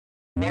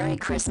Merry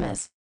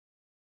Christmas.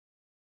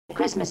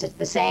 Christmas, it's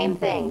the same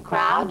thing.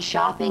 Crowd,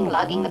 shopping,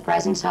 lugging the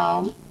presents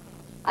home.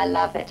 I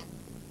love it.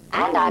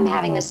 And I'm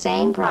having the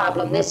same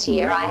problem this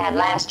year I had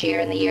last year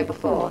and the year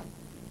before.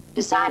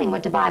 Deciding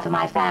what to buy for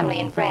my family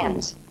and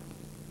friends.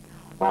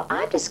 Well,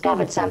 I've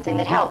discovered something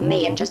that helped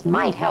me and just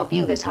might help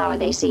you this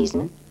holiday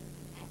season.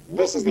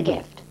 This is the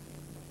gift.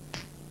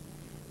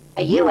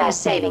 A U.S.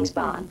 savings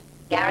bond,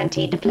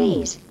 guaranteed to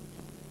please.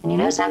 And you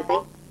know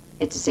something?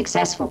 It's a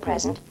successful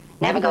present,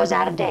 never goes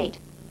out of date.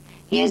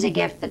 Here's a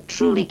gift that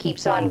truly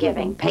keeps on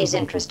giving, pays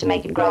interest to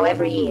make it grow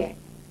every year.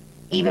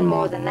 Even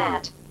more than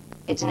that,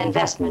 it's an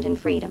investment in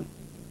freedom.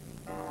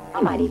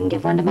 I might even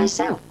give one to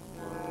myself.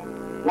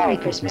 Merry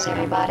Christmas,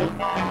 everybody.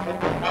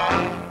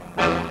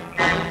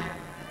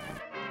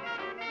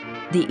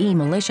 The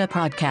E-Militia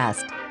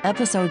Podcast,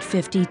 Episode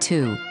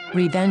 52,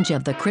 Revenge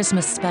of the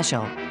Christmas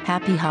Special.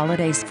 Happy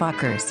Holidays,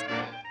 fuckers.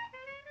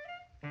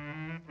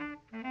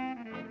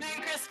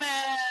 Merry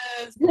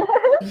Christmas!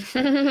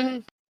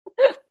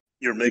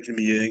 You're making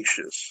me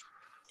anxious.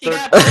 You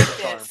gotta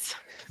practice.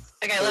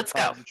 Okay, let's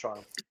go.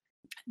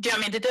 Do you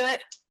want me to do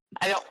it?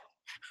 I don't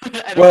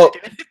Well, want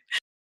to do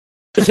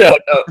it. Yeah,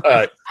 no, all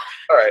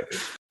right.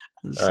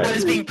 I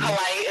was being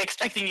polite,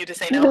 expecting you to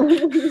say no.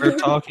 We're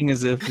talking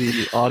as if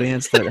the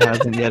audience that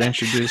hasn't yet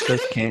introduced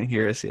us can't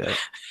hear us yet.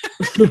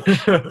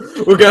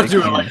 We're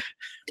gonna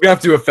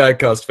have to do a fat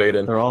cast fade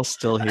in. They're all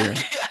still here.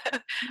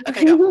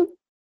 Okay, go.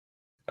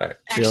 All right.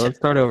 Yeah, let's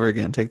start over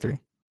again. Take 3.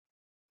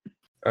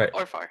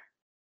 Or 4.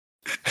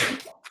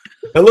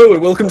 Hello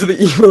and welcome to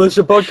the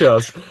E-Militia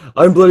Podcast.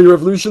 I'm Bloody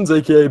Revolutions,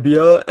 aka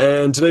BR,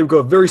 and today we've got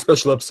a very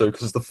special episode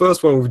because it's the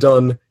first one we've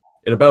done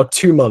in about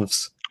 2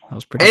 months. That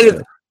was pretty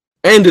good.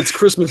 And it's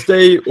Christmas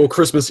Day or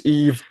Christmas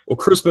Eve or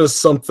Christmas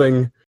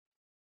something.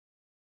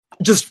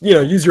 Just,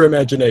 use your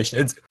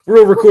imagination. We're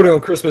all recording on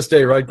Christmas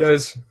Day, right,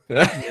 guys?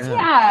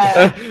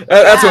 Yeah.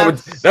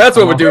 That's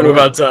what we're doing with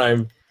our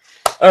time.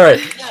 All right.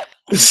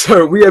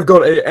 So we have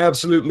got a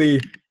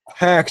absolutely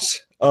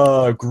packed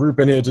group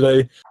in here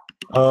today.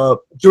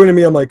 Joining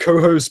me are my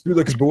co-host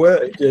Bulikas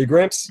Beware, aka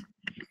Gramps.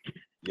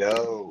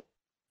 Yo.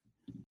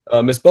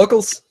 Miss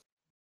Buckles.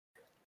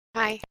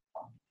 Hi.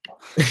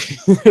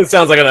 It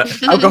sounds like an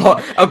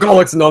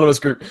Alcoholics Anonymous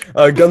group.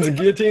 Guns and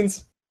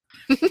Guillotines.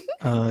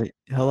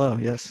 Hello.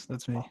 Yes,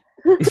 that's me.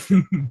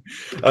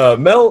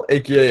 Mel,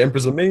 aka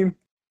Empress of Meme.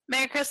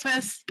 Merry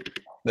Christmas.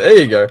 There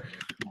you go.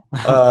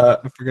 I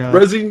forgot.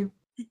 Resi.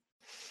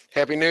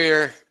 Happy New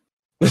Year.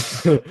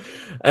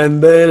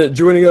 And then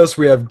joining us,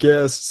 we have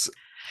guests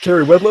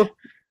Carrie Wedler.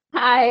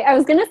 Hi, I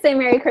was going to say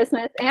Merry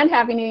Christmas and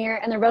Happy New Year,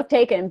 and they're both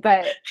taken,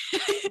 but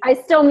I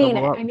still mean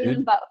it. I mean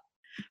them both.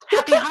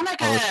 Happy Hanukkah.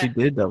 Oh, she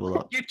did double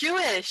up. You're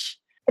Jewish.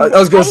 I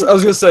was gonna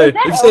say, if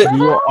you say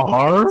You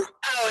are?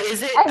 Oh,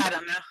 is it? I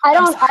don't know.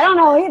 I don't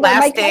know either. Last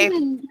My day.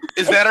 cousin,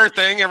 Is that our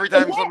thing? Every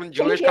time someone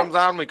Jewish comes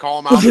on, we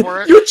call them out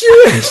for it? You're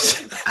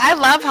Jewish. I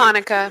love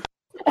Hanukkah.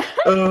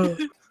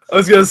 I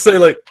was gonna say,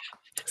 like,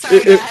 Sorry,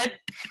 It- go it- ahead.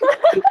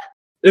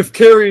 if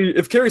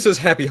Carrie says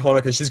Happy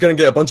Hanukkah, she's gonna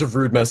get a bunch of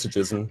rude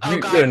messages, and Oh, you're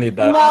God. gonna need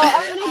no, that.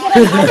 I'm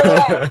going to get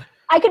it either way.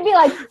 I could be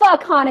like,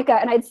 fuck Hanukkah,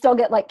 and I'd still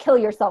get, like, kill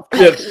yourself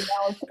Yeah.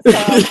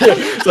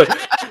 emails. So.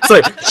 It's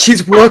like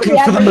she's working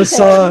for the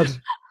Mossad.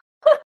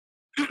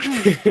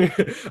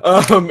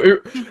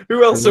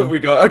 Who else have we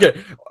got?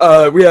 Okay,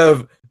 we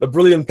have the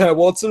brilliant Pat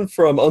Watson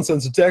from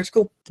Uncensored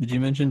Tactical. Did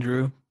you mention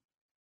Drew?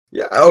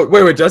 Yeah. Oh,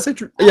 wait. Did I say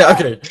Drew? Yeah.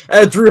 Okay.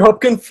 Drew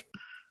Hopkins.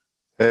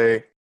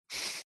 Hey.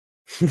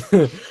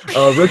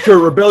 Red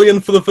Coat Rebellion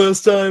for the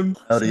first time.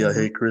 Howdy, I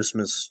hate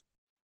Christmas.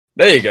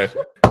 There you go.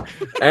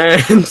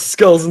 And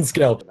Skulls and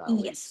Scalp.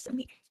 Yes. I'm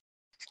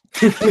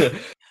here.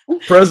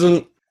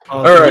 Present. Oh,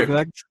 All right.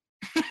 correct.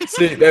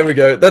 See, there we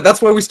go.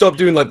 That's why we stopped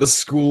doing like the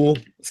school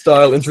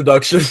style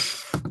introduction.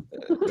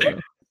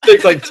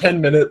 Takes like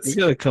 10 minutes. We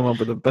gotta come up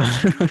with a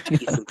better. You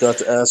forgot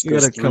to ask We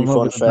us gotta 3 come up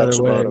fun with a facts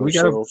better way. about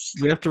ourselves.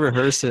 We have to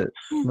rehearse it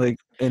like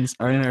in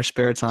our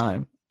spare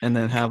time, and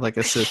then have like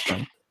a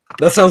system.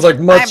 That sounds like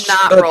much. I'm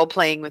not that- role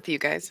playing with you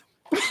guys.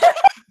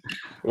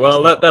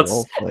 Well, that's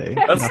Role play.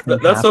 that's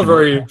Nothing not happened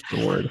very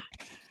afterward.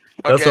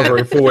 that's not Again.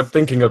 very forward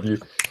thinking of you.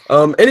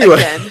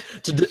 Anyway,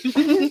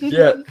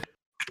 Again.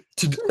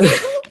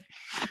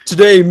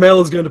 today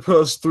Mel is going to put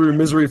us through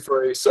Misery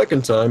for a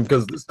second time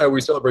because this is how we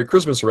celebrate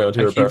Christmas around I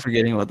here. keep Apparently.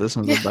 forgetting what this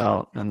one's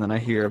about, and then I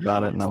hear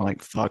about it, and I'm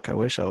like, "Fuck! I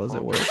wish I was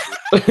at work."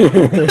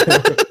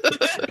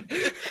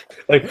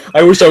 Like,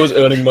 I wish I was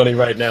earning money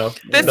right now.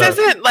 This No.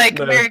 isn't like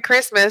no. Merry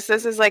Christmas.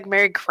 This is like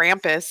Merry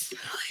Krampus.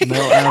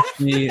 Mel asked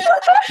me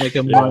like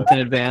a month in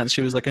advance.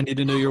 She was like, "I need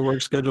to know your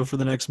work schedule for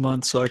the next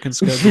month so I can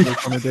schedule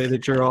it on the day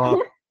that you're off."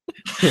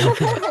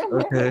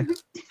 Okay.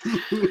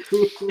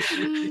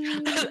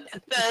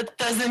 That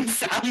doesn't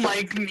sound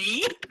like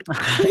me.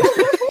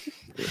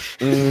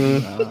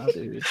 Nah,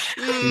 dude.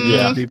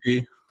 Yeah.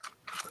 MVP.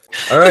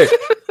 All right.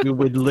 We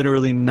would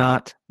literally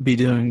not be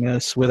doing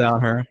this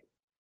without her.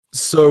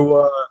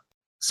 So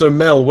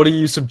Mel, what are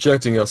you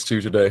subjecting us to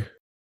today?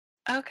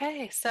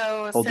 Okay,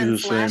 so I'll do the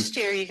since same. last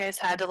year you guys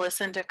had to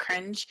listen to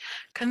cringe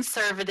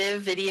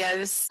conservative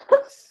videos,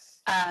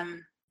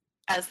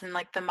 as in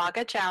like the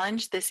MAGA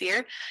challenge this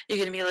year, you're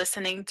going to be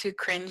listening to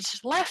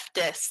cringe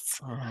leftists.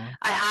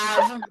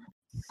 I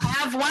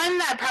have one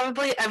that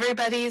probably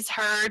everybody's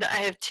heard. I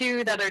have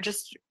two that are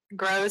just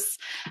gross.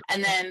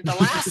 And then the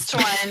last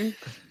one,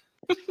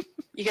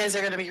 you guys are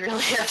going to be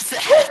really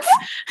upset.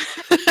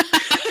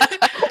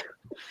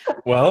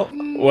 Well,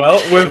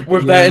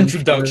 with that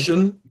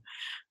introduction,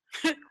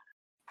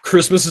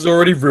 Christmas is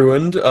already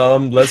ruined.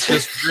 Let's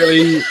just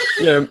really,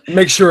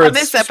 make sure On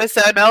this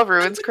episode, Mel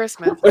ruins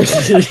Christmas.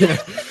 Yeah.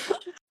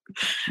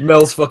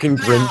 Mel's fucking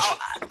Grinch. Now,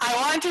 I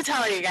want to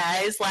tell you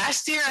guys,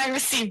 last year I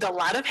received a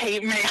lot of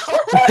hate mail.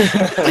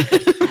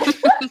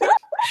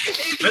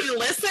 If you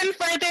listen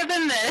further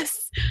than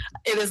this,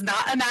 it is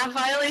not an app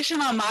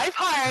violation on my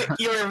part.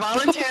 You are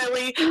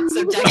voluntarily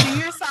subjecting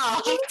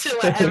yourself to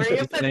whatever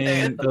you put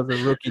there. Those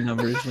are rookie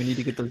numbers. We need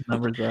to get those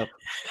numbers up.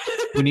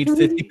 We need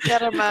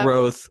 50%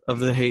 growth of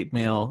the hate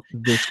mail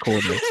this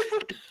quarter.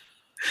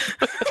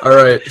 All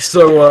right.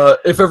 So,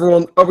 if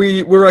everyone,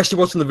 we're actually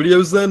watching the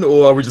videos then,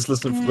 or are we just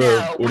listening for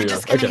the audio? We're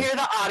just gonna hear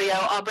the audio.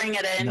 I'll bring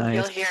it in. Nice.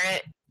 You'll hear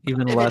it.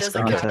 Even if less it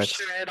doesn't context.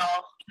 capture it,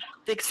 I'll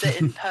fix it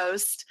in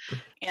post,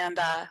 and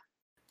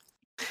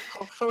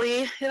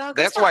hopefully it all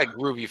goes That's why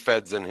Groovy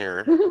Fed's in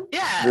here.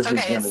 Yeah. This is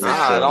Okay. gonna be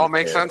So It all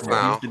makes sense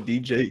now. The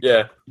DJ.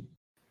 Yeah.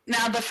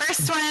 now the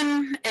first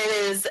one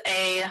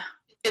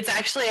it's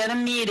actually at a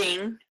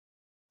meeting,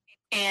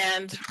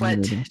 and what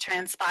meeting?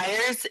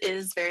 transpires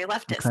is very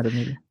leftist. Kind of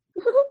meeting.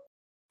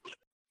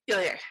 You'll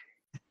hear.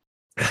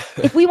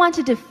 If we want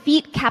to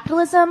defeat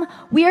capitalism,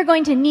 we are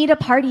going to need a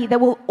party that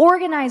will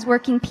organize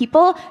working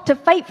people to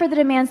fight for the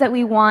demands that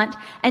we want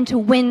and to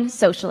win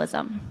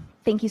socialism.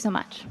 Thank you so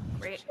much.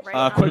 Quick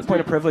point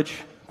of privilege.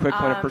 Quick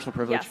point of personal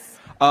privilege. Yes.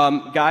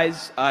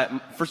 Guys,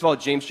 first of all,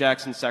 James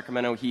Jackson,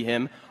 Sacramento, he,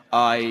 him.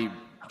 I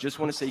just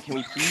want to say, can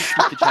we please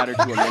keep the chatter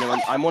to a minimum?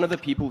 I'm one of the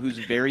people who's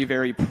very,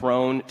 very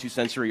prone to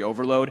sensory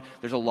overload.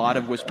 There's a lot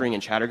of whispering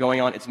and chatter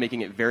going on. It's making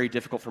it very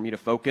difficult for me to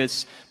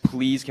focus.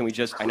 Please, can we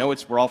just, I know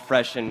we're all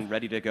fresh and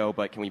ready to go,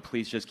 but can we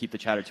please just keep the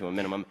chatter to a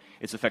minimum?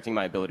 It's affecting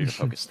my ability to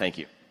focus. Thank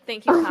you.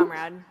 Thank you,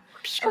 comrade.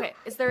 Okay,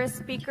 is there a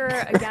speaker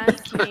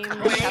against name,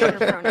 gender,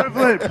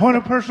 pronoun? Point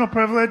of personal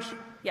privilege.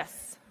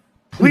 Yes.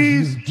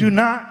 Please do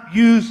not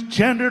use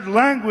gendered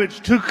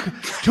language to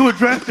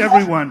address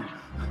everyone.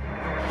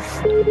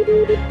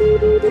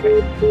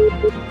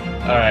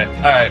 All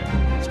right.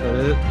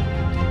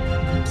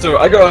 So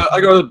I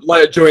gotta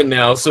light a joint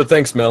now. So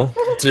thanks, Mel,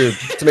 to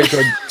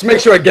make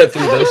sure I get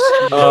through this.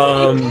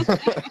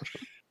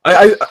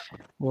 I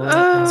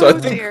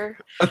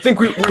think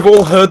we've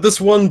all heard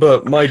this one,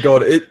 but my God,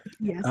 to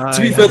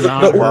be fair,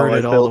 I did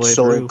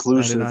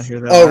not hear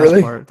that. Oh,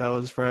 really? Part. That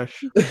was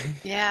fresh.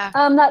 Yeah.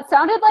 That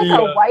sounded like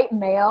a white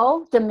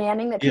male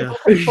demanding that people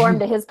conform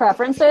to his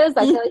preferences.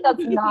 I feel like that's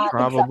not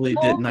Probably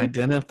acceptable. didn't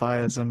identify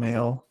as a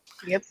male.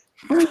 Yep.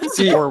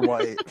 Or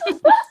white.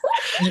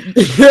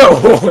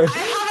 I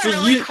have a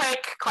really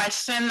quick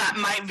question that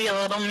might be a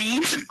little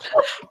mean.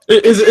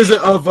 Is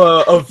it of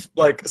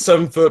like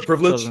 7-foot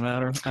privilege? Doesn't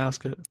matter.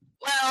 Ask it.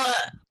 Well,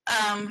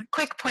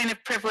 quick point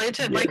of privilege.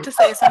 I'd like to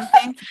say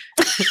something.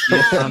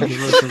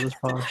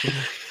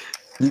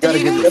 You gotta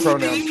get your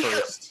pronouns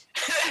first.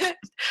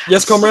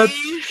 Yes, comrade.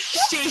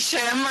 She,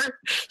 him, or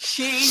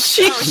she,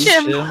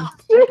 him.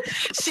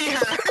 she,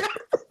 her.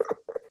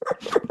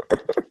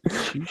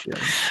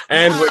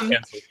 And we're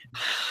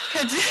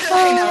canceled.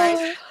 I know,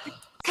 right?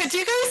 Could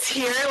you guys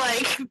hear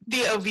like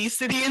the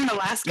obesity in the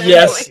last guy's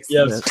Yes. voice?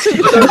 Yes.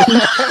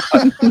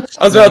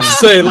 I was about to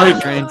say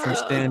like.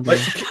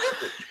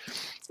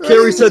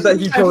 Kerry said that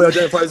he probably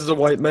identifies as a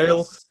white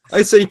male.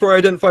 I say he probably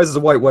identifies as a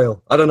white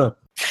whale. I don't know.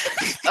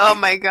 Oh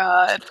my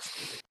God.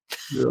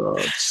 God,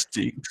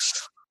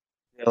 stinks.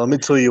 Yeah, let me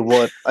tell you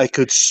what, I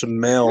could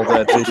smell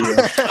that video.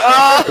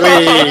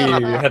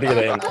 Wait, had to get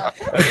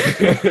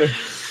in.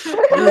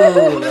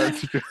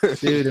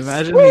 Dude,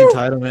 imagine the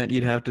entitlement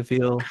you'd have to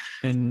feel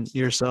in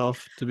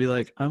yourself to be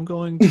like, I'm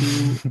going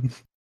to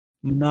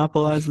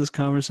monopolize this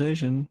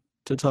conversation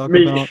to talk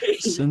about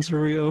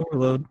sensory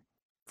overload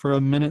for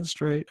a minute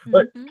straight.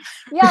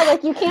 Yeah,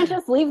 like you can't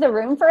just leave the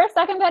room for a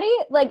second, Betty.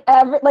 Like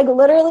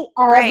literally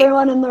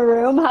everyone in the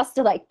room has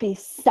to like be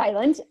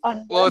silent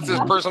on. Well, it's his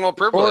personal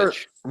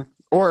privilege.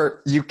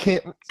 Or you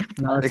can't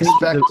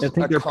expect. I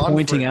think they're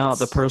pointing out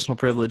the personal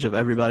privilege of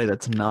everybody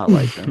that's not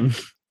like them.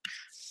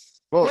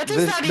 Well, What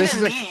does that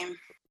even mean?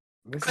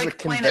 This Quick is a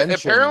point of-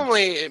 convention.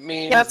 Apparently, it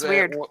means That's that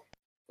weird.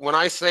 When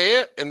I say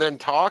it and then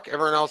talk,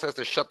 everyone else has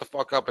to shut the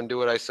fuck up and do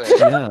what I say.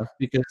 Yeah,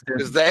 because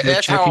they're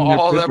That's how checking their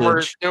all of them are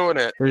privilege. doing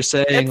it. They're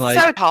saying It's like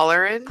so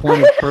tolerant.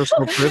 point of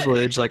personal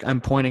privilege, like I'm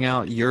pointing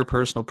out your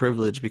personal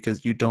privilege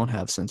because you don't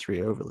have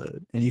sensory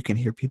overload and you can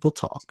hear people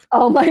talk.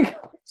 Oh my God.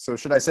 So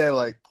should I say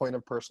like point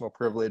of personal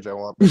privilege? I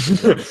want I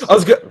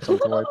was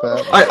something like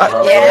that.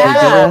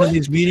 Get one of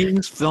these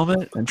meetings, film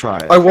it, and try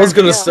it. I was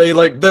gonna say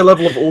like their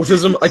level of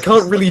autism. I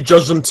can't really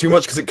judge them too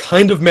much because it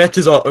kind of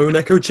matches our own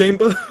echo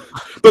chamber,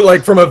 but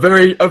like from a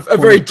very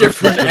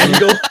different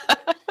angle.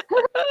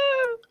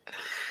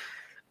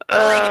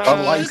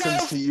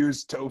 Unlicensed to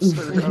use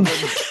toaster oven.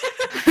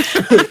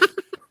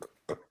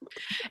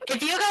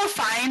 If you go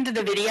find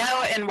the video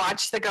and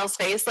watch the girl's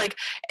face, like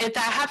if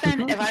that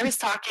happened, if I was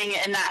talking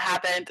and that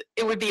happened,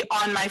 it would be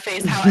on my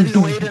face how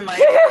annoyed and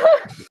like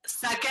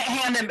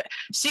secondhand. And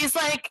she's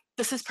like,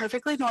 "This is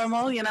perfectly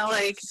normal," you know,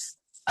 like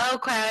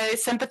okay,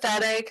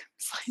 sympathetic.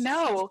 It's like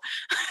no,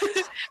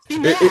 be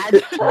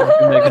mad.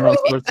 You're making all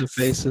sorts of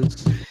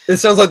faces. It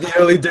sounds like the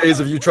early days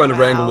of you trying to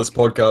wrangle this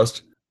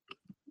podcast.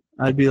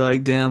 I'd be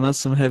like, damn, that's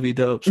some heavy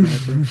dope,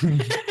 Sniper. He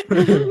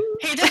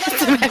did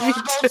like a normal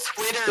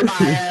Twitter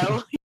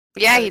bio.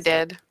 Yeah, he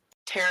did.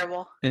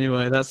 Terrible.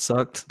 Anyway, that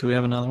sucked. Do we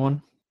have another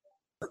one?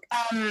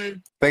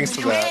 Thanks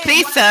to that.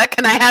 Please suck,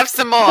 and I have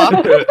some more.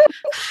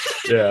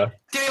 Yeah.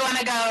 Do we want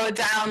to go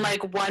down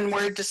like one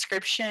word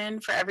description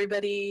for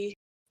everybody?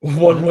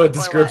 One word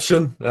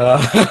description.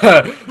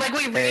 Like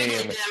we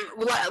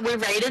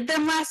rated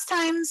them last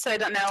time, so I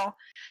don't know.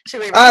 Should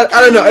we? I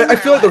don't know. I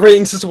feel like the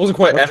rating system wasn't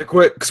quite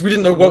adequate because we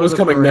didn't know what was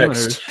coming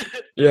next.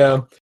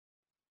 Yeah.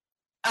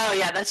 Oh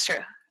yeah, that's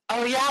true.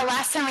 Oh yeah,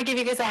 last time I gave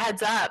you guys a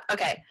heads up.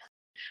 Okay,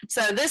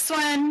 so this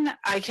one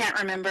I can't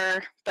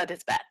remember, but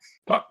it's bad.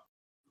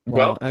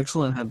 Well,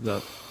 excellent heads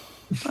up.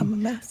 I'm a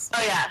mess.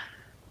 Oh yeah.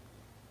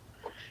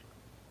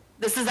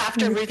 This is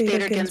after Ruth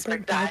Bader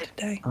Ginsburg died.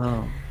 Today.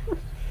 Oh.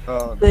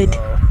 Oh, Good.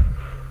 no.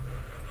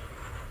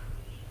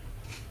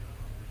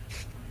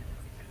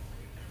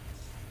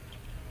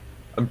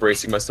 I'm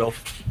bracing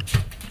myself.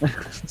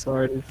 It's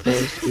already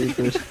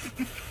stupid.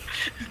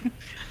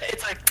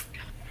 It's like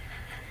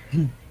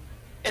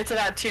it's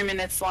about 2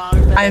 minutes long.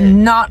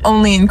 I'm not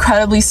only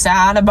incredibly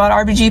sad about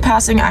RBG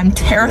passing, I'm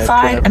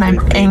terrified and I'm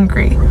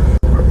angry.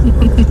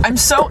 I'm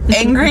so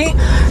angry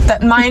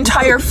that my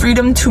entire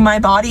freedom to my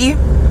body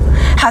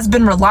has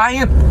been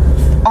reliant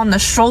on the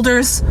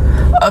shoulders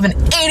of an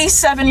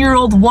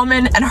 87-year-old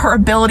woman and her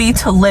ability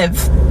to live.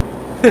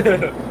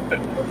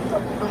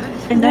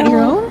 Isn't that your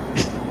own?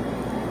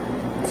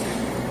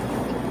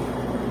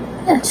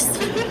 I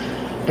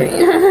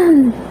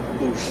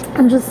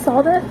just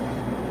saw that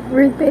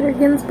Ruth Bader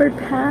Ginsburg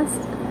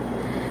passed.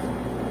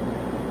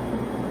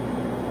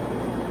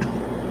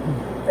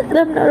 And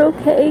I'm not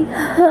okay.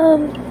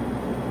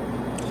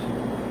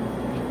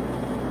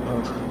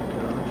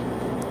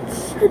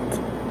 Shit.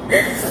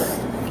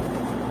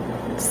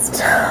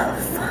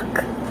 Fuck.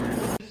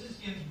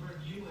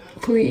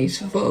 Please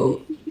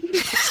vote.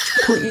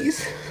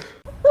 Please.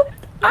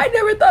 I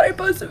never thought I'd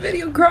post a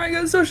video crying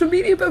on social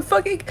media, but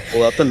fucking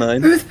Pull out the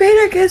 9. Ruth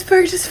Bader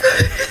Ginsburg just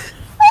Ruth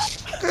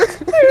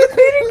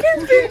Bader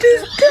Ginsburg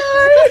just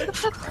died.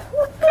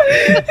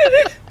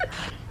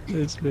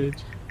 This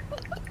bitch.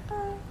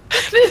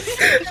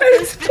 That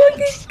is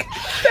fucking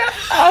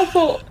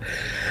awful.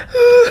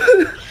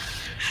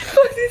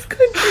 Fuck this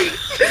country.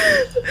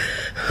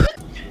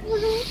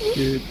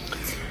 Dude.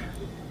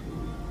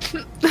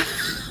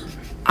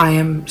 I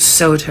am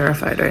so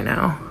terrified right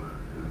now.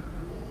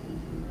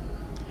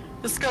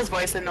 This girl's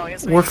voice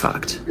annoys me. We're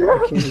fucked.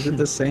 Is it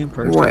the same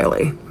person?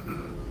 Royally.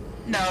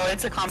 No,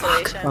 it's a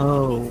compilation.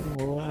 Oh,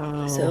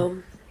 wow.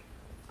 So,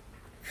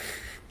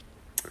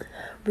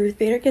 Ruth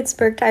Bader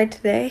Ginsburg died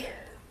today.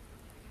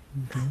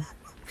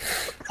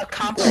 A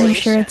compilation. Are you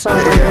sure it's all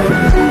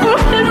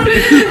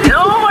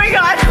Oh my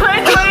god,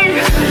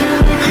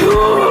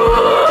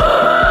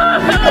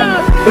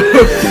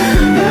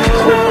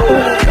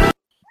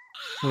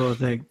 Oh,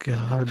 thank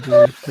God, dude.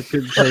 I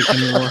couldn't take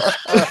anymore.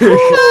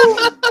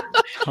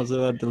 I was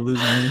about to lose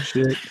my own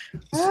shit.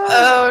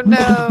 Oh no.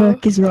 What the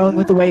fuck is wrong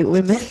with white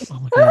women? Oh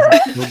my God,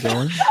 is it still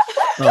going?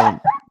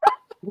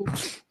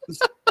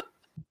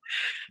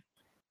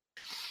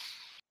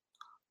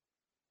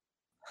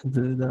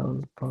 Dude, that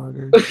was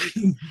Poggers.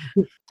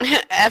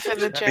 F in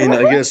the chat. I mean,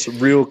 I guess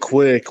real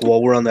quick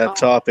while we're on that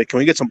topic, can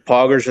we get some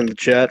poggers in the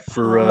chat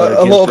for?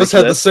 A lot of us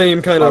had the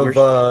same kind of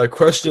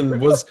question.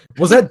 Was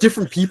that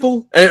different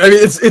people? I mean,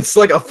 it's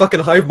like a fucking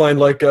hive mind,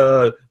 like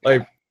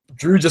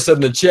Drew just said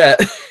in the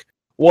chat.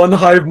 One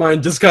hive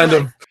mind just kind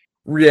of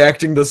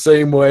reacting the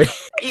same way.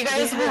 You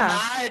guys will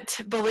not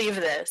believe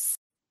this,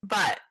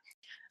 but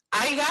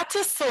I got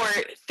to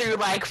sort through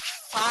like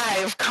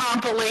 5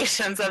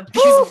 compilations of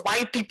these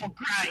white people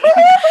crying.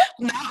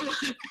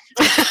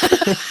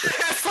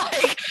 It's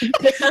like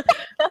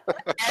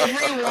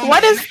everyone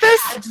What is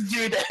this? had to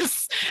do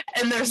this,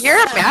 and there's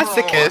You're a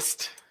several.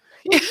 masochist.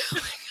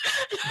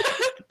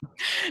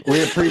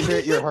 We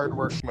appreciate your hard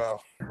work,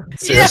 Mo.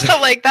 Yeah,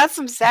 like that's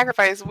some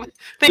sacrifice.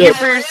 Thank you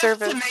for your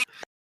service.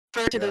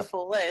 To the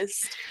full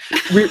list.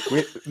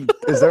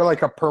 Is there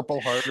like a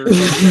purple heart or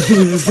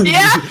something?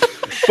 Yeah.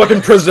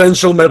 Fucking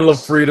Presidential Medal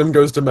of Freedom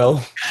goes to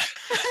Mel.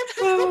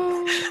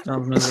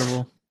 Sounds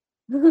miserable.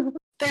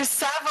 There's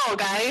several,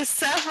 guys.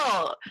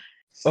 Several.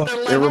 Oh, The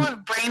level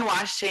of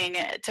brainwashing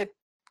to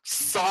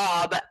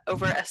sob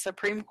over a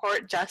Supreme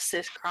Court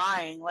justice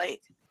crying,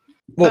 like.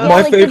 Well,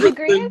 my like, favorite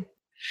disagree? thing.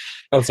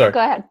 Oh, sorry. Go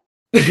ahead.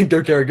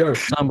 Go, Carrie, go.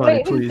 Somebody,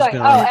 Wait, who's please, going? go.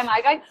 Oh, am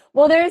I going?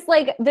 Well, there's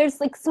like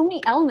so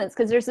many elements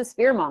because there's this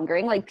fear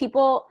mongering. Like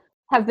people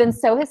have been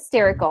so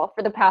hysterical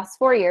for the past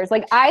 4 years.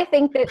 Like, I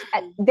think that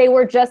they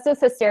were just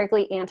as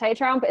hysterically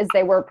anti-Trump as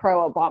they were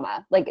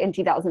pro-Obama, like in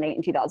 2008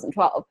 and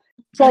 2012.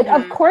 So, like,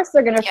 of course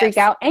they're going to freak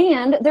out.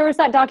 And there was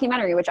that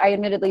documentary, which I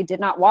admittedly did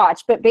not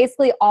watch, but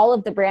basically all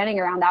of the branding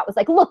around that was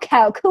like, look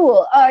how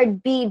cool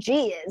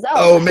RBG is.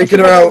 Oh, making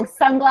her out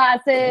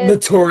sunglasses.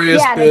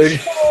 Notorious big.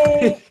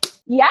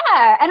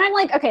 Yeah. And I'm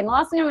like, okay, and the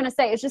last thing I'm going to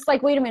say is just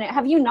like, wait a minute.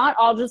 Have you not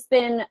all just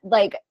been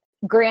like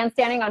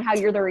grandstanding on how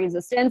you're the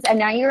resistance and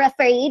now you're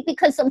afraid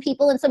because some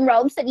people in some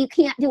robes said you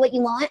can't do what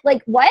you want?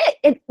 Like, what?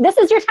 This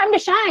is your time to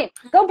shine.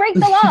 Go break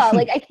the law.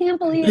 Like, I can't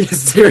believe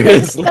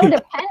seriously so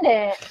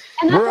dependent.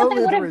 And that's We're what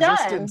they only would the have done.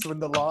 resistance when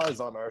the law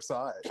is on our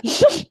side.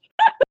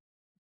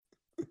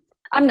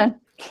 I'm done.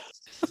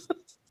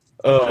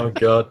 Oh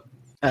god.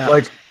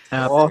 Like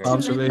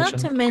observation. Not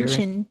to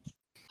mention,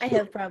 I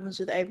have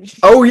problems with RBG.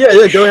 Oh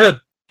yeah, go ahead.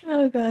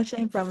 Oh gosh, I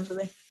have problems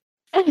with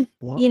it.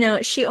 You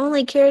know, she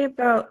only cared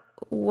about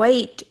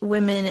white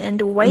women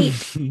and white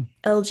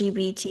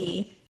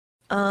LGBT.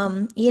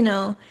 You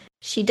know,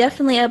 she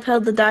definitely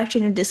upheld the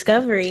doctrine of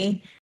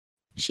discovery.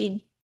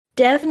 She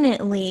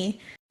definitely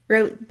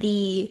wrote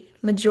the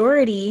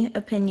majority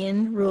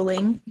opinion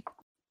ruling,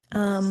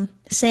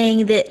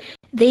 saying that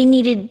they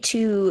needed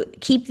to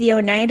keep the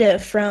Oneida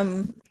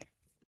from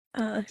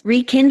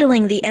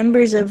rekindling the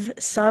embers of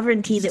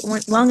sovereignty that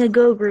long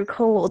ago grew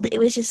cold. It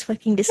was just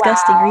fucking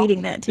disgusting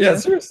reading that too. Yeah,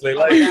 seriously,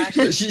 like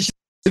she should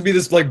be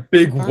this like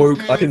big woke,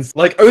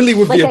 like only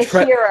with Like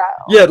the a hero.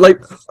 Yeah, like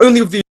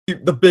only with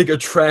the big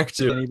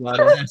attractive.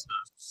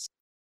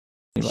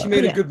 She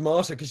made a good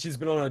martyr because she's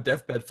been on her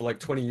deathbed for like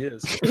 20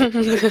 years.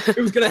 It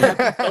was gonna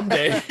happen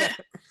someday.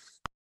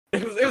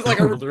 It was like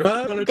a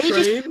on a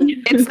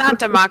train. It's not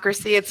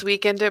democracy. It's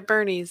Weekend at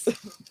Bernie's.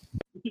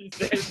 Do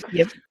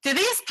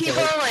these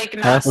people like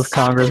not Half of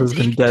Congress has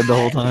been dead the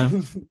whole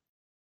time.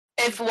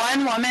 if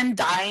one woman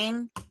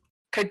dying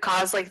could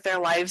cause like their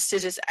lives to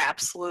just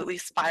absolutely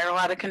spiral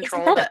out of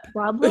control? Is that a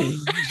problem?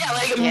 Yeah,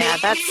 like Yeah,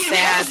 that's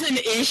sad. An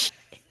issue.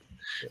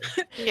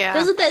 Yeah.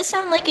 Doesn't that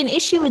sound like an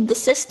issue with the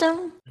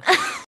system?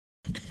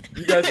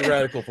 You guys are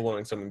radical for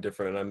wanting something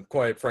different, and I'm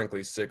quite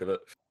frankly sick of it.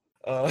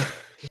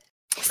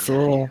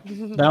 Cool.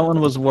 That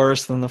one was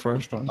worse than the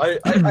first one. I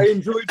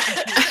enjoyed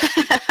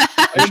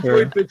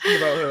bitching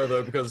about her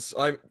though, because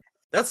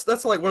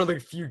that's like one of the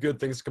few good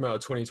things to come out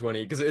of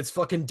 2020, because it's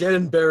fucking dead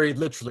and buried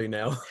literally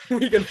now.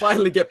 We can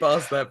finally get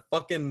past that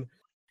fucking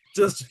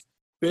just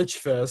bitch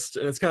fest,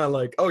 and it's kind of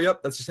like, oh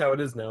yep, that's just how it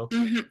is now.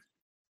 Mm-hmm.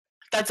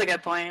 That's a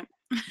good point.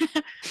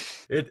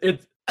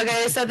 It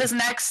Okay, so this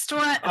next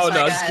one. Oh sorry, no,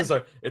 go it's ahead. just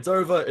like it's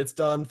over, it's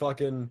done,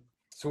 fucking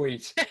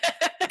sweet.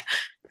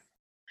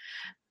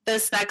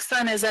 This next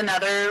one is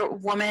another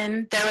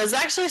woman. There was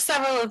actually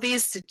several of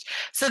these.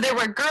 So there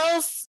were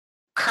girls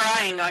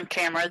crying on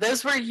camera.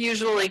 Those were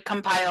usually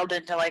compiled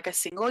into like a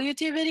single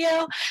YouTube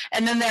video.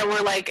 And then there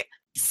were like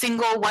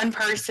single one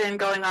person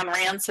going on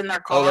rants in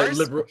their Oh, cars.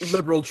 like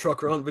liberal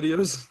truck rant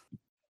videos.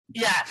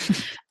 Yeah.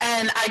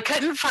 And I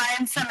couldn't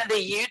find some of the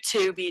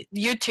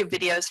YouTube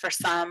videos for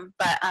some,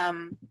 but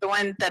the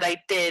one that I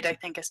did, I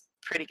think is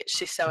pretty good.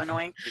 She's so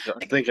annoying.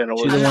 I think I know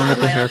She's what the one with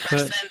the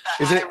Person, haircut.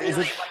 but I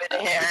really wanted a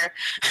hair.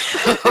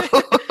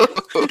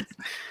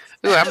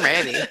 Ooh, I'm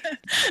ready.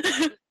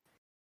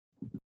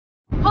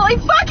 Holy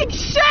fucking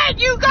shit,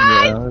 you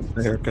guys! Yeah, that's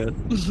the haircut.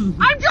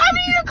 I'm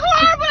driving in a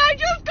car, but I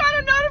just got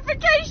a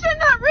notification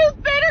that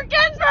Ruth Bader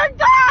Ginsburg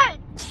died!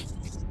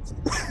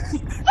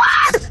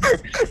 Fuck!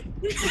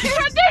 Could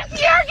this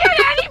year get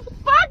any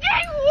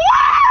fucking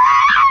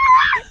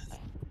worse?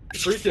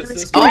 Freak it,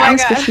 sister. Oh my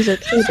Ask god. if she's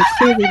okay, but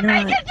clearly not.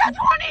 Make it to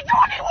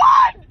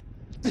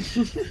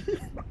 2021!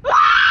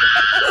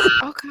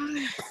 Oh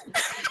god.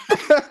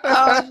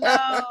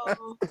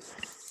 Oh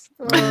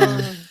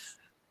no.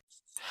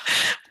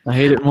 I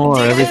hate it more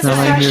every Is this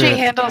time how I she hear it.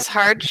 handles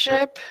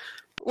hardship?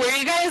 Were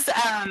you guys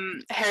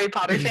Harry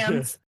Potter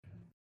fans?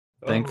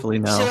 Thankfully,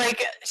 She no.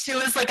 she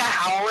was like a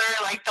howler,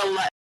 like the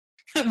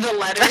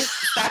letters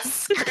that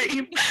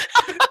scream.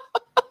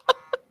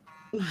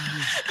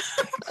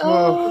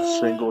 Oh,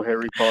 single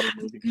Harry Potter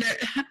movie.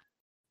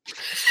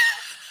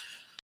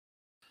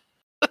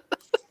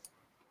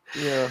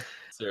 Yeah.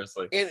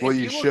 Seriously. And Well, if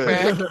you you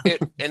should. look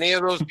back at any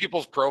of those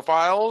people's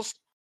profiles,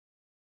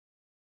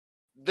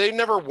 they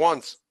never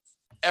once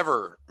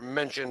ever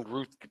mentioned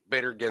Ruth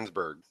Bader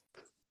Ginsburg.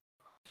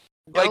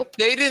 Like,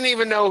 they didn't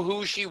even know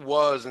who she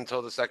was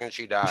until the second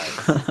she died.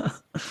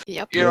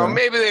 Yep. You know,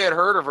 maybe they had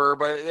heard of her,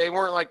 but they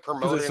weren't like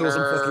promoting saw some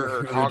her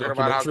or fucking talking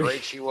about how documentary.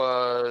 great she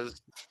was.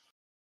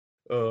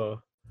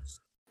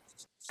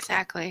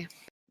 Exactly.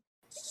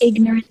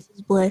 Ignorance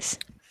is bliss.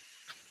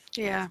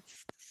 Yeah.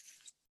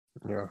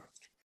 Yeah.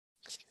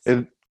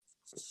 You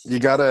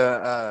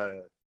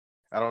gotta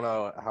I don't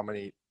know how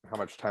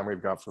much time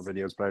we've got for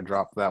videos, but I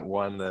dropped that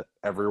one that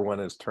everyone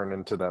has turned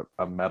into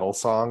a metal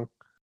song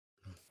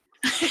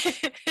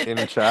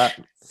in chat.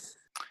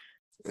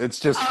 It's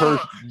just her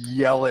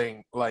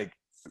yelling like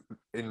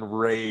in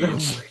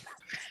rage.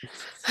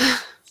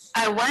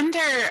 I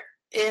wonder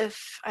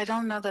if I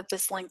don't know that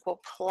this link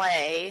will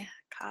play.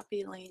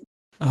 Copy link.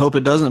 I hope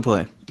it doesn't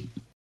play.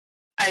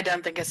 I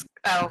don't think it's.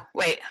 Oh,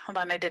 wait. Hold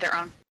on. I did it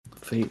wrong.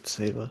 Fate,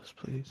 save us,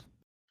 please.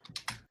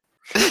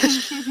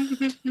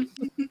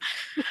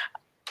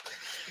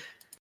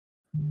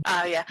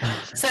 Oh, yeah.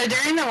 So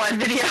during the one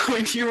video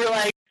when you were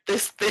like,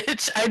 this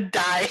bitch, I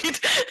died.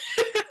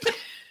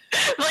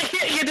 Like,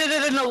 you did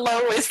it in a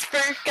low whisper,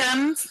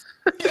 Guns.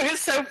 It was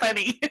so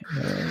funny.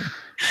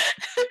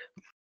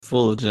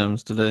 Full of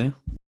gems today.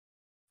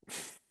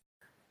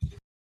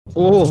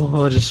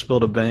 Oh, I just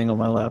spilled a bang on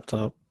my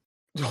laptop.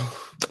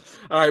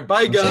 Alright,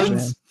 bye,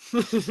 Guns.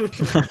 Oh,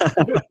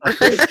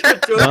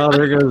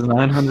 there goes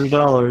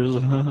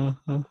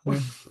 $900.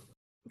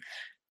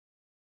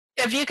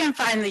 If you can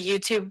find the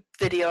YouTube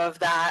video of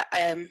that,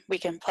 we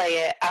can play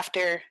it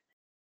after.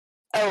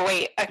 Oh,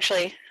 wait,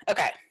 actually.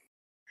 Okay.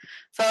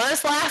 So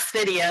this last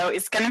video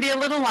is going to be a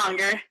little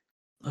longer.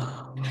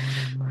 Oh,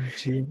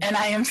 mercy. And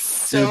I am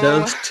so... Dude,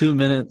 that was 2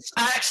 minutes.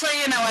 Actually,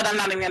 you know what? I'm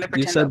not even going to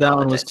pretend. You said that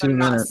one was apologize. 2 I'm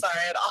not minutes.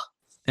 sorry at all.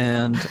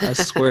 And I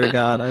swear to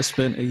God, I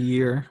spent a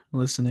year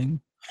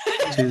listening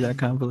to that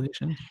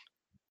compilation.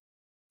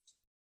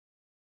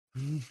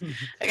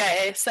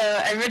 Okay, so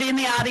everybody in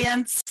the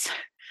audience,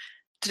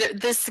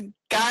 this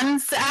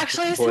Guns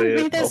actually sent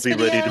me this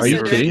video. Are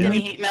you kidding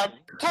me? Emailed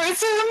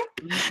towards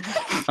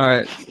him. All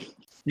right.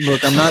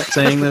 Look, I'm not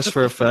saying this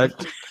for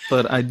effect,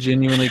 but I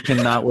genuinely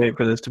cannot wait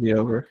for this to be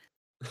over.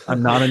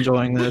 I'm not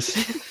enjoying this.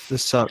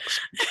 This sucks.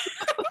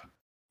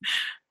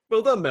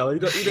 Well done, Mel. You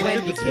don't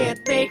When you can't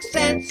make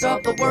sense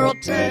of the world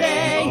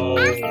today.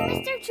 Ask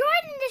Mr.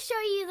 Jordan to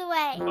show you the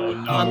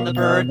way. On the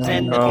Birds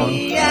and the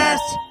BS.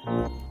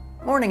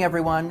 Morning,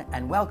 everyone,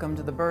 and welcome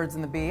to the Birds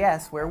and the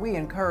BS, where we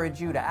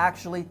encourage you to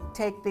actually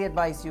take the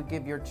advice you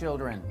give your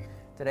children.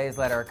 Today's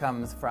letter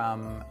comes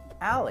from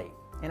Allie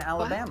in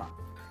Alabama.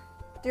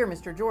 Dear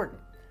Mr. Jordan,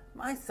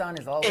 my son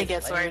is always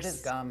playing with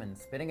his gum and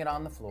spitting it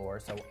on the floor,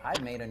 so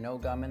I've made a no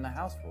gum in the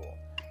house rule.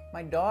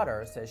 My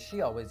daughter says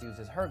she always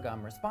uses her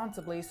gum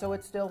responsibly, so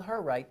it's still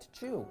her right to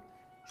chew.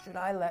 Should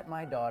I let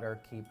my daughter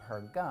keep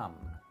her gum?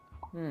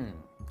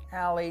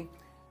 Allie,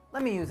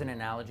 let me use an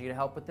analogy to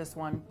help with this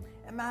one.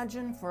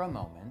 Imagine for a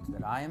moment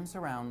that I am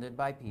surrounded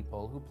by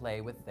people who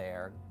play with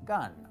their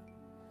gun.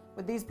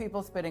 With these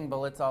people spitting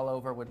bullets all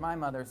over, would my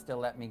mother still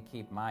let me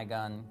keep my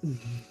gun?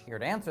 Here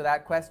to answer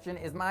that question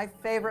is my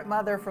favorite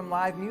mother from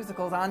live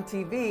musicals on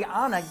TV,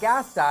 Anna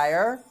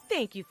Gasteyer.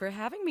 Thank you for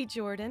having me,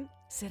 Jordan.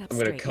 Sit up I'm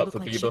gonna straight. cut You look the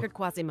like people. Shepard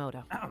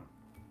Quasimodo.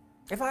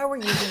 If I were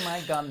using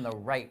my gun the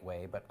right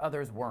way, but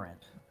others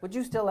weren't, would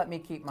you still let me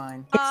keep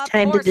mine? It's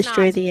time to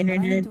destroy the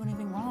internet.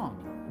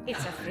 It's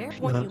a fair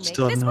point you make.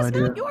 Still have This no was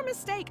idea. not your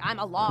mistake. I'm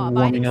a Warming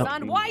law-abiding up.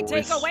 son. Why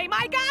take Voice. away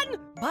my gun?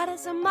 But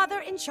as a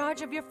mother in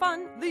charge of your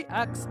fun, the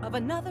acts of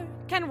another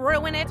can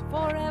ruin it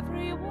for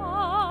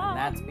everyone.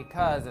 That's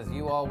because, as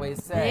you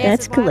always say,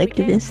 That's This is why we can't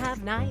collectivist.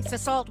 have nice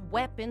assault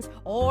weapons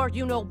or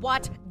you know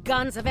what,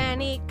 guns of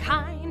any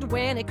kind.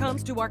 When it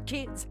comes to our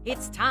kids,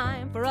 it's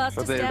time for us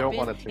But to they step don't in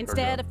wanna take our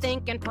instead of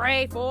think and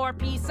pray for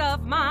peace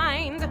of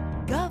mind.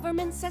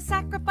 Government says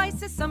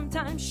sacrifices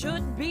sometimes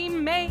should be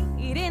made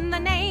in the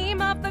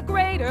name of the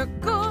greater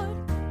good.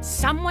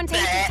 Someone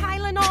takes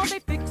Tylenol, they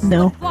fix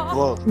No. the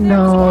flaw. There was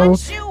No. one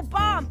shoe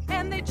bomb,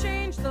 and they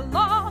changed the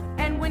law.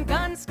 And when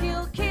guns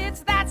kill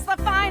kids, that's the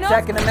final.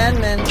 Second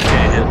Amendment.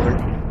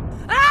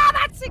 Ah,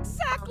 that's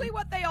exactly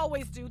what they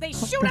always do. They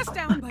shoot us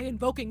down by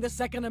invoking the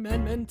Second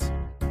Amendment.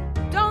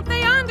 Don't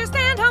they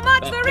understand how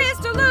much there is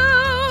to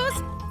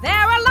lose? There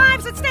are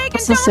lives at stake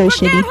and Also don't so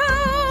forget shitty.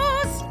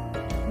 whose.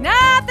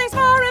 Nothing's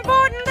more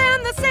important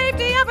than the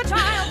safety of a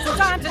child. So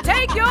time to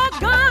take your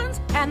guns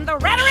and the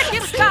rhetoric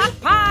is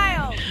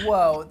stockpiled.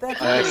 Whoa, that's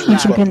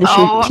Teach him to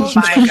shoot. Teach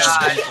him to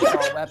shoot.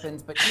 assault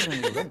weapons, but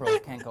even you liberals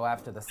can't go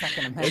after the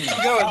Second Amendment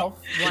itself.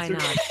 Why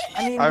not?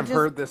 I mean, I've just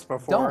heard this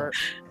before.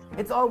 Don't.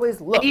 It's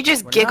always look. You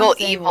just we're giggle not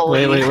saying evil.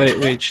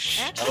 Wait.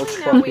 Shh.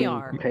 Actually, now we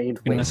are.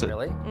 Painful. You miss it.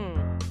 Really?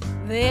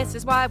 This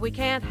is why we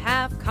can't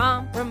have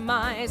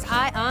compromise.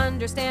 I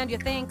understand you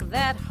think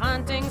that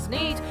hunting's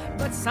neat,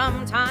 but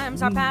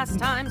sometimes our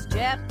pastimes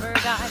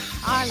jeopardize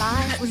our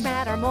lives, which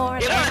matter more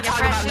You than don't your talk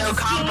about precious no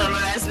scheme.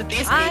 compromise with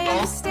these I people.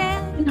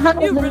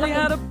 understand you really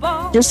had a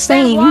ball. Just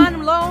Then saying.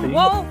 one lone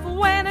wolf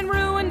went and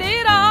ruined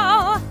it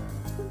all.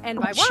 And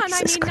by Oh, one, I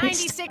Jesus mean Christ.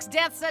 96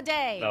 deaths a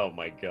day. Oh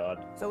my god.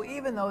 So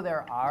even though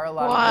there are a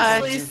lot What? of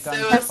people who use guns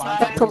Please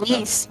responsibly, suicide.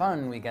 Police. the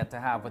fun we get to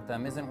have with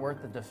them isn't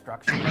worth the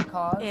destruction they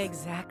cause.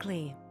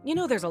 Exactly. You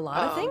know, there's a lot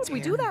of Oh, things we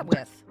dear. do that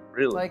with.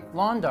 Really? Like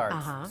lawn darts,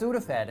 Uh-huh.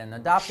 Sudafed, and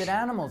adopted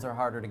animals are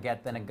harder to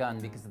get than a gun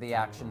because of the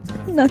actions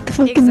of the Not the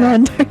fucking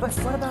run. But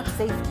what about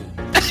safety?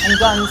 And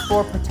guns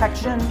for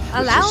protection?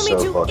 Allow me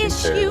so to fucking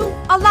issue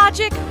terrible. a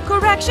logic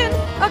correction.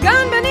 A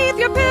gun beneath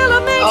your pillow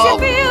makes Oh.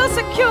 you feel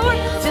secure.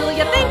 Till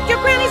you think your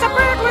granny's a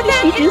burglar,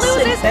 then She it just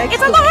said loses back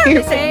its to allure. They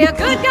here. say a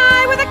good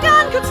guy with a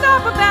gun could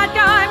stop a bad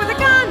guy with a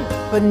gun.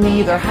 But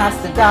neither has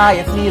to die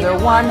if neither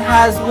one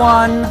has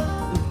one.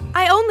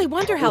 I only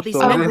wonder how these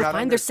so men they will not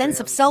find their sense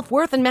of understand.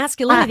 self-worth and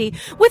masculinity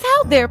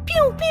without their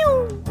pew pew.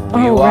 Who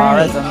Oh, you are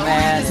right. as a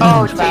man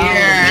Oh, is found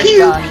in dear.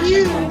 your gun.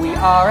 Who we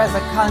are as a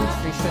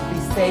country should be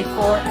safe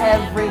for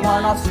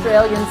everyone.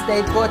 Australians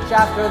stay butch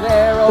after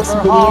their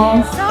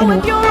overhaul. So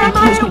if you're a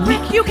mile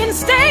quick, you can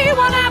stay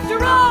one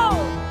after all.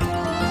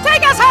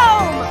 Take us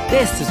home!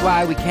 This is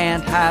why we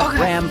can't have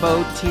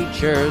Rambo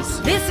teachers.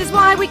 This is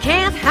why we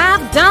can't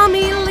have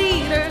dummy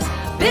leaders.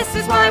 This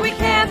is why we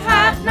can't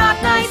have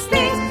not nice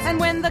things. And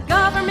when the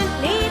government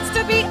needs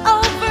to be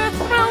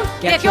overthrown,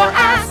 get your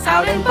ass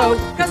out and vote,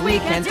 cause we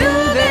can't do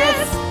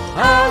this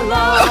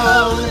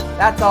alone.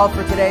 That's all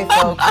for today,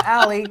 folks.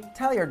 Allie,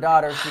 tell your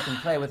daughter she can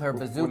play with her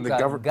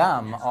bazooka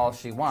gum all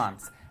she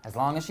wants, as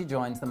long as she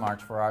joins the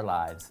March for Our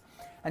Lives.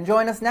 And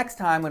join us next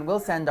time when we'll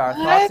send our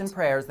thoughts and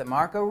prayers that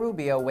Marco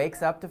Rubio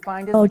wakes up to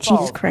find his Oh, Jesus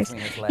balls Christ.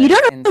 between his legs. You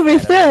don't have to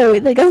refer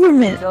the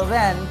government Till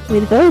then,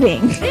 with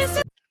voting.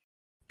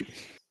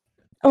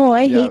 Oh,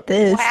 I hate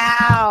this.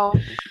 Wow.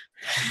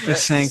 It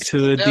sank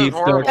to a deep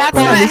dark That's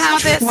place. not how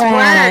this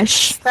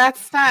Trash. works.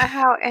 That's not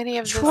how any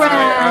of this Trash.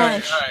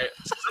 works. All right.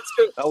 Let's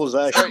go. That was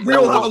actually We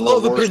all have a that lot was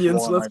of the worst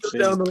opinions, so one let's I've go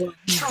down the seen. line.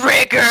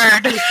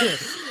 Triggered.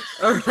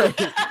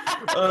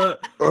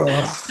 All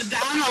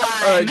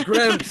right,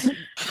 Graham.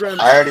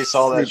 I already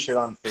saw that shit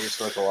on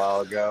Facebook a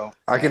while ago.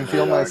 I can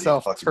feel It already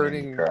myself fucking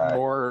turning made me cry.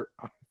 more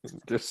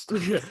just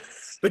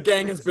The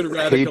gang has been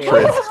hatred.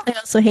 radicalized. I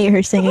also hate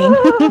her singing.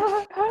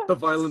 The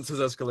violence has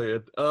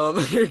escalated.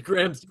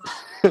 Graham,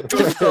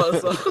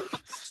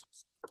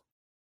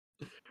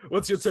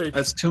 what's your take?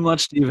 That's too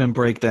much to even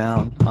break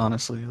down,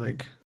 honestly.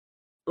 Like,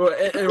 Well,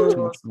 anyone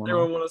much going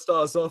on. want to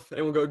start us off?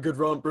 Anyone got a good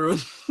rant brewing?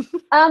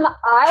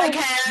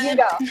 You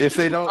go. If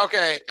they don't,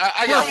 Okay,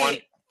 I got one.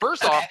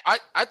 First off,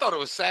 I thought it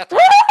was satire.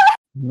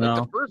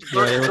 no.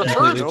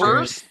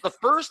 The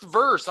first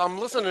verse, I'm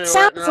listening to it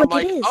Sounds and I'm like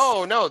like, it is.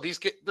 oh no, these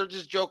kids, they're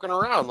just joking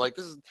around. Like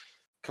this is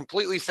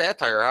completely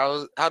satire.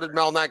 How did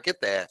Mel not get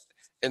that?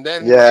 And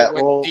then Yeah, it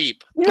went well-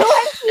 deep. You know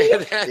what?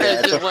 And then Yeah, it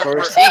it's just a went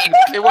first-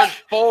 it went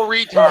full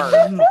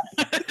retard.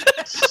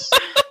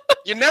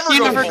 You never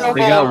go full They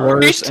got retard.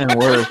 worse and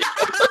worse.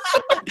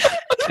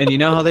 And you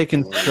know how they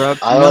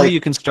construct? I You know how like- you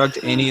construct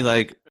any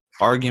like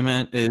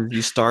argument is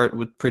you start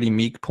with pretty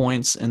meek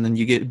points and then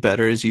you get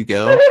better as you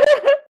go.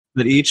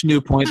 But each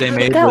new point they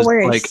made got was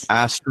worse. like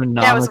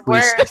astronomically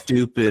worse.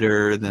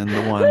 stupider than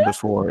the one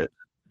before it.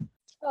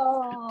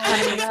 Oh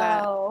 100%.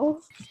 no.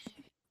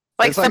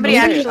 Like It's like, somebody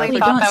okay, actually we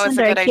thought don't that was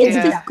send a our good kids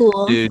idea. to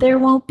school. Dude. There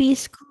won't be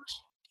school.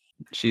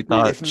 She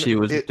thought If she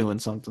was it- doing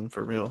something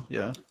for real.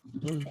 Yeah.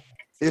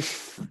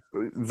 if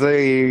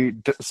they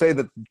say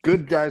that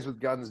good guys with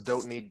guns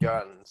don't need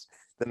guns,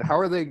 then how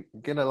are they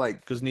gonna like?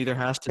 Because neither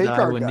has to Take die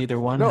our when gun- neither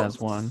one No. has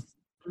one.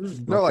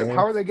 No, like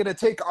how are they gonna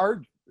take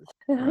our?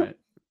 Right.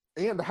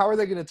 And how are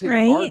they gonna take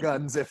Right. our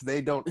guns if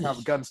they don't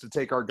have guns to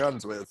take our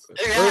guns with?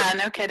 Yeah,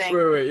 no kidding.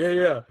 Wait,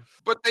 yeah.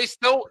 But they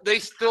still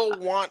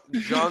want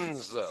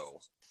guns though.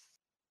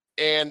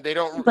 And they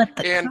don't But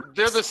the and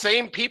they're the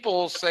same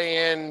people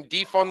saying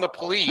defund the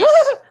police.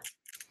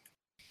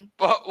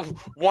 But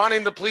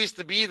wanting the police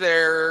to be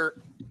there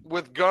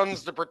with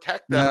guns to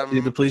protect No,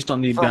 them the police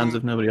don't need guns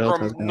if nobody else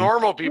has from guns.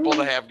 normal people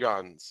to have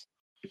guns.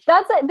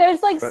 That's it.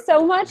 There's like But-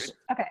 so much.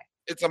 Okay.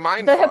 It's a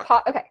mind The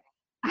fuck. okay.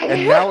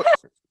 And now,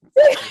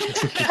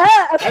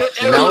 Okay.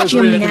 now is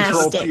where the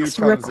control Gymnastics pew comes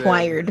in.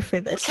 required for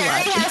this Carrie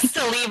logic. has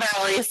to leave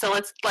early, so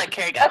let's let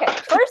Carrie go. Okay,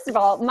 first of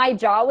all, my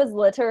jaw was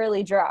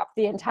literally dropped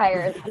the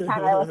entire time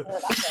I listened to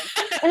that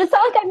thing. And it's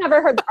not like I've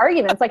never heard the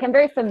arguments. Like I'm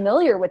very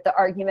familiar with the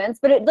arguments,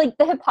 but it like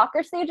the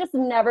hypocrisy just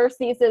never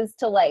ceases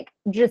to like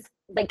just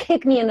like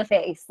kick me in the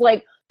face.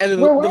 Like And the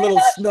we're worried little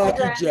about snarky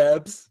children.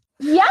 jabs.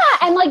 Yeah,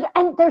 and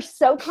they're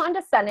so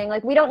condescending.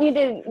 Like we don't need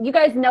to. You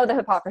guys know the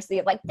hypocrisy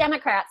of like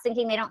Democrats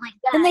thinking they don't like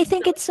guns. And they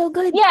think it's so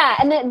good. Yeah,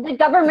 and the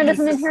government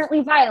isn't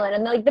inherently violent,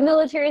 and like the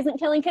military isn't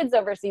killing kids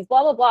overseas.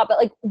 Blah blah blah. But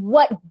like,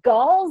 what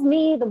galls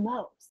me the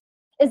most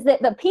is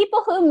that the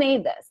people who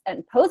made this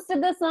and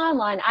posted this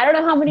online. I don't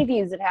know how many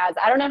views it has.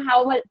 I don't know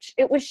how much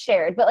it was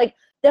shared, but like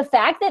the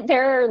fact that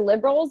there are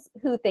liberals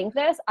who think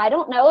this. I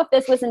don't know if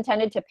this was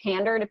intended to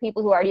pander to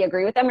people who already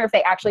agree with them, or if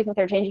they actually think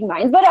they're changing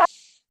minds. But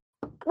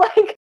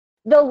like.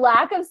 The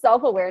lack of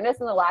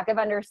self-awareness and the lack of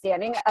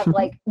understanding of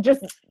like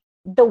just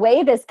the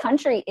way this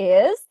country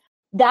is,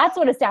 that's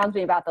what astounds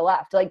me about the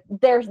left. Like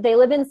they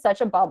live in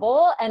such a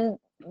bubble and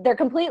they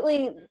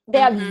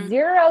have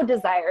zero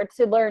desire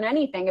to learn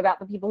anything about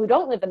the people who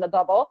don't live in the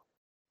bubble.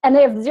 And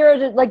they have zero,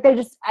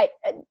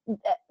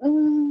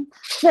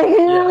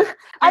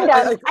 I'm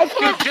done. I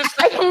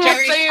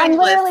can't. I'm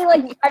literally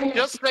like,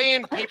 just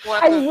saying people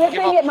have to I'm give whipping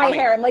up at my money.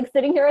 hair. I'm like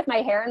sitting here with my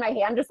hair in my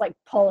hand, just like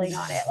pulling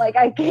on it. Like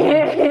I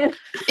can't.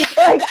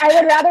 Like I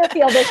would rather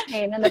feel this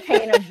pain than the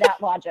pain of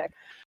that logic.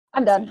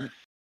 I'm done.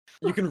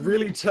 You can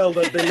really tell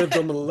that they lived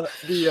on the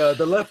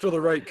left or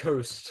the right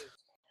coast.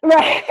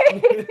 Right.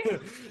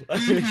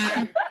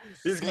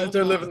 These guys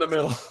don't live in the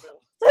middle.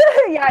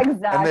 Yeah,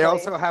 exactly. And they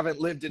also haven't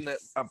lived in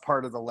a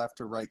part of the left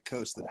or right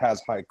coast that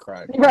has high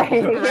crime.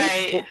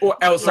 Right. Or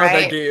outside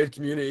that gated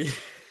community.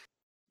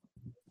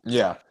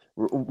 Yeah.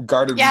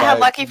 guarded. Yeah, by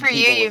lucky for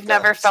you, people with you've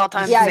never guns. felt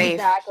unsafe. Yeah,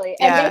 exactly. And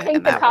Yeah, they think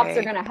in the that cops are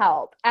way. going to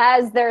help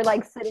as they're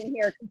like sitting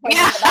here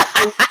complaining about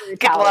police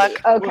brutality.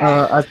 Okay.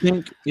 I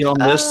think you'll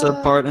miss a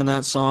part in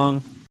that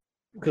song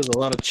because a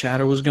lot of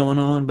chatter was going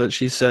on, but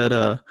she said,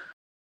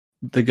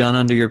 the gun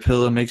under your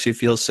pillow makes you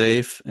feel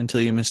safe until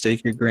you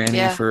mistake your granny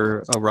Yeah.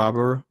 for a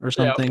robber or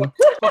something.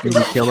 And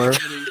you kill her.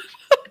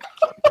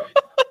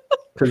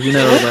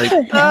 Because, like,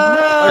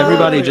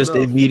 everybody just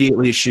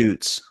immediately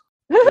shoots.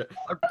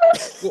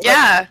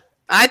 Yeah,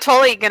 I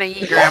totally gonna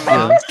eat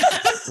grandma.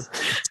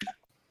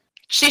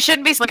 She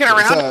shouldn't be looking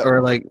around.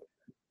 Or, like,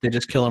 they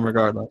just kill him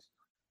regardless.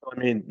 I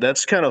mean,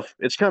 it's kind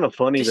of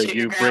funny that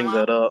you bring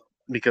that up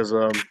because,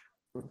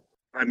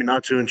 I mean,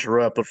 not to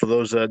interrupt, but for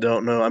those that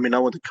don't know, I mean, I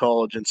went to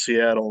college in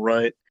Seattle,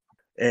 right?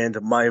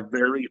 And my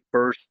very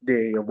first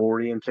day of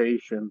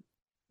orientation,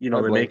 they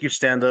make you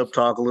stand up,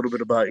 talk a little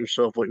bit about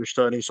yourself, what you're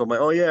studying. So I'm like,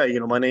 oh yeah,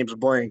 my name's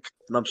blank,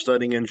 and I'm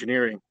studying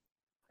engineering.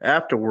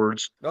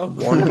 Afterwards,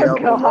 one gal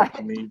came up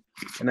to me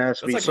and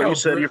asked me, so you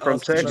said you're from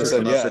Texas?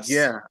 And I said,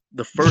 yeah.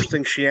 The first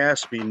thing she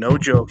asked me, no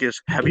joke,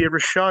 is, have you ever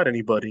shot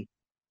anybody?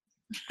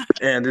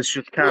 And it's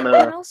just kind of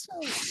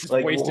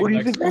like, what do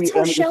you think? I mean,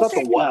 it's not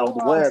the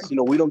Wild West.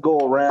 We don't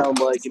go around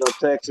like,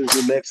 Texas,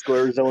 New Mexico,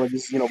 Arizona,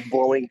 just,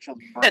 blowing each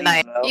other's brains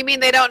out. You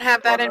mean they don't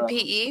have that in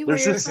PE?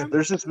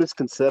 There's this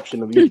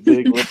misconception of these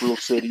big liberal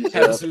cities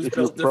that if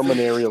you're from an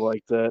area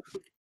like that,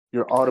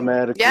 you're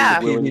automatically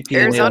willing to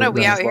Arizona,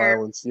 we out here.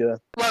 Violence. Yeah.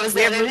 What was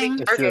the other thing?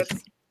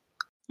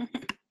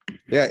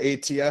 Yeah,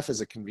 ATF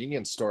is a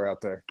convenience store out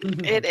there.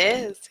 It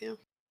is. Yeah.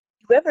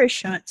 You ever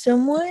shot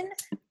someone?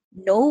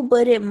 No,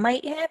 but it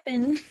might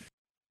happen.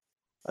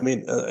 I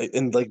mean,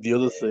 and like the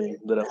other thing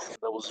that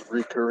was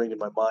recurring in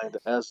my mind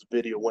as the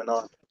video went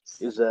on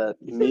is that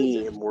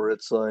meme where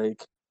it's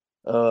like,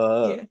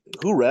 who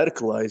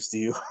radicalized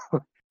you?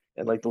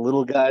 And like the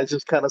little guy is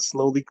just kind of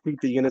slowly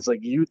creeping in. It's like,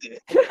 you did.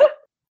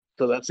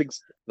 So that's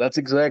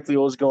exactly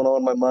what was going on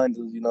in my mind.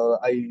 Is,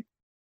 I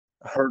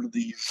heard of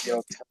these.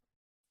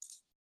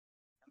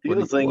 The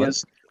other thing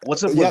is,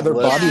 what's up with their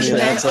body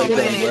leftists, like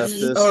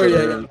leftists? Oh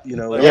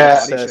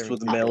yeah, obsessed with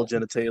the male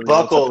genitalia.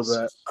 Buckles.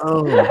 What's up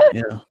Oh with that?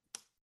 yeah.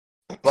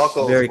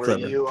 Buckles, Very were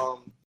clever.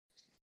 you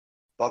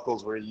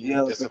Buckles, were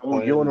you Like,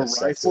 disappointed you in want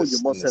the a rifle? You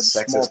sexist must and the have a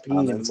small sexist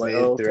penis. comments Like,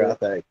 made oh,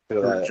 throughout okay.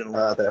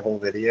 that whole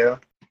video?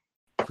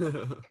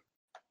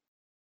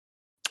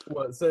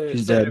 What? Say,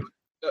 She's say dead.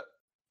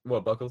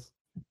 What, Buckles?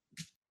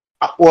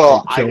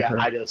 Well, They killed her.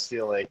 I just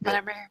feel like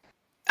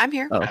I'm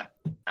here. Oh.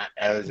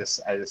 I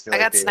just feel I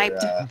like got they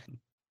sniped. I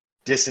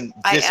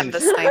am the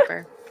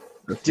sniper.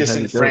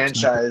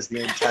 disenfranchise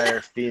the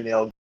entire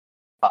female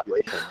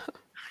population.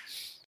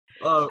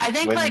 I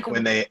think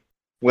when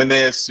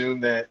they assume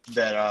that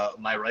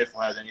my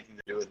rifle has anything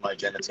to do with my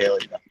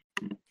genitalia.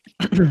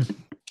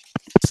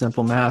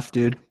 Simple math,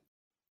 dude.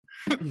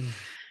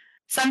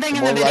 something The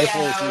in the more video.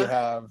 rifles you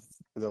have,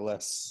 the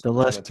less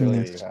genitalia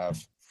penis you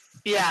have.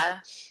 Yeah.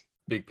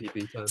 Big pee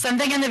time.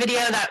 Something in the video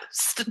that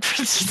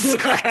Jesus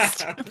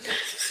Christ.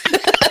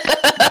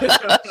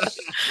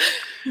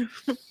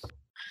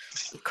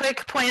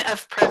 Quick point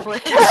of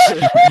privilege.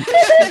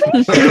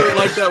 I don't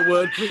like that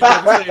word. Please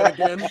never say it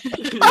again.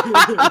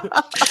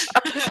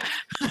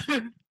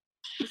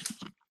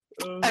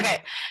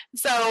 Okay,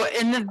 so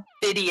in the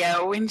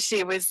video, when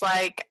she was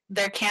like,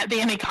 there can't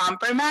be any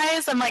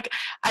compromise, I'm like,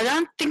 I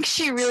don't think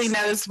she really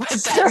knows what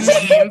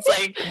that means.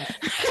 Like,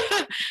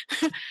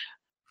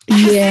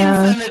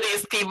 Yeah. I've seen some of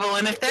these people,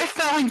 and if they're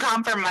throwing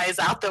compromise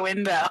out the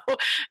window,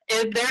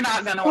 they're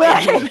not going to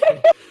win.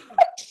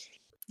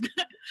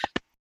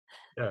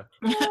 Yeah.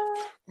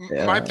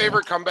 My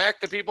favorite comeback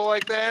to people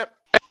like that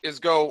is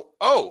go,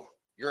 oh,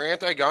 you're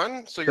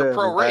anti-gun, so you're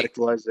pro-rape.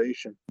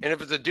 Radicalization. And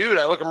if it's a dude,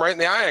 I look him right in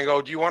the eye and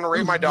go, do you want to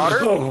rape my daughter?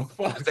 Oh,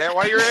 Is that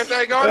why you're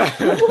anti-gun? And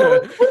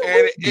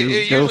it You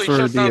usually go for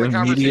shuts down the the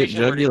immediate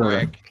conversation pretty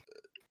jugular. quick.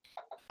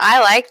 I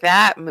like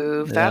that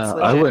move. That's Yeah,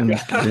 legit. I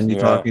wouldn't continue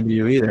talking to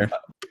you either.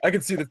 I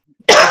can see the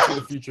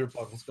future of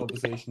Buckles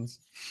conversations.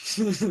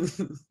 That'd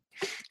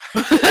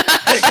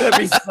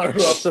be so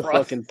What's the upfront.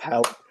 fucking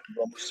pout?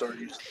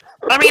 Sorry.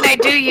 I mean, I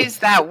do use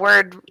that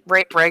word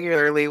rape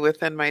regularly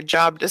within my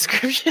job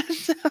description.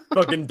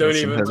 Fucking don't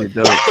That's some even. heavy Like,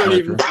 dope, don't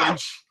even sniper.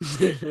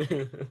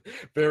 flinch.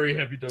 Very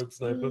heavy dope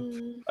sniper.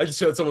 I just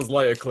heard someone's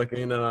lighter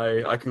clicking, and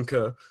I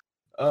concur.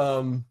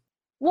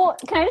 Well,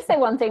 can I just say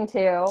one thing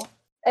too?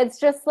 It's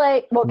just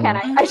like, well, can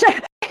I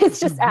should, it's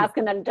just ask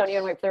and then don't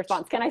even wait for the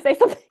response. Can I say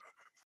something?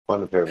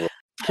 Wonderful.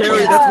 Carrie,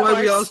 that's why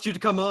we asked you to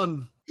come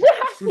on.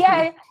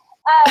 Yeah.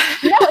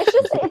 No, it's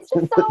just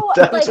so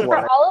That's like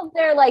why. for all of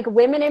their like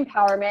women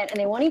empowerment and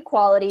they want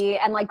equality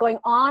and like going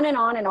on and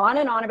on and on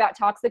and on about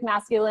toxic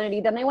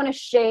masculinity, then they want to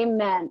shame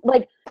men.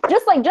 Like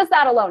just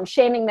that alone,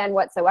 shaming men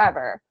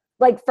whatsoever.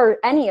 Like for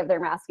any of their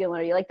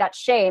masculinity, like that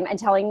shame and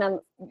telling them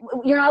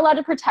you're not allowed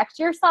to protect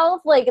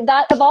yourself. Like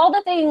that of all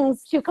the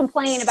things to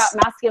complain about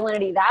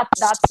masculinity,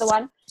 that's the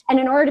one. And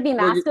in order to be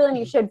masculine,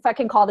 you should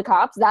fucking call the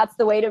cops. That's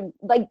the way to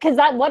like, cause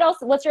that, what else,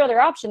 what's your other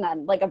option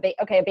then? Like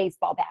a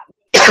baseball bat.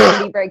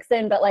 Somebody breaks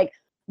in, but like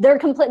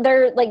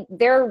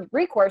their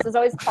recourse is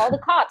always call the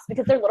cops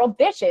because they're little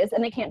bitches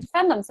and they can't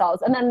defend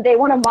themselves, and then they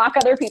want to mock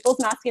other people's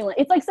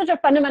masculinity. It's like such a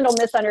fundamental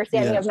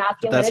misunderstanding of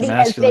masculinity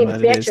as they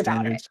bitch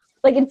about it.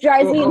 Like it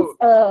drives me.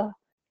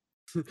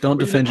 Don't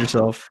defend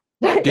yourself.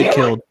 Get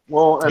killed.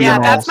 Well, yeah,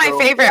 that's my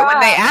favorite when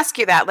they ask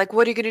you that. Like,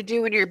 what are you going to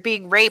do when you're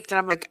being raped? And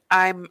I'm like,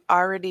 I'm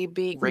already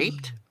being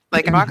raped.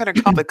 Like, I'm not going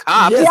to call the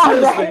cops.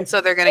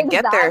 So they're going to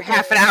get there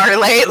half an hour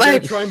late.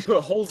 Like, try and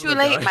put holes too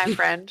late, my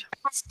friend.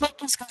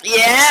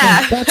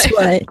 Yeah. That's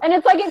what. And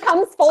it's like it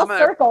comes full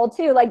circle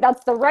too. Like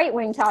that's the right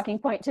wing talking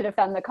point to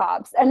defend the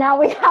cops, and now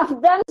we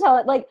have them tell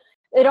it. Like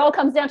it all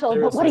comes down to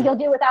like, what do you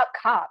do without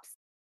cops?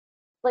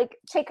 Like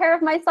take care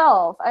of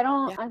myself. I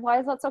don't. Why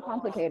is that so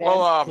complicated?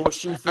 Well,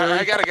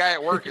 I got a guy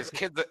at work. His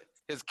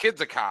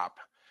kid's a cop,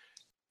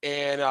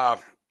 and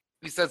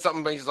he said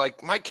something. But he's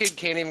like, my kid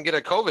can't even get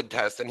a COVID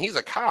test, and he's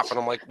a cop. And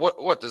I'm like,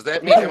 what does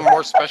that make him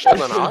more special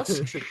than us?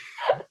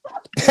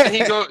 And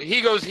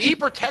he goes, he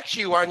protects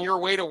you on your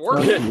way to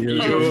work. And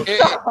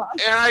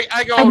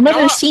I go, I've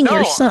never seen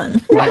your son.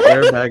 My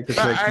airbag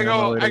protects me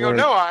on the way to I go, work.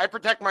 no, I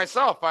protect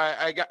myself.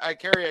 I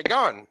carry a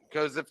gun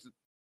because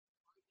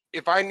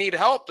if I need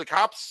help, the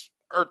cops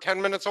are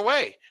 10 minutes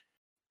away.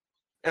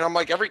 And I'm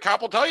like, every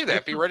cop will tell you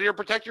that. Be ready to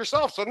protect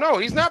yourself. So no,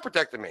 he's not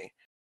protecting me.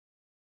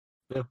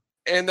 Yeah.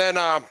 And then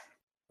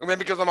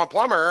because I'm a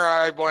plumber,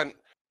 I went,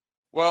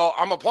 well,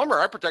 I'm a plumber.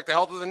 I protect the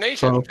health of the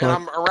nation. And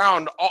I'm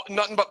around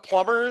nothing but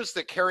plumbers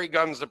that carry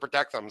guns to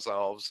protect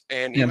themselves.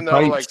 And even though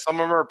like some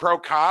of them are pro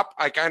cop,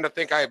 I kind of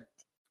think I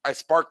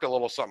sparked a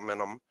little something in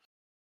them.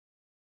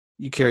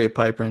 You carry a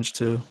pipe wrench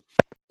too.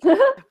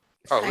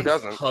 Oh, who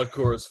doesn't?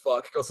 Hardcore as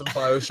fuck. Got some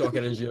Bioshock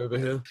energy over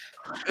here.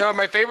 No,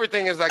 my favorite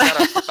thing is I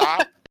gotta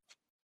stop.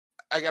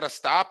 I gotta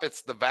stop.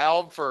 It's the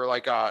valve for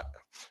like a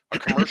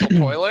commercial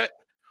toilet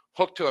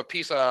hooked to a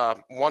piece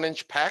of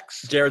 1-inch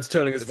PEX. Jared's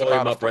turning his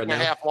volume up right now.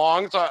 It's about 1.5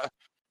 long.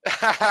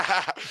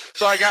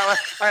 So I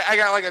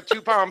got like a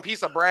 2-pound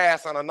piece of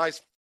brass on a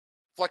nice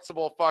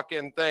flexible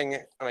fucking thing,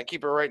 and I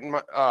keep it right in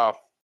my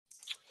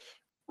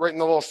right in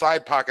the little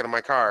side pocket of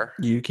my car.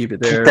 You keep it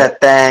there. Keep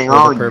that thing for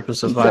on. the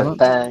purpose of Keep that violence.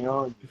 thing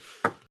on.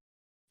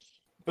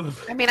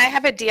 I mean, I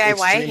have a DIY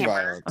Extreme hammer.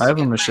 violence. I have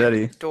a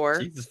machete. Door.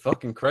 Jesus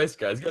fucking Christ,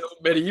 guys! Get all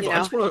medieval. You I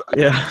just want to.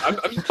 Yeah.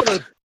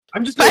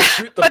 I'm just gonna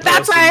shoot the. But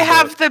that's why I person,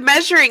 have the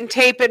measuring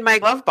tape in my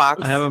glove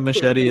box. I have a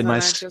machete in my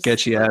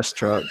sketchy ass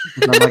truck.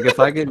 And I'm like, if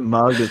I get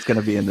mugged, it's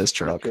gonna be in this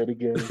truck.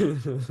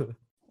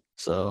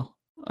 So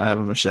I have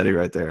a machete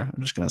right there.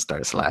 I'm just gonna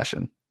start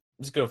slashing.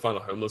 I'm just gonna find a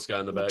homeless guy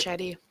in the back.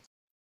 Machete.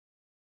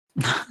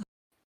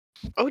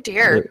 Oh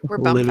dear, we're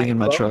living in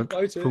my Bum truck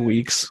fighting. for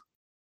weeks.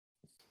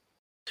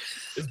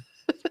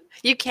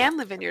 You can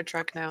live in your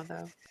truck now,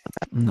 though.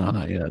 No,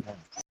 not yet.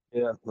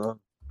 Yeah, no.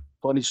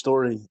 Funny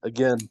story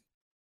again.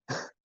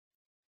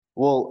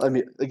 Well, I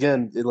mean,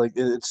 again,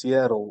 in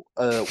Seattle,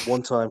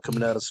 one time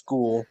coming out of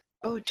school,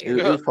 Oh it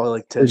dear. was probably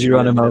like 10 Did you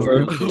run him years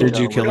over? ago. Did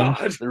you kill him?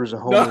 There was a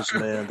homeless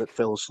man that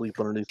fell asleep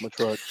underneath my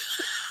truck.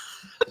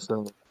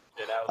 So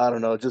I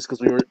don't know, just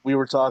because we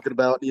were talking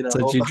about, you know. So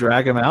did you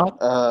drag him out?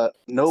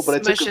 No, but I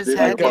took Smush a his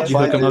video. head? Did you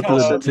hook him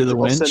up to the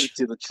I'll send winch? it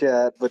to the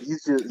chat, but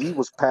he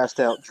was passed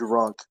out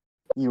drunk.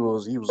 He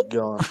was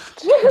gone.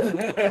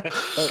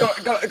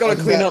 Gotta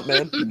clean up,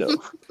 man. No.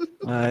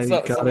 I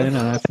got in and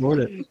I floored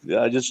it.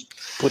 Yeah, I just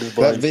put his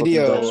That body.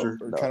 video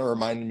kind of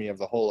reminded me of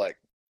the whole like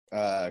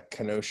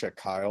Kenosha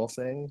Kyle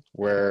thing,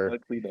 where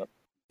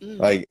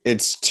like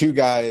it's two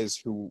guys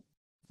who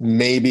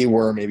maybe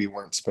were, maybe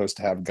weren't supposed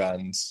to have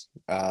guns.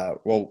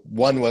 Well,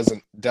 one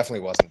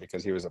definitely wasn't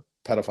because he was a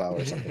pedophile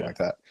or something like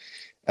that.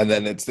 And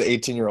then it's the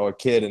 18-year-old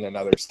kid in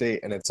another state,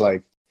 and it's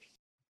like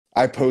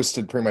I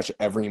posted pretty much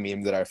every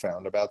meme that I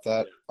found about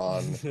that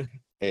on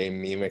a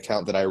meme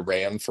account that I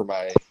ran for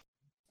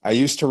I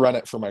used to run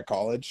it for my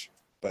college,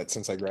 but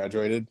since I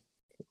graduated,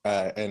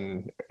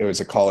 and it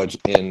was a college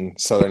in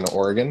Southern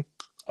Oregon.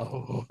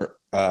 Oh.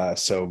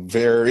 So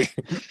very,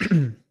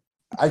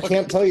 I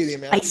can't tell you the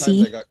amount of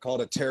times I got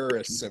called a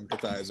terrorist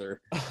sympathizer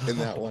in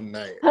that one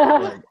night.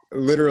 Like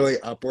literally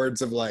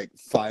upwards of like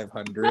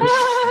 500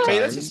 Hey,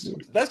 times.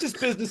 that's just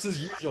business as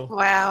usual.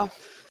 Wow.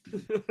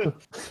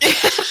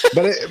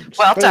 But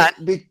Well done.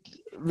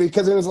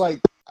 Because it was like,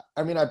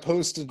 I mean, I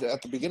posted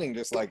at the beginning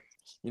just like,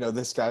 you know,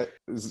 this guy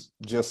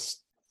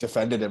just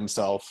defended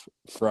himself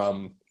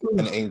from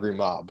an angry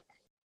mob.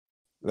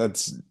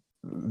 That's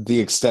the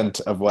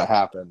extent of what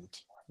happened.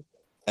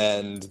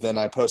 And then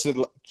I posted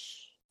like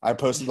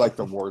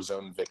the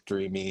Warzone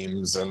victory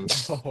memes and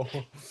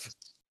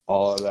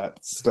all of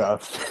that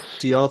stuff.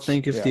 Do y'all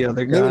think if the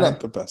other maybe guy not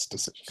the best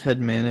decision had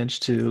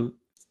managed to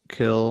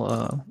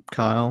kill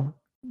Kyle,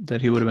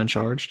 that he would have been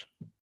charged?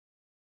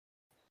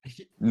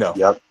 No.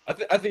 Yep. I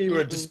think he would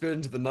have just spit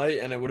into the night,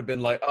 and it would have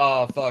been like,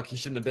 oh fuck, he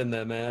shouldn't have been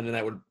there, man,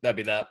 and that'd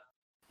be that.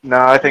 No,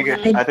 I think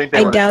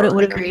I doubt it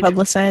would have been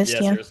publicized. Yeah.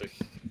 Seriously.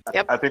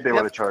 Yep. I think they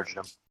would have charged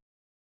him.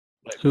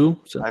 Who?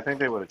 I think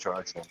they would have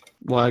charged him.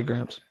 Why,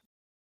 Gramps?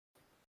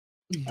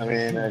 I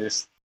mean, I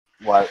just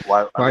why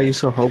are you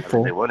so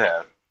hopeful? They would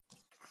have.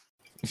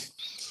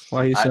 Why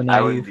are you so I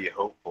naive? wouldn't be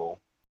hopeful.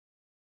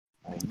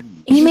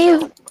 He may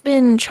have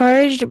been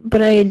charged,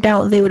 but I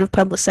doubt they would have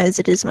publicized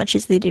it as much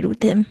as they did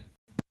with him.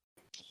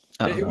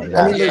 I agree with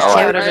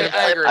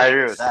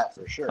that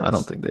for sure. I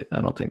don't think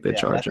they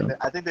charge him.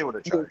 I think they would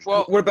have charged.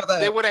 Well, what about that?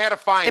 They would have had to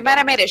find. They might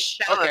have made a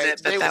show of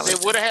it, but they that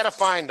was would have had to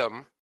find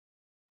him.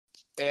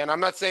 And I'm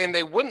not saying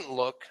they wouldn't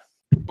look,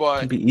 but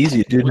It'd be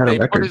easy. Dude had a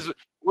record.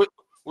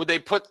 Would they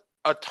put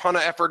a ton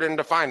of effort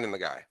into finding the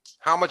guy?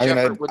 How much I mean,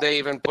 effort would they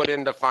even put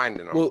into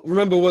finding him? Well,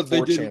 remember what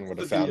they 4chan did? would have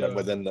with found the, him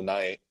within the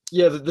night.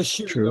 Yeah, the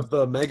shooting True. of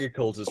the mega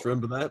cultist.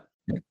 Remember that?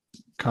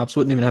 Cops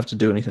wouldn't even have to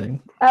do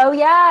anything. Oh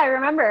yeah, I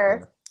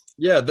remember.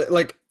 Yeah,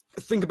 like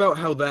think about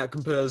how that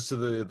compares to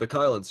the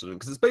Kyle incident,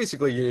 because it's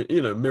basically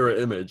mirror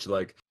image.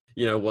 Like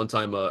one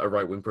time a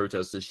right wing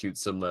protester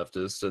shoots some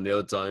leftist, and the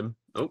other time,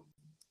 oh,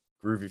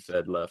 Groovy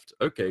Fed left.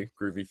 Okay,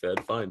 Groovy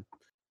Fed, fine.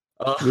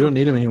 We don't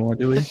need him anymore,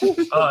 do we?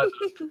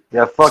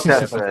 Yeah, fuck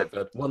that Yeah, Fed.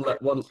 One.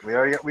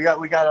 We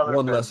got other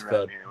One Feds less around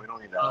Fed. here. We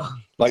don't need that.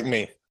 Like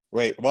me.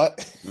 Wait, what?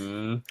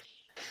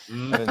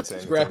 I didn't say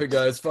Scrap anything. it,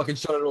 guys. Fucking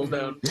shut it all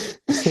down.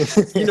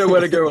 You know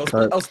where to go.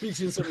 I'll speak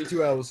to you in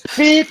 72 hours.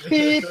 Beep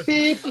beep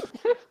beep.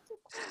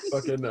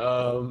 Fucking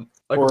Or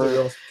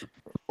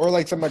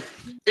like some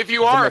If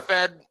you are a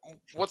Fed,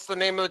 what's the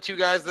name of the two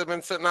guys that have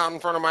been sitting out in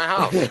front of my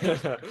house?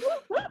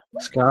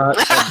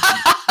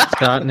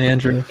 Scott and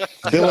Andrew.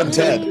 Bill and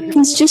Ted.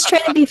 He's just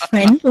trying to be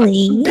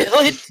friendly. Bill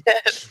and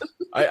Ted.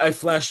 I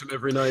flash them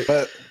every night.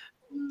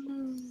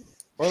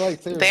 Or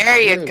like There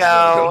you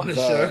go.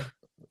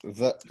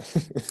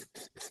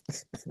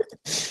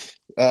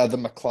 The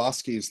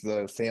McCloskeys,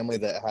 the family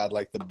that had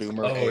like the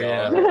boomer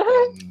AR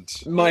and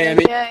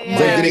Miami.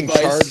 They're getting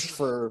Vice. charged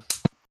for.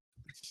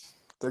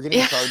 They're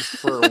getting charged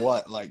for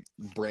what? Like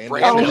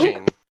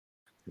Brandishing.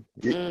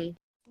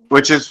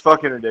 Which is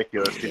fucking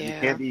ridiculous.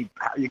 'Cause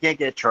you can't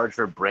get charged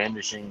for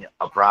brandishing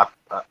a firearm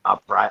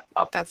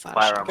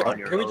on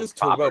your Can we own just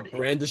talk property. about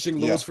brandishing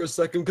laws for a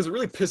second? Because it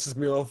really pisses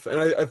me off, and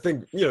I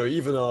think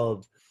even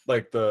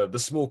like the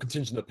small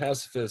contingent of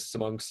pacifists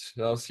amongst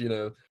us,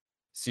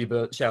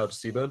 Seaburn, shout out to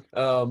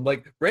Seaburn.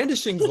 Like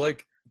brandishing's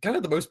like kind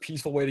of the most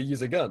peaceful way to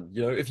use a gun.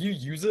 If you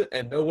use it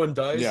and no one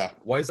dies,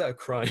 why is that a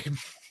crime?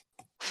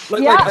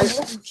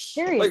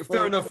 Seriously.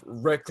 Fair enough,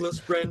 reckless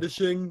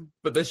brandishing,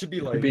 but there should be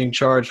You're being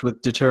charged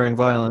with deterring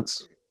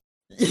violence.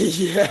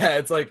 yeah,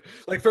 it's like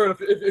fair enough.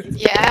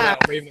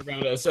 If waving around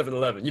at a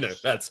 7-Eleven,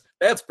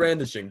 that's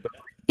brandishing.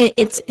 But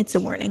It's a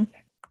warning.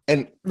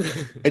 And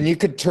you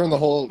could turn the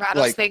whole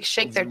Rattlesnakes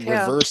shake their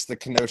tail. reverse the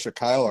Kenosha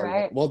Kyle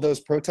argument. Right. Well, those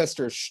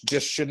protesters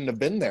just shouldn't have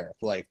been there.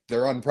 Like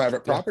they're on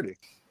private property.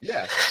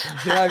 Yeah,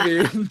 I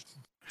mean.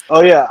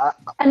 Oh yeah.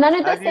 And then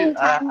at the same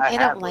time,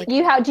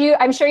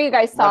 I'm sure you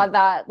guys saw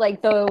that, like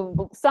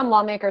some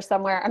lawmaker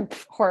somewhere, I'm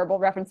horrible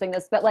referencing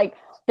this, but like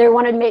they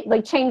want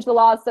to change the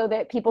laws so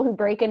that people who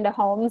break into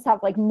homes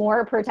have like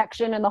more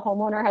protection and the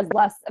homeowner has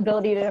less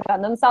ability to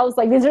defend themselves.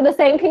 Like these are the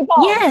same people.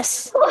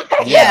 Yes.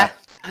 Yeah.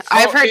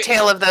 I've heard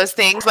tale of those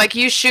things. Like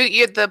you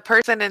shoot the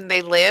person and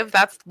they live.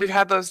 We've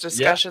had those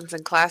discussions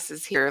in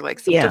classes here, like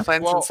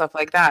self-defense and stuff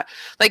like that.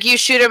 Like you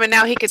shoot him and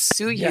now he could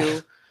sue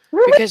you.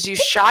 Because you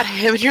shot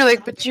him, and you're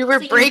like, but you were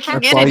breaking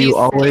in. That's why and you you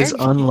always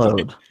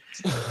unload.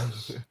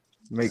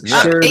 Make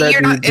sure that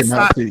dude did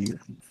not do you.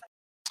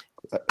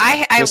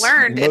 I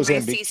learned in my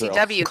Mozambique drill.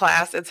 CCW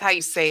class, it's how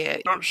you say it.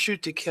 You don't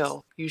shoot to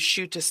kill. You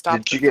shoot to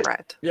stop the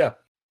threat. Yeah.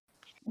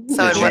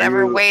 So in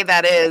whatever way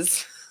that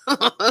is.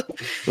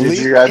 Did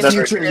you guys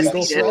ever Future hear the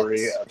legal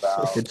story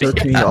about? It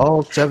took me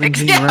all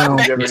 17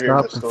 rounds to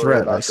stop the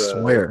threat, I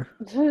swear.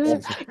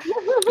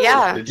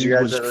 Yeah. Did you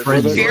guys was ever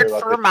frenzied. hear Feared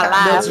about for the my cat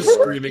life. Nels is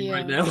screaming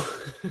right now.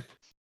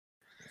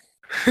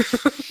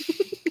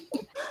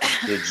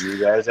 Did you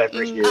guys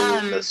ever hear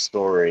the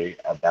story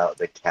about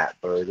the cat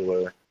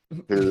burglar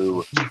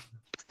who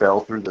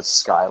fell through the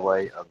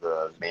skylight of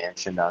the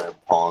mansion out in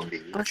Palm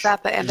Beach? Was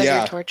that the end of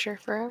your torture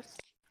for us?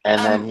 And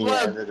then he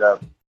ended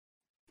up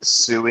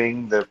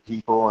suing the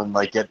people and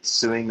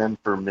suing them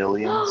for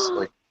millions,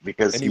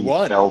 because And he he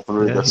won. fell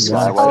through Yeah, the he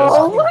skylight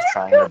won. and he was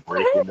trying to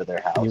break into their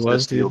house to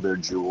was, steal dude. their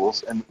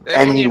jewels, and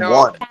And he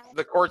won.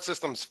 The court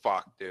system's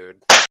fucked, dude.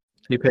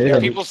 He paid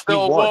him. People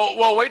still won.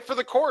 well wait for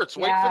the courts.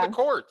 Wait Yeah. for the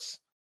courts.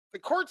 The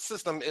court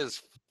system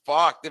is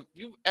fucked. If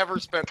you've ever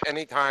spent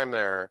any time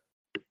there,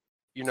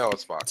 you know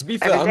it's fucked. To be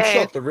fair, Every I'm day.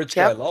 shocked the rich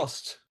guy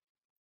lost.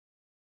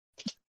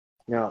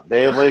 Yeah,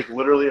 they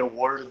literally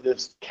awarded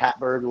this cat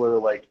burglar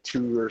a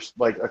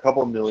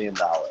couple $1 million.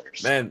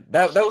 Man,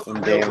 that was a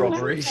real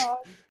robbery.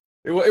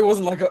 It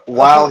wasn't like a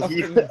While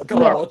a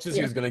couple of watches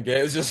he was gonna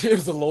get. It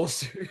was a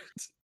lawsuit.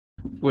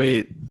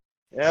 Wait,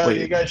 Yeah,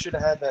 Wait. you guys should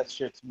have had that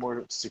shit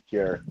more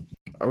secure.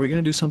 are we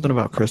gonna do something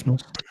about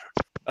Christmas?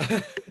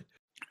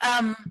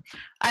 I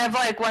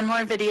have one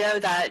more video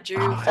that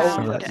Drew I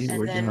found, forgot you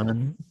were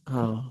done.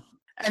 Oh.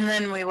 and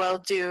then we will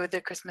do the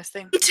Christmas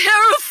thing.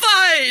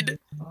 Terrified!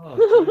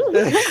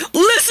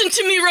 Listen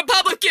to me,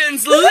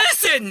 Republicans!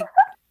 Listen!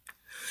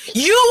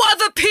 You are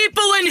the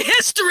people in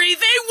history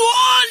they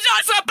warned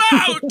us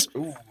about!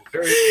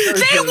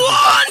 They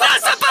warned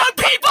us about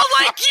people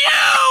like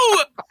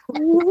you!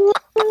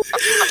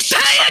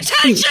 Pay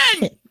attention!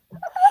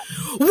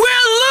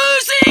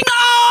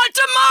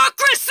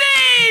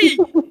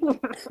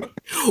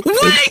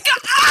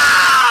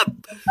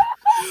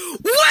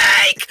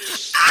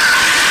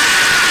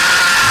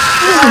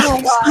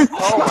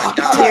 Oh my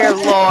god. Dear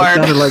That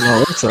sounded Lord. like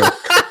Melissa.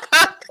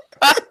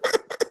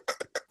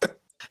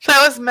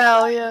 That was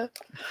Mel, yeah.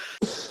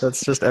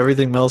 That's just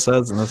everything Mel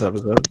says in this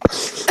episode.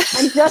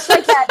 And just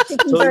like that, she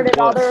Tell you converted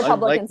all what, the I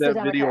like Republicans to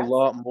that video a Democrats.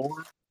 lot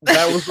more.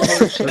 That was the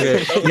most.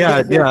 Okay.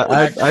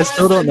 Yeah. I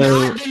still don't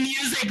know.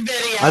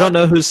 I don't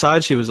know whose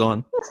side she was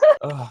on.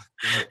 Oh,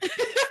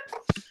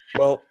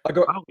 well, I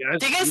got.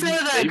 Do you guys know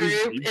the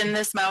group in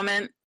this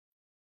moment?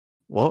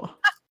 What?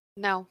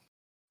 No.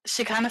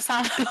 She kind of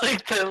sounded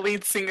like the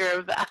lead singer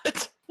of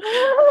that.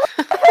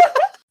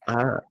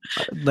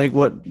 Like,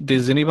 what?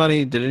 Did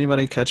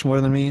anybody catch more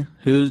than me?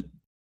 Who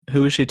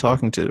is she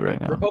talking to right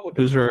now?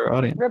 Who's her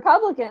audience?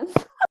 Republicans.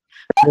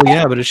 Well,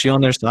 yeah, but is she on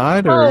their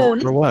side or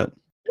what?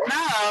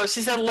 No,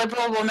 she said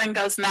liberal woman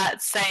goes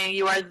nuts, saying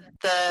you are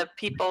the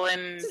people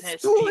in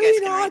his.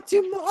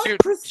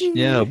 democracy.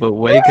 Yeah, but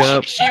wake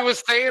up. She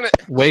was saying it.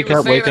 Wake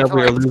up, we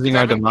are losing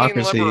our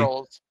democracy.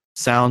 Liberals.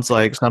 Sounds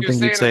like something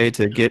saying you'd say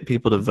to get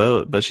people to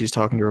vote, but she's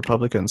talking to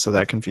Republicans, so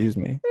that confused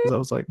me. Because I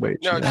was like, wait.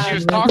 No, she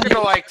was talking to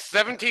like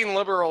 17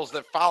 liberals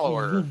that follow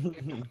her,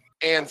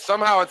 and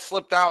somehow it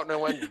slipped out and it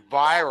went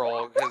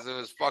viral because it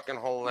was fucking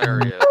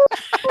hilarious.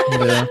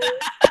 Yeah.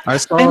 I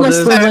saw I must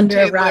this. live under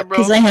a rock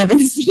because I haven't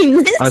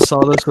seen this. I saw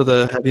this with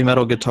a heavy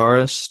metal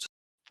guitarist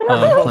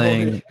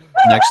playing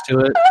next to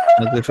it,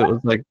 as if it was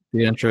like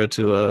the intro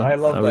to I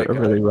love a that guy.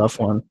 really rough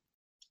one.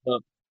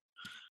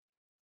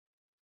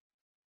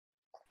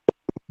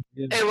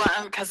 It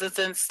wasn't because it's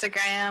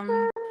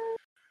Instagram.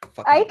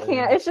 I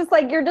can't. It's just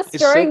like you're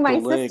destroying my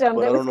system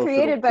that was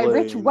created by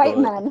rich white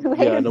men who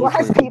hated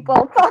black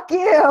people. Fuck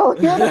you.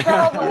 You're the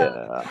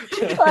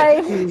problem.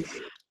 Like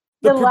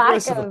the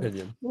lack of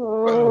opinion.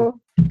 Ooh.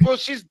 Well,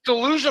 she's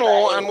delusional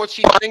on what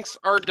she thinks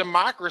our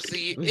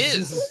democracy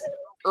is,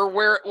 or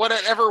what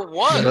it ever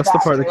was. Yeah, that's the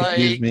part that Like,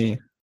 confused me.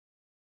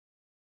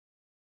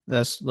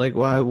 That's like,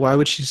 why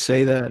would she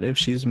say that if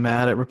she's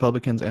mad at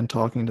Republicans and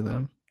talking to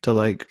them to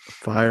like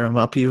fire them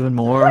up even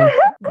more?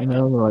 You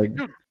know, like.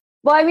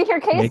 Well, I mean, her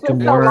case Make was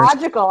them so worse.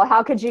 logical.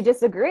 How could you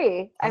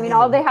disagree? I mean,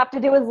 all they have to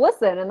do is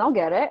listen, and they'll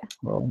get it.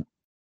 Well,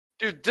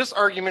 Dude, this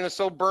argument is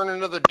so burned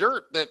into the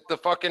dirt that the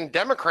fucking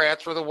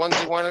Democrats were the ones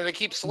who wanted to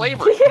keep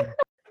slavery.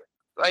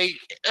 like,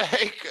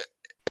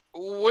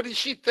 what did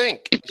she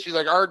think? She's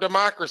like, our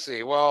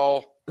democracy.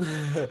 Well,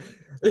 what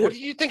do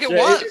you think it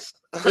was?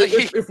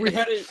 If we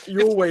had it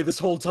your way this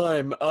whole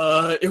time,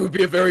 it would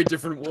be a very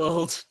different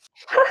world.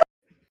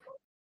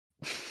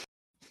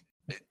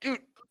 Dude,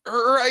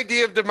 her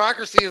idea of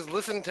democracy is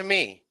listen to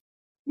me.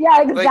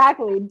 Yeah,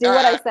 exactly. Do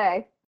what I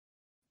say.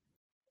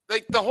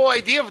 Like, the whole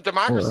idea of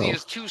democracy Well.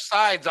 is two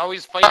sides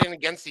always fighting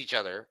against each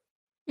other.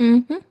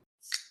 Mm-hmm.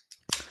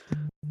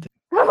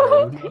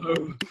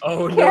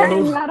 Oh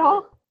Karen no.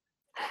 Metal.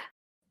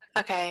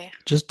 Okay.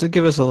 just to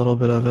give us a little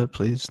bit of it,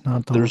 please.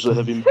 Not the There's whole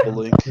a thing. heavy metal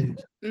link.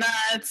 No,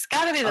 it's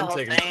got to be the whole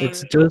taking thing.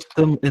 It's just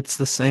it's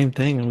the same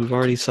thing, and we've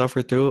already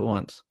suffered through it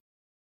once.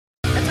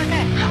 It's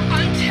okay.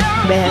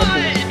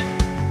 Bad.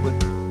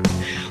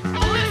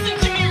 Listen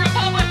to me,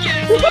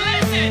 Republicans.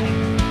 Listen.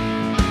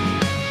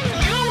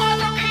 You are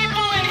the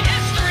people in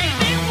history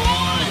they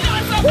warned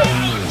us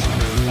about.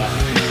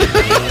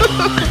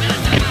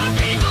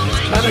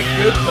 Kind of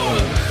good though.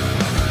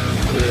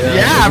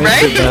 Yeah, it makes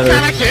right? it It better.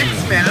 kind of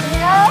kicks,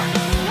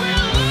 man.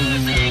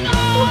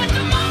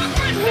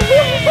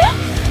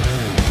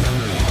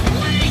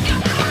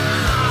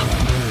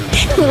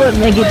 What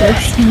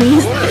Megadeth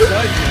means.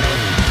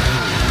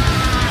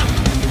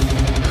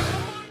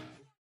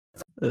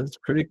 It's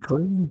pretty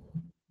clean.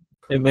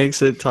 It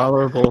makes it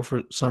tolerable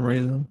for some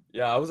reason.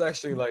 Yeah, I was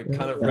actually like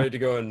kind of ready to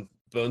go and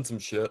burn some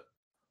shit.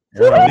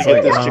 Yeah, I was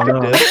like, this I don't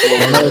chicken know. dip? I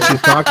don't know what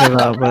she's talking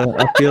about,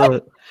 but I feel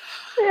it.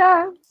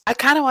 Yeah. I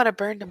kind of want to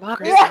burn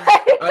democracy.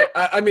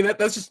 I mean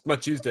that's just my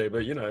Tuesday,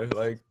 but you know,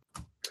 like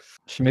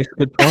She makes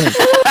good points.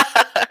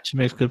 She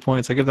makes good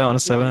points. I give that one a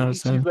 7 out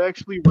of 10. She's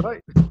actually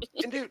right.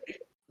 And dude,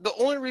 the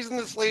only reason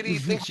this lady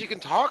thinks she can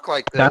talk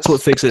like this That's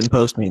what Fix It and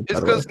Post means, by is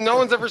the way. because no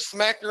one's ever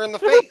smacked her in the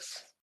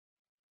face.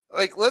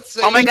 Like, let's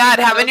say. Oh my god,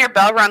 having your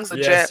bell rung's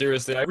legit. yeah,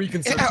 seriously, I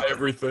reconsider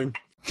everything.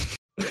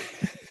 It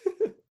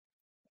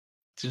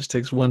just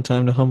takes one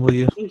time to humble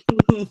you.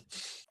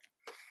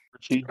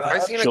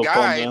 I've seen a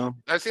guy.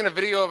 I've seen a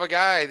video of a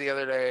guy the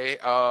other day,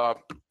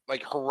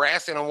 like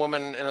harassing a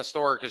woman in a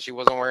store because she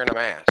wasn't wearing a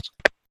mask.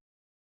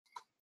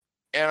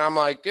 And I'm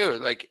like,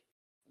 dude, like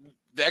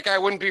that guy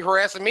wouldn't be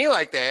harassing me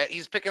like that.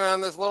 He's picking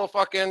on this little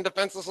fucking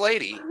defenseless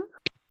lady.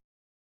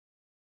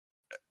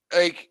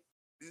 Like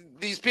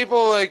these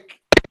people, like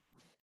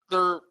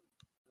they're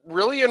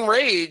really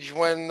enraged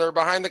when they're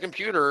behind the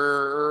computer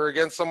or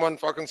against someone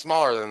fucking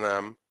smaller than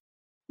them.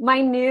 My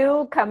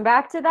new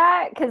comeback to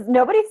that, because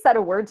nobody said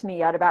a word to me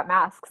yet about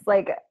masks.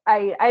 Like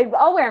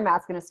I'll wear a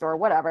mask in a store,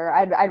 whatever.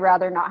 I'd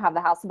rather not have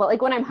the hassle. But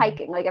like when I'm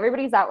hiking, like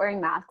everybody's out wearing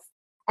masks.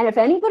 And if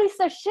anybody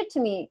says shit to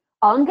me,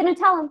 all I'm gonna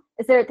tell them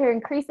is they're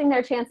increasing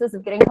their chances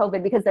of getting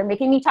COVID because they're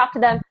making me talk to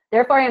them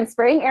Therefore, I am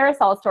spraying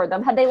aerosols toward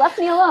them. Had they left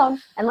me alone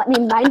and let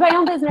me mind my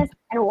own business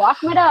and walk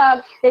my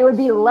dog, they would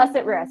be less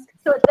at risk.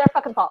 So it's their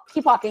fucking fault.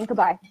 Keep walking.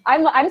 Goodbye.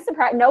 I'm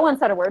surprised. No one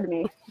said a word to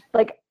me.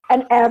 Like,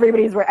 and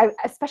everybody's wearing,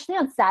 especially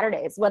on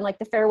Saturdays when like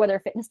the fair weather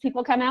fitness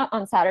people come out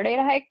on Saturday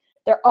to hike.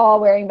 They're all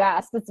wearing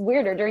masks. It's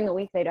weirder. During the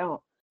week they don't.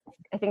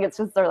 I think it's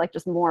just they're like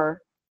just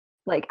more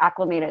like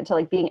acclimated to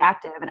like being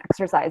active and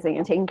exercising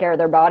and taking care of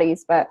their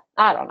bodies. But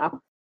I don't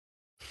know.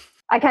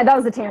 That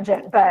was a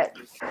tangent, but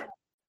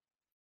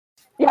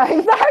yeah,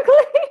 exactly.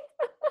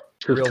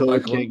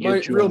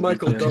 Real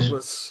Michael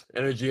Douglas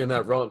energy in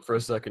that rant for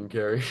a second,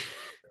 Carrie.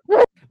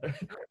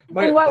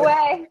 In what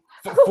way?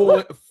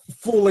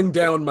 Falling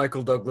down,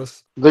 Michael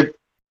Douglas. The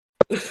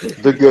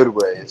good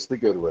ways. The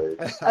good ways.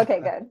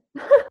 Okay, good.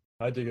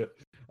 I dig it.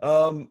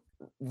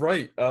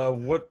 Right.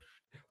 What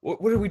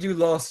did we do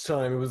last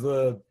time? It was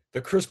the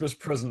Christmas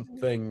present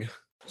thing.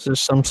 Is there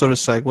some sort of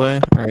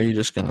segue, or are you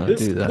just gonna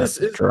do that this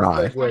is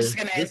dry? The segue. This is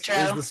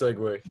the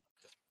segue.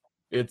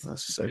 It's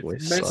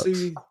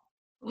messy.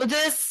 We'll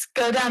just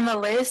go down the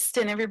list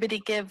and everybody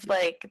give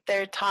like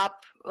their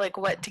top, like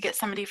what to get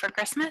somebody for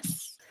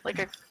Christmas, like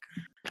a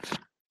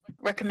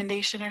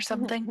recommendation or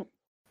something.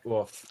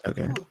 Well,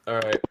 okay. All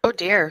right. Oh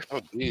dear.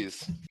 Oh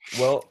jeez.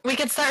 Well, we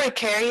could start with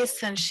Carrie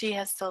since she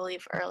has to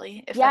leave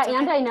early. If Yeah, that's okay.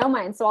 and I know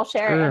mine, so I'll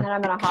share it, and then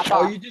I'm gonna hop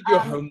Oh, off. you did your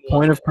homework.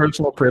 Point of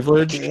personal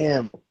privilege.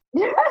 Damn.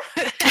 The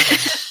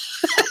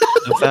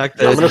fact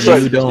I'm that gonna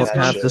start you don't using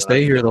that have shit to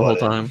stay here the whole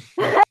time.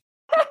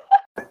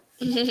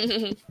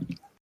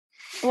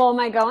 Well, am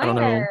I I going don't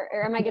know.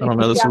 or am I getting I don't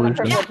know the kicked down the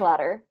solution. privilege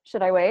ladder?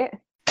 Should I wait?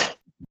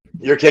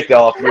 You're kicked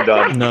off. You're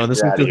done. No, this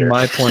You're is outta just here.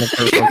 my point of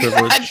personal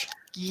privilege.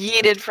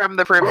 Yeeted from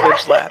the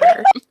privilege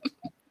ladder.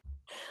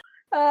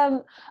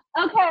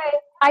 Okay,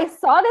 I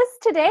saw this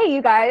today,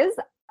 you guys.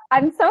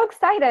 I'm so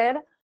excited.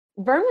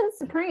 Vermin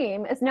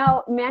Supreme is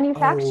now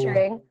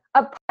manufacturing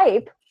a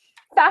pipe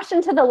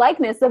fashioned to the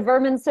likeness of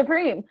Vermin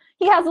Supreme.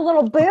 He has a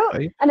little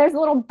boot and there's a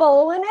little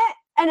bowl in it.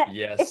 And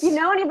if you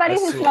know anybody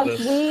who smokes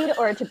weed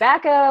or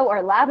tobacco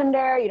or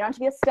lavender, you don't have to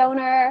be a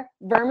stoner,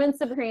 Vermin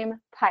Supreme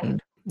pipe.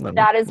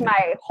 That is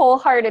my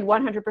wholehearted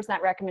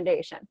 100%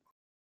 recommendation.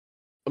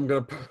 I'm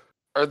gonna.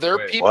 Are there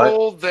Wait,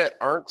 people that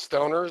aren't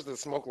stoners that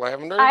smoke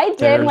lavender? I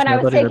did when I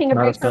was taking a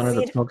break from that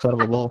weed. smokes out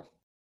of a bowl.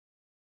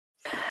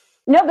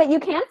 No, but you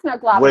can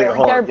smoke lavender. Wait, Like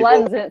hold there are on.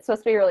 blends and it's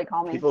supposed to be really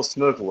calming. People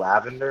smoke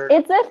lavender.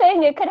 It's a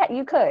thing.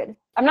 You could.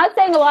 I'm not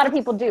saying a lot of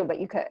people do, but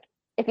you could.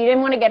 If you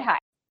didn't want to get high,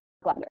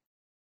 lavender.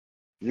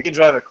 You can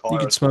drive a car. You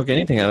can smoke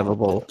anything out of a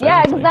bowl. Yeah,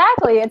 technically.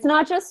 exactly. It's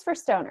not just for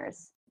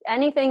stoners.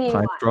 Anything you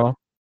Pine want. straw.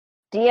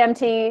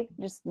 DMT,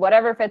 just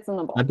whatever fits in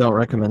the bowl. I don't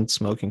recommend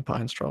smoking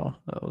pine straw.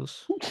 That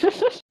was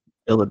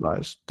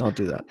ill-advised. Don't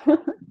do that.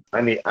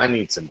 I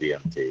need some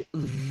DMT.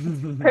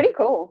 Pretty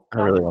cool.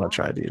 I really want to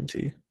try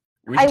DMT.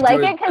 I like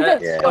it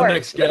because it's short.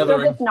 next So if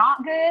gathering. it's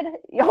not good,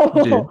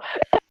 yo.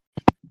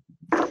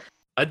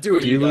 I do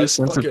it. Do you lose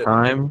sense of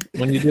time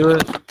when you do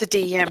it? The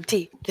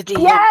DMT. The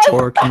DMT. Yes!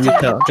 Or can you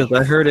tell? Because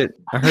I heard it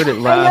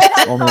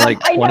lasts only like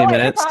I know 20 what you're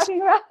minutes.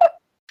 talking about.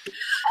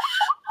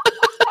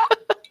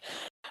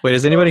 Wait,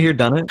 has anybody here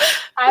done it?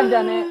 I've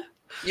done it.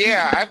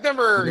 Yeah, I've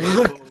never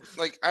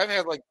I've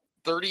had like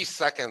 30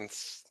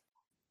 seconds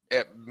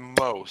at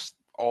most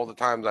all the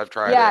times I've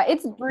tried Yeah, it.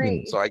 it's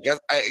brief. So I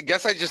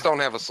guess I just don't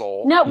have a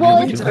soul. No,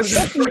 well, it's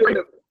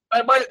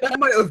I might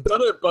have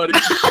done it, buddy.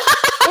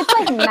 it's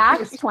like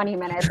max 20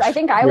 minutes. I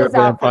think I You're was a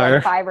out for vampire?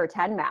 like 5 or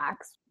 10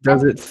 max.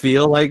 Does it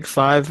feel like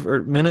 5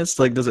 minutes?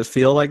 Like, does it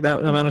feel like that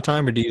amount of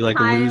time, or do you like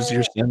lose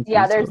your sense?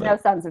 Yeah, there's no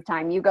sense of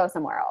time. You go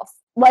somewhere else.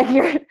 Like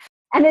you're,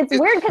 and it's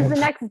weird because the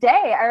next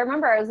day, I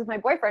remember I was with my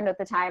boyfriend at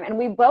the time, and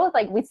we both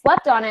we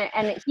slept on it,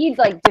 and he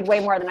did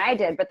way more than I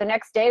did. But the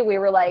next day, we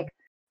were like,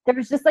 there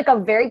was just like a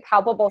very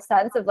palpable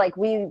sense of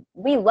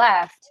we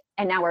left,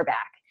 and now we're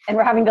back, and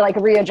we're having to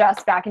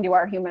readjust back into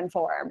our human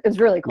form. It was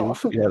really cool.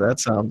 Oof, yeah,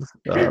 that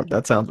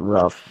sounds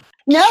rough.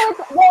 No,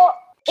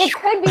 it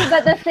could be,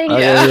 but the thing I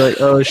is, gotta be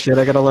like, oh shit,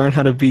 I gotta learn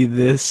how to be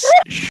this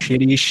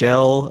shitty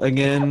shell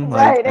again.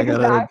 Like, Right, I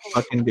gotta exactly.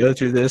 fucking go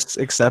through this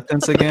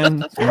acceptance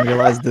again and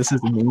realize this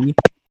is me.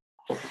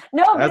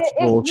 no, but That's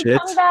you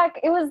bullshit. come back.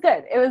 It was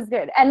good. It was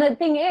good. And the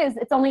thing is,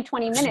 it's only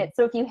 20 minutes.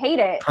 So if you hate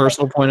it,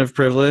 Personal point of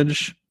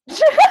privilege.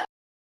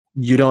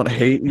 You don't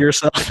hate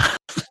yourself.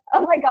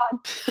 oh my God.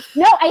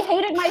 No, I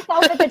hated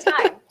myself at the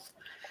time.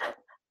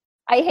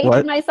 I hated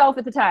What? myself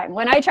at the time.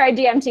 When I tried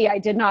DMT, I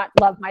did not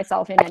love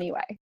myself in any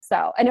way.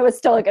 So, and it was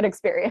still a good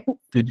experience.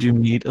 Did you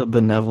meet a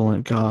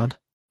benevolent God?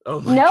 Oh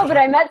No, but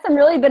I met some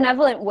really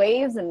benevolent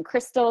waves and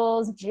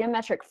crystals,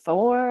 geometric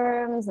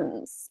forms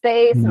and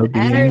space No and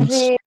beings?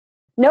 energy.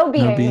 No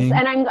beings. being?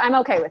 And I'm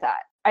okay with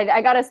that.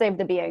 I gotta save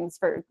the beings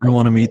for I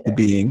want to meet the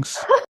beings.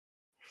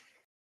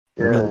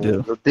 I really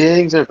do. The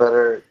beings are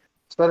better.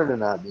 It's better to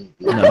not meet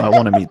beings. No, I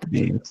want to meet the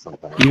beings.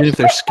 Even if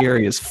they're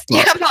scary as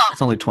fuck. Come on.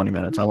 It's only 20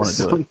 minutes. I want to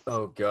do it.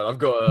 Oh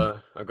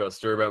god, I've got a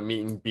story about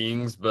meeting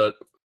beings, but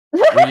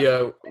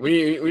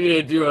We need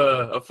to do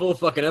a full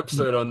fucking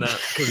episode on that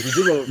because we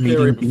did one with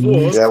Carrie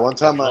before. Yeah, one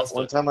time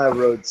I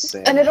rode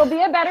Sam. And it'll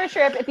be a better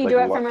trip if you do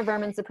Like it what? from a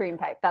Vermin Supreme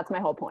pipe. That's my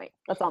whole point.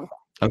 That's all I'm saying.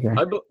 Okay.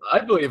 I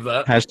believe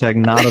that. Hashtag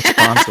not a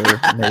sponsor.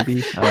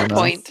 Maybe. I don't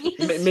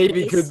know.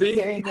 Maybe could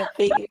be.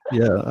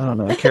 Yeah, I don't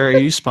know. Carrie, are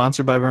you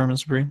sponsored by Vermin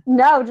Supreme?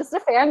 No, just a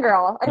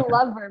fangirl. I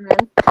love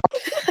Vermin.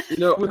 You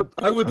know,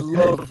 I would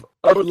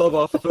love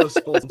our first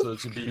sponsor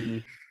to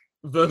be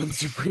Vermin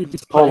Supreme.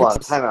 Hold on,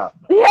 time out.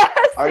 Yes.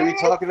 Are you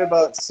talking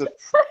about?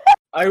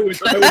 I would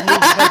need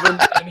heaven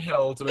and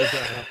hell to make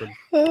that happen.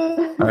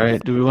 All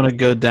right. Do we want to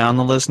go down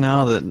the list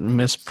now that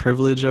Miss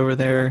Privilege over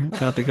there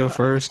got to go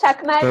first?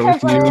 Check my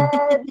Start with you,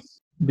 privilege.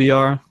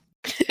 BR.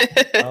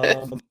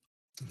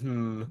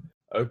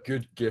 A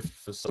good gift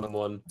for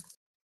someone.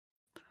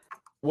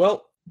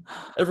 Well,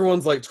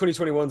 everyone's like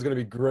 2021 is going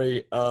to be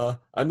great.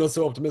 I'm not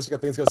so optimistic. I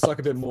think it's going to suck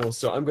a bit more.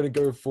 So I'm going to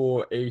go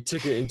for a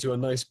ticket into a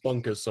nice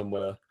bunker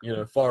somewhere,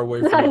 far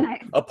away from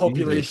a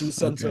population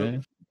center.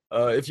 Okay.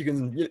 If you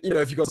can,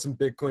 if you got some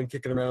Bitcoin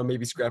kicking around,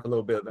 maybe scrap a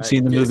little bit of that.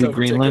 Seen the Get movie yourself a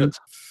Greenland?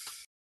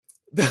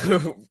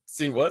 ticket.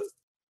 Seen what?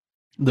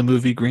 The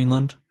movie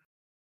Greenland?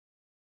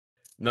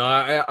 No,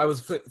 I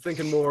was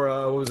thinking more.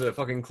 What was it?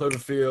 Fucking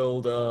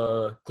Cloverfield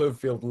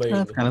Lane.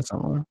 That's kind of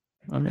similar.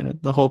 I mean,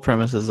 the whole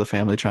premise is a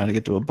family trying to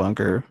get to a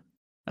bunker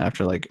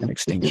after like an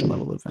extinction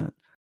level event.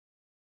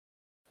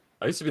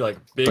 I used to be like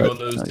big But, on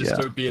those yeah.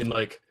 dystopian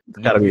like. It's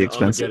gotta be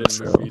nuclear expensive,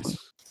 Armageddon so- movies.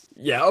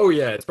 Yeah. Oh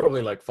yeah. It's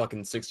probably like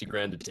fucking 60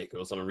 grand a ticket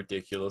or something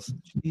ridiculous.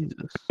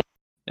 Jesus.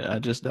 Yeah, I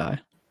just die.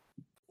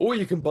 Or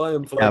you can buy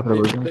them for like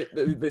Capitalism.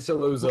 they sell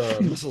those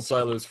missile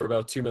silos for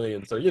about 2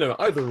 million. So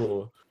either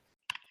or.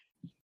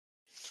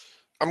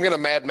 I'm gonna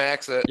Mad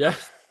Max it. Yeah,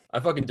 I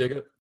fucking dig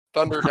it.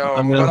 Thunderdome,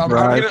 I'm gonna but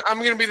drive. I'm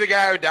gonna be the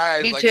guy who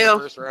dies Me like too. in the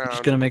first round.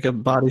 Just gonna make a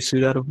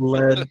bodysuit out of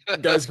lead.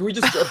 Guys, can we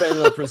just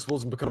abandon our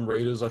principles and become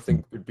raiders? I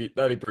think that'd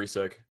be pretty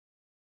sick.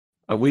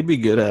 We'd be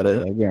good at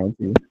it, I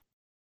guarantee.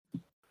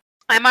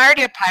 I'm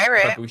already a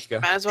pirate.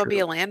 Babushka. Might as well be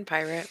a land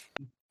pirate.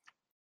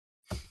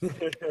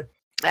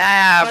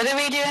 What are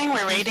we doing?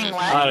 We're raiding I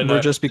what? don't know.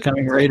 We're just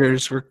becoming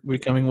raiders. We're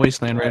becoming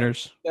wasteland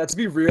raiders. Yeah, to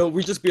be real,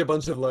 we'd just be a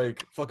bunch of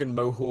like fucking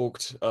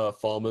mohawked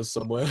farmers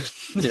somewhere.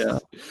 Yeah.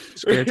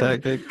 Scare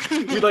tactic.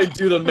 We like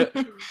do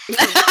the.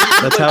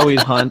 That's how we'd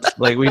hunt.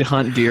 Like we'd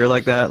hunt deer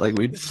like that. Like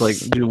we'd like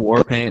do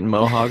war paint and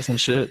mohawks and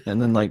shit,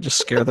 and then like just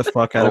scare the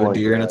fuck out of Oh a my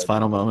deer in God. its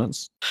final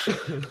moments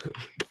for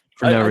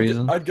no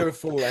reason. I'd go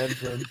full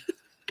Antrim.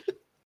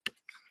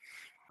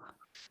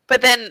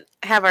 But then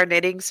have our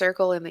knitting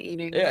circle in the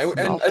evening. Yeah, All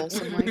and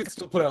wholesome, we like. could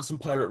still put out some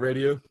pirate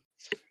radio.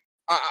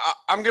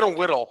 I'm gonna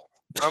whittle.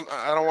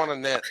 I don't want to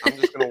knit. I'm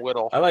just gonna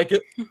whittle. I like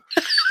it.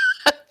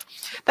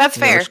 That's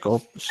fair. I like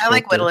sculptor.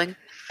 whittling.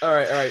 All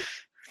right. Okay.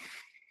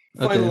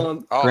 Final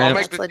on. I'll Gramps,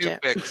 make the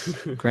legit.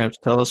 toothpicks. Gramps,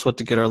 tell us what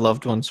to get our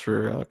loved ones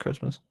for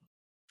Christmas.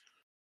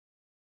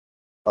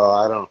 Oh,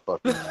 I don't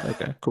fucking.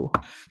 Okay, cool.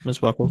 Miss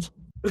Buckles.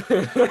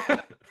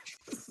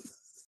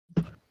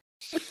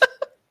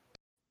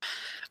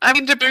 I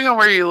mean, depending on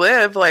where you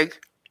live,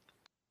 like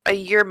a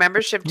year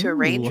membership to a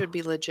range Ooh. would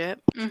be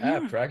legit.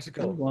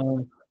 Practical.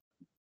 Wow.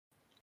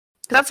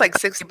 That's like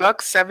 $60,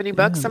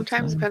 $70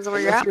 sometimes, depends on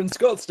where you're Unless at. you're in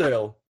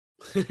Scottsdale.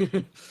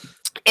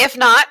 If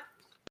not,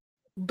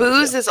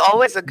 booze is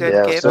always a good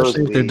Yeah, gift. so-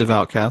 Especially if they're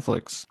devout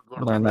Catholics.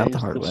 Learn that the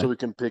hard way. So we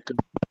can pick.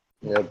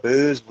 Yeah,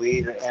 booze,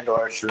 weed,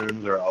 and/or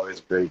shrooms are always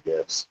great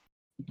gifts.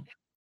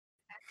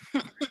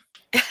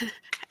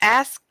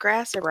 Ass,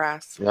 grass, or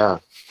grass. Yeah.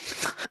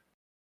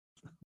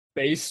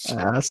 Based.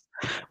 Ass.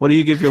 What do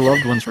you give your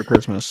loved ones for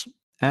Christmas?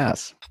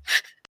 Ass.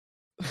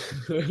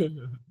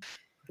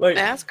 Like,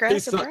 Ass,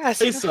 grass, or grass.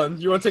 Hey son,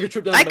 you want to take a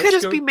trip down I to could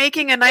just Mexico? be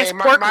making a nice Hey,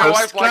 pork my roast.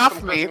 wife Get likes off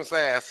some me. Christmas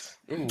ass.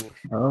 Ooh.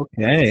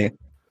 Okay.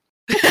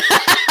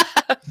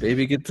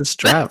 Baby, get the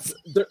strap.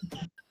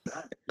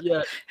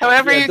 Yeah.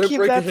 However yeah, you don't keep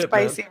break a that hip,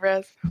 man. spicy,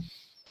 Rez.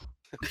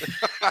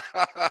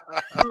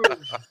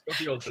 Don't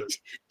be all true.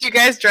 Do you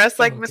guys dress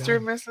like Oh, Mr.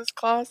 and Mrs.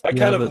 Claus? I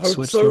Yeah, kind of but hope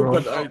switch the so,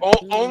 role.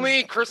 but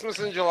Only Christmas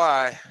in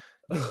July.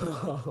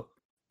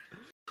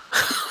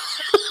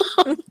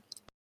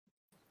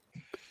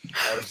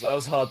 That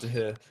was hard to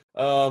hear.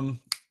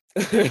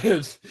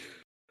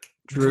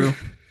 Drew.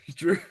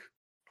 Drew,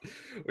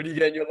 what do you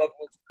get in your loved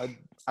ones?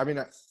 I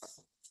mean,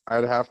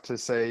 I'd have to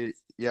say,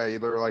 yeah,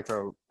 either like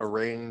a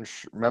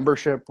range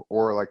membership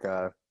or like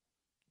a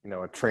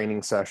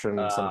training session.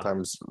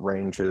 Sometimes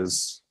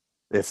ranges,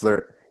 if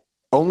the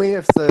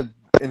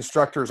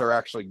instructors are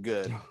actually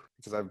good,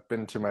 because I've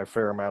been to my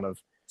fair amount of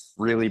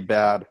really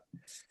bad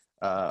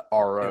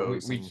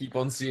ROs. We keep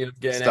on seeing it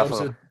getting stuff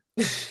outed.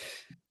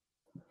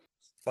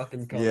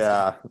 Fucking constant.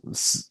 Yeah.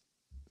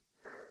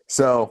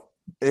 So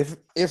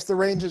if the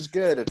range is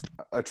good,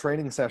 a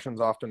training session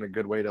is often a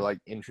good way to like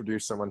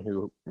introduce someone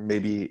who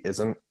maybe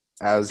isn't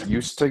as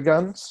used to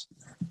guns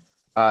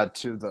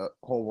to the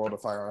whole world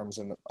of firearms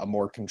in a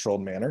more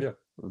controlled manner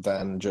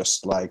than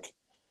just like,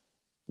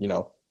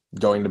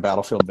 going to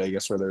Battlefield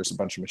Vegas where there's a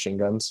bunch of machine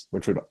guns,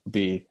 which would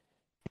be,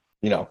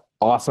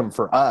 awesome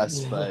for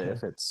us. But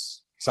if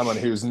it's someone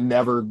who's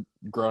never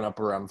grown up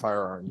around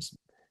firearms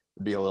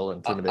would be a little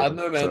intimidating. I don't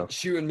know, man.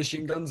 Shooting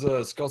machine guns,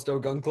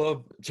 Scottsdale Gun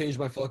Club changed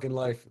my fucking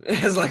life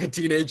as like a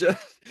teenager.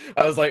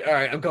 I was like, all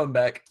right, I'm coming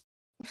back.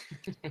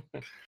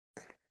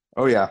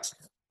 Oh yeah,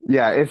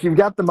 if you've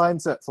got the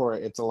mindset for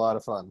it, it's a lot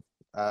of fun.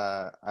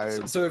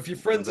 So if your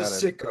friend's a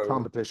sicko,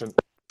 competition.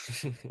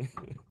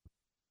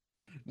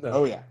 No.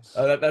 Oh yeah,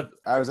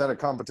 I was at a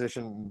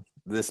competition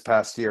this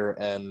past year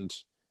and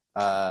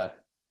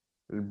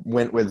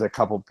went with a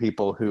couple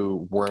people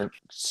who weren't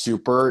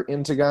super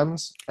into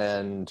guns,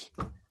 and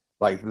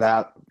like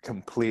that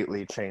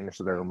completely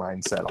changed their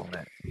mindset on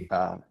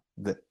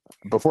it.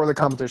 Before the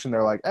competition,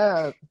 they're like,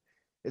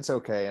 it's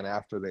okay, and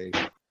after they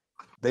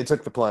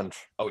took the plunge.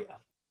 Oh yeah.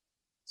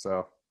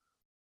 So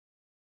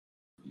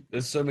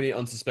there's so many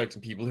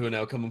unsuspecting people who are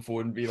now coming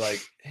forward and be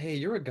like, "Hey,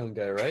 you're a gun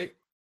guy, right?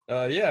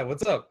 Yeah,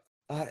 what's up?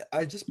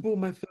 I just bought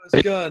my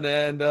first gun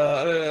and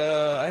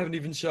I haven't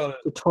even shot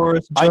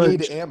it. I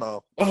need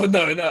ammo. Oh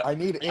no! I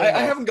need ammo.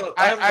 I haven't got.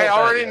 I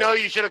already know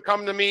you should have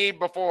come to me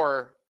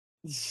before.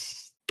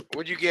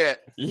 What'd you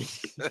get?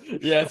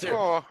 Yeah.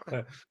 Oh,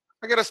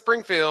 I got a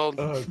Springfield.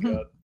 Oh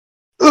god.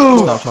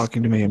 Stop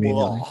talking to me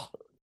immediately.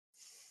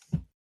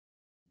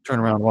 Turn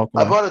around, and walk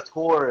away. I bought a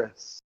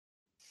Taurus.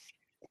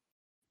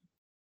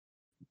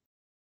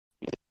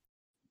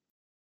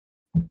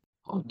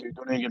 Oh, dude,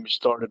 don't even get me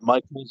started.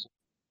 My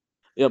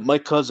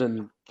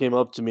cousin came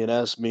up to me and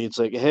asked me, it's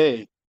like,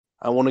 hey,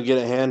 I want to get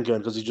a handgun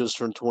because he just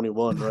turned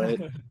 21, right?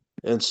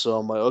 And so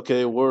I'm like,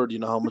 okay, word,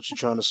 how much you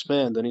trying to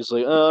spend? And he's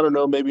like, I don't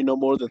know, maybe no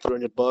more than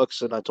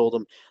 $300. And I told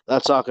him,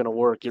 that's not going to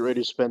work. Get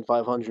ready to spend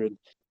 $500.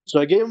 So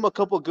I gave him a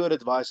couple good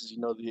advices,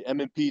 the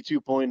M&P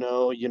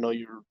 2.0,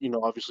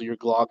 your obviously your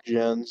Glock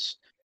gens,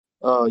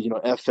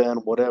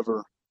 FN,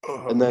 whatever.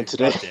 And then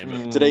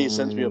today he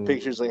sends me a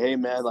picture. He's like, hey,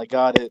 man, I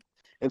got it.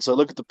 And so I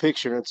look at the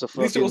picture, and it's a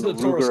fucking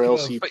Ruger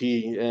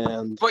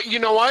LCP. But you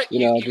know what?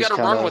 You got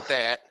to run with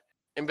that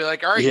and be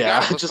like, all right, yeah,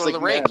 let's go to the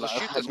range. Let's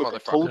shoot this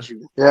motherfucker. Told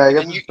you. Yeah, I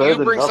guess and you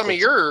bring some of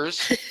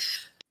yours.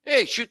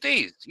 Hey, shoot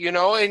these,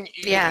 and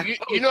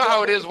you know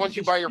how it is once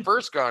you buy your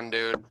first gun,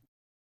 dude.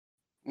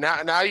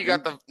 Now you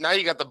got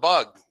the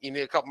bug. You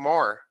need a couple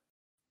more,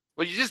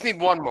 but you just need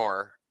one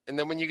more, and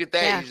then when you get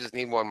that, you just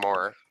need one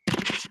more,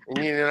 and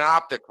you need an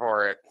optic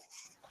for it,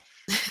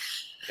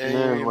 and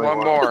you need one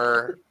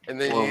more, and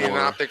then you need an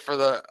optic for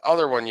the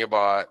other one you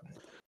bought,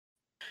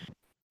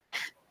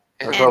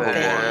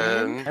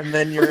 and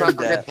then you're in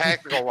debt.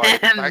 Tactical lights.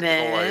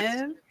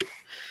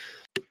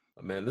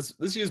 Oh, man,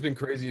 this year's been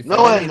crazy. You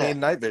need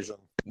night vision.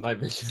 Night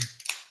vision.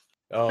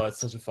 Oh, it's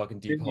such a fucking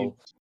deep hole.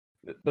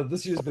 But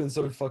this year's been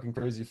so fucking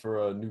crazy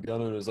for new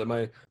gun owners. Like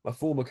my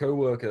former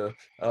coworker,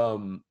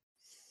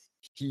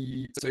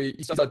 he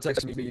started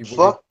texting me.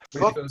 Fuck,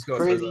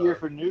 crazy year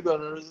for new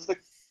gun owners. This is a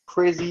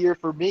crazy year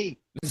for me.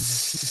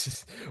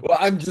 Well,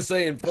 I'm just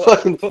saying, for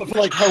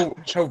like how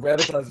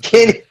radicalized.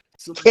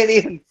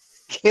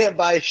 Can't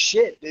buy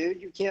shit,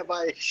 dude. You can't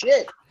buy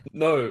shit.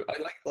 No,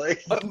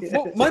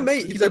 my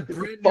mate, he's a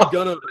brand new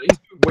gun owner. He's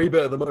way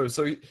better than most.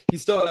 So he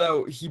started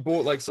out, he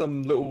bought like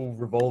some little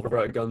revolver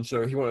at a gun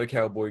show. He wanted a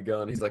cowboy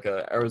gun. He's like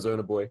a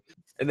Arizona boy.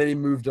 And then he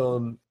moved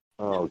on.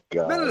 Oh,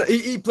 God. No.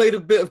 He played a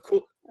bit of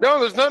cool. No,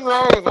 there's nothing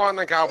wrong with wanting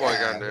a cowboy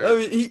gun, dude. I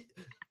mean,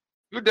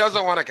 who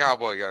doesn't want a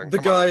cowboy gun? The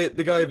guy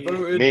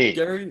voted me.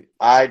 Gary.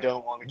 I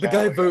don't want a cowboy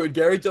gun. The guy voted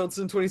Gary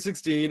Johnson in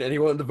 2016, and he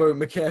wanted to vote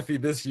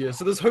McAfee this year.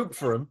 So there's hope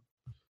for him.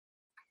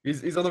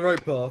 He's on the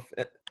right path.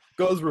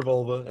 Got his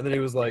revolver, and then he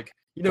was like,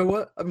 you know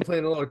what? I've been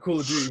playing a lot of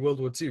Call of Duty World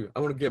War II. I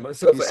want to get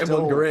myself an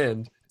M1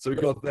 Garand. So we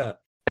got that.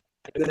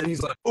 And then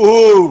he's like,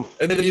 ooh.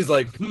 And then he's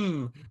like,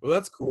 well,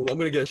 that's cool. I'm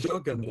going to get a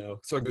shotgun now,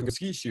 so I can go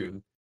ski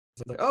shooting.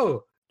 So I'm like,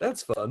 oh,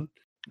 that's fun.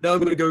 Now I'm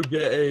going to go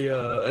get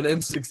an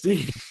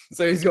M16.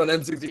 So he's got an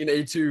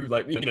M16A2,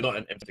 like, not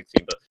an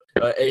M16,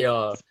 but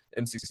AR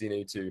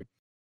M16A2.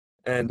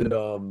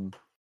 And,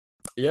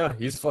 yeah,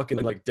 he's fucking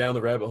like down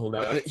the rabbit hole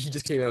now. He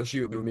just came out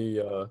shooting with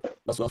me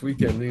last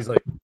weekend, and he's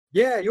like,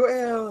 "Yeah, your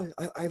AR,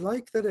 I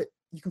like that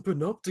you can put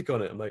an optic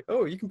on it." I'm like,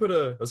 "Oh, you can put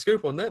a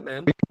scope on that,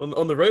 man,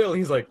 on the rail." And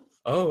he's like,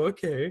 "Oh,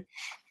 okay."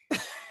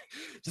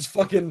 Just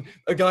fucking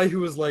a guy who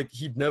was like,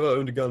 he'd never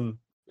owned a gun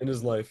in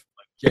his life,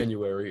 like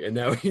January, and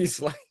now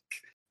he's like,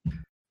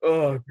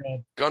 oh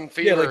god, gun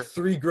fever. Yeah, like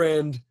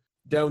 $3,000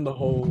 down the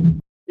hole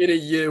in a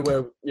year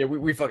where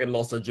we fucking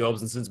lost our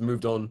jobs and since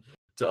moved on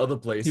to other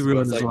places. He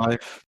ruined his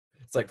life.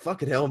 It's like,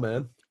 fucking hell,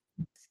 man.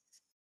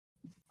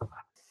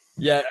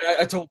 Yeah,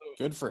 I told him.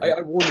 Good for him.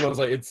 I warned him. I was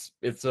like,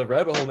 it's a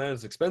rabbit hole, man.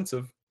 It's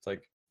expensive. It's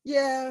like,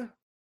 yeah,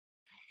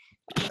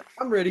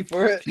 I'm ready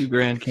for it.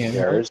 $2,000 can't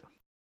hurt.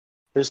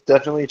 There's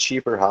definitely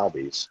cheaper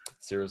hobbies.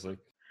 Seriously.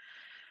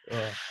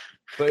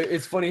 But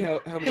it's funny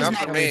how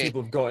many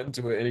people have got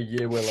into it in a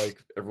year where like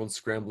everyone's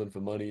scrambling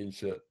for money and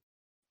shit,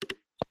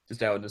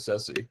 just out of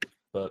necessity.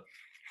 But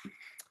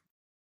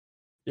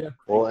yeah.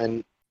 Well,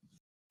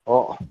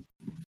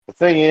 the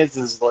thing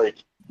is like,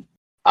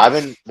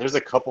 there's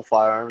a couple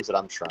firearms that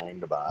I'm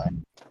trying to buy,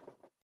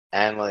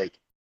 and like,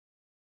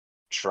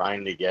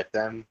 trying to get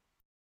them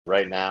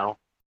right now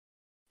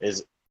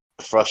is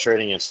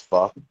frustrating as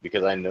fuck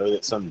because I know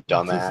that some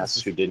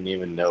dumbass who didn't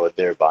even know what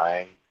they're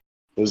buying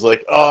was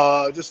like,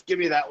 "Oh, just give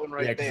me that one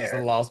right Yeah, 'cause there." it's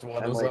the last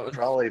one And or like something.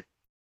 probably,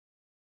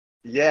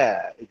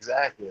 yeah,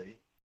 exactly.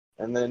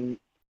 And then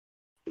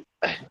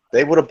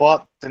they would have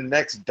bought the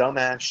next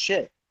dumbass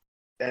shit,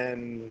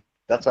 and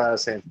that's why I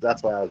was saying.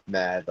 That's why I was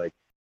mad. Like,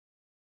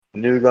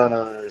 new gun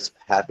owners,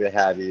 happy to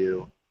have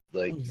you.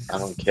 Like, I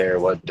don't care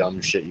what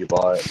dumb shit you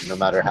bought, no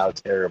matter how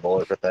terrible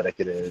or pathetic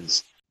it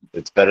is.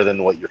 It's better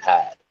than what you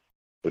had,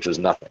 which was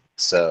nothing.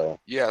 So,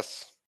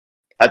 Yes.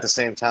 at the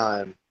same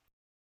time,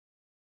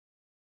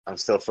 I'm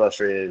still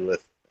frustrated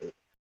with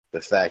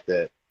the fact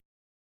that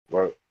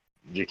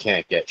you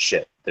can't get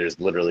shit. There's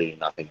literally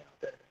nothing out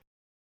there.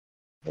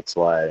 That's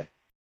why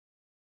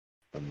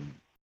I'm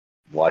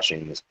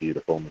watching this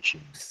beautiful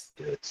machine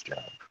do its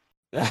job.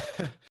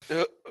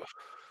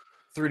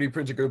 3D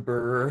printer go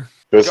burr.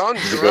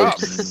 Guns are up.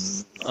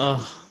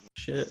 Oh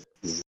shit.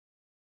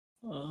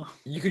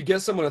 You could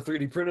get someone a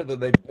 3D printer that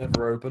they'd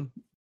never open.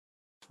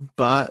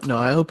 But no,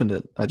 I opened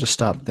it. I just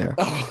stopped there.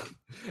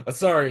 Oh,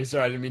 sorry, I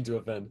didn't mean to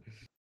offend.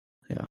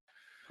 Yeah.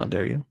 How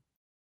dare you?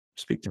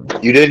 Speak to me.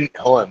 You didn't.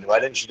 Hold on. Why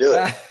didn't you do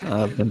it?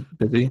 I've been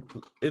busy,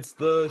 It's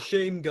the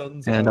shame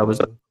guns. and I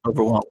was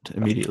overwhelmed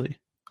immediately.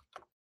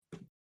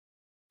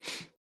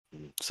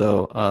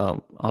 So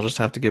I'll just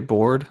have to get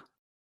bored,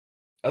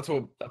 That's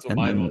what and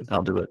mine then was.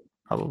 I'll do it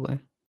probably.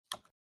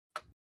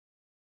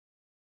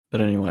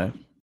 But anyway,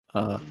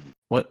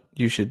 what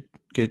you should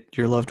get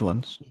your loved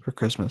ones for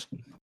Christmas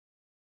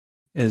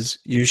is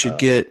you should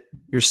get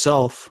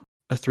yourself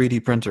a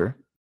 3D printer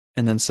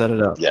and then set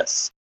it up.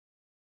 Yes.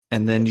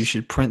 And then you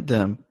should print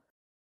them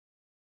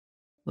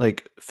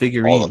like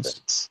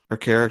figurines or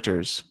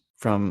characters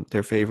from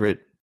their favorite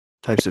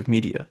types of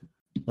media.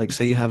 Like,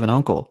 say you have an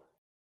uncle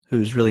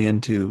who's really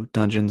into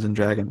Dungeons and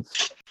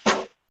Dragons.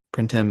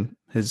 Print him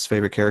his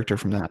favorite character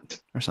from that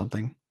or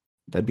something.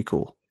 That'd be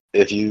cool.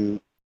 If you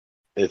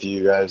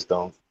guys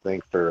don't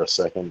think for a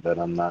second that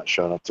I'm not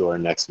showing up to our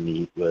next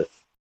meet with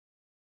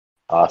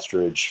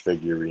ostrich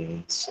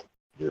figurines,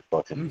 you're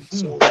fucking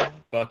so wrong.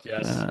 Fuck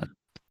yes.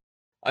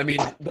 I mean,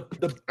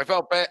 I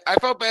felt bad. I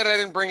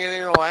didn't bring it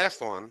in the last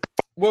one.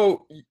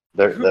 Well,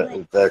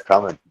 They're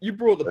coming. you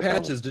brought the They're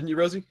patches, didn't you,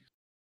 Rosie?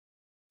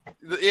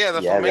 Yeah,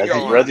 the Yeah, flamingo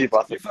Reggie- one. Reggie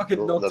bought You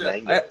fucking knocked the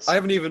it. mangoes. I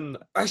haven't even.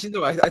 Actually,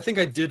 no. I think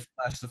I did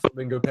flash the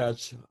flamingo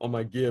patch on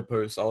my gear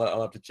post.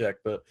 I'll have to check,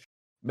 but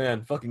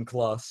man, fucking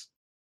class.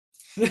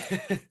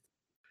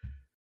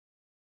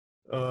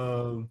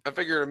 I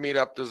figured a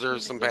meetup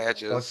deserves some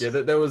patches. Fuck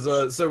yeah, there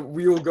was so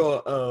we all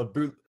got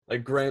boot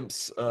like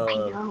Gramps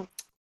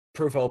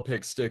profile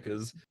pic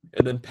stickers,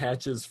 and then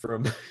patches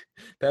from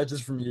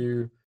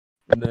you,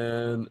 and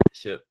then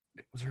shit.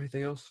 Was there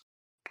anything else?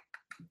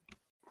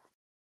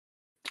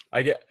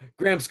 I get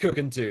Gramps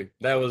cooking too.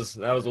 That was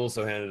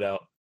also handed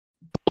out.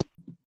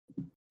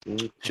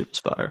 Shit was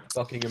fire.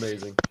 Fucking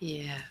amazing.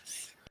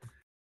 Yes.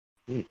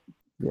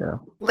 Yeah.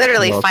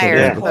 Literally Well, fire.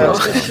 yeah. though.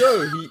 The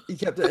show, he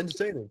kept it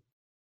entertaining.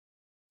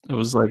 It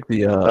was like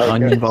the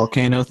onion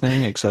volcano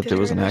thing, except it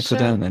was an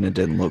accident and it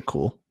didn't look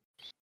cool.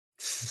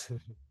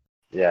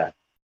 Yeah.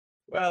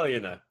 Well, you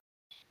know.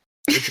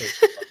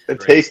 It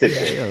tasted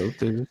good. Yeah,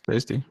 it was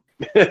tasty.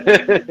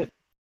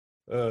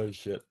 Oh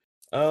shit.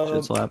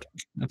 Shit slapped.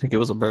 I think it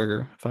was a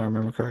burger, if I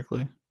remember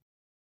correctly.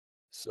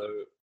 So,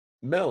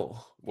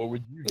 Mel, what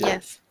would you do?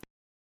 Yes.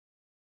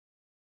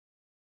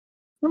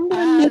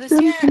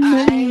 This year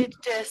I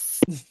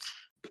just.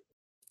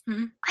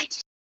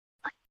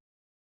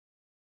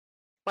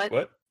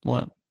 What?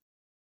 What?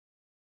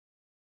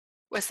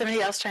 Was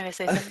somebody else trying to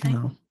say something?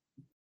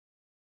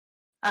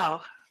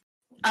 No.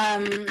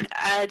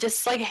 Oh.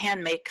 Just like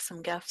hand make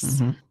some gifts.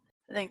 Mhm.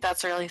 I think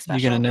that's really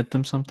special. You gonna knit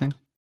them something?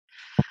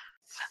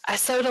 I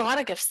sewed a lot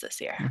of gifts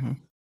this year. Mhm.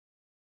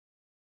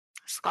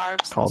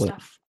 Scarves Called and it.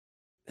 stuff.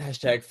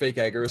 Hashtag fake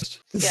agorist.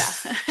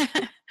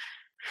 Yeah.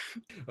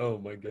 Oh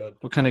my god.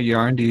 What kind of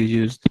yarn do you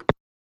use?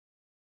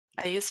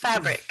 I use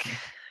fabric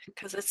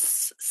because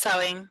it's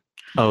sewing.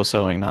 Oh,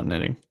 sewing, not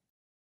knitting.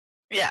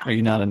 Yeah. Are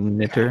you not a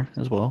knitter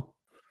as well?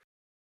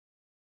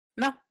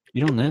 No.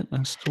 You don't knit?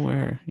 I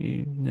swear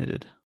you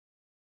knitted.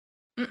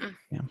 Mm-mm.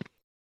 Yeah.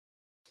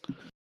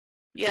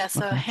 Yeah,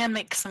 so Okay. hand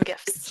make some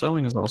gifts.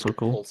 Sewing is also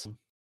cool. Wholesome.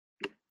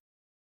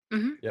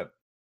 Mhm. Yep.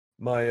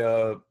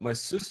 My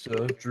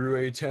sister drew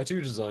a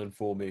tattoo design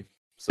for me,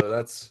 so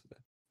that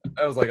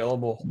was like a lot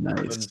more fun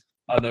Nice. than,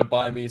 I don't know,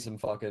 buy me some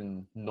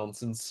fucking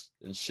nonsense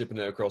and shipping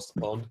it across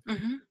the pond.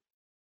 Mm-hmm.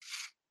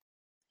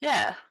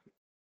 Yeah.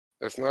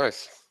 That's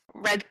nice.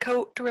 Red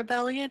Coat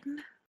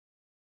Rebellion.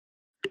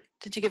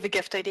 Did you give a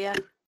gift idea?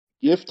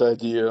 Gift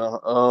idea: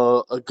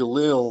 a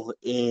Galil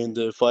and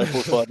a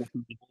 545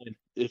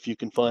 if you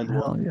can find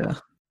one. Yeah.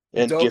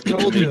 And gift it to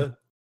Told me. you,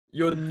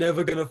 you're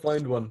never gonna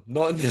find one.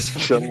 Not in this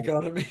fucking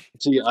economy.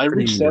 See, I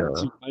reached out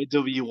Pretty,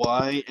 to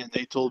IWI and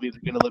they told me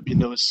they're gonna let me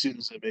know as soon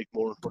as I make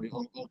more. Like,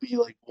 I'll be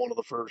like one of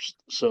the first.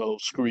 So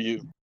screw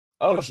you.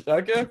 Oh,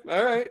 okay,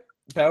 all right.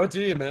 Power to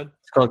you, man.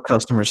 It's called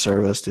customer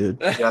service, dude.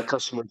 Yeah,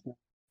 customer.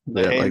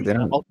 Yeah, Hey, like they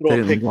don't. I'll They throw a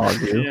didn't pic log of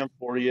the you. jam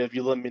for you if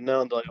you let me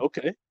know. And like,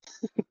 okay.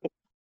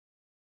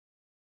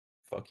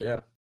 Fuck yeah.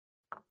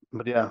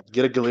 But yeah,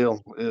 get a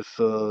Galil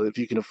if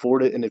you can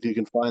afford it and if you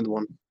can find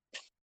one.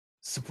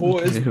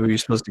 Support Okay, who are you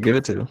supposed to give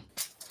it to?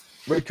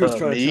 Rico's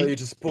trying to me? tell you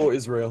to support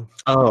Israel.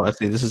 Oh, I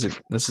see. This is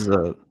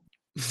a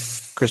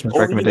Christmas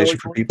Or, recommendation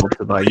for people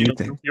to buy you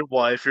things. your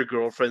wife, your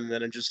girlfriend,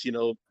 and then just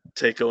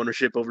take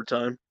ownership over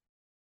time.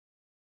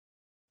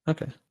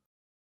 Okay.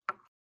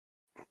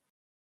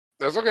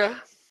 That's okay.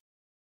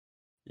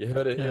 You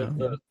heard it here.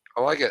 Yeah.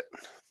 I like it.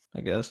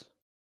 I guess.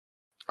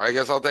 I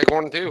guess I'll take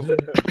one too.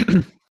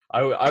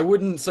 I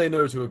wouldn't say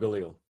no to a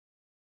Galil.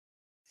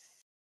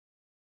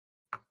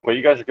 Well,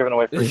 you guys are giving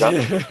away free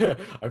guns.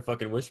 I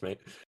fucking wish, mate.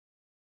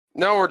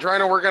 No, we're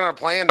trying to work on a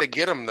plan to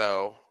get them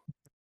though.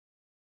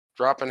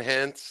 Dropping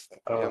hints.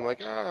 I'm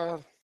like,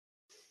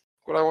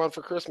 what I want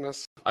for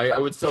Christmas. I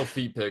would sell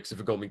feet pics if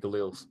it got me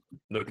Galils.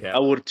 No cap. I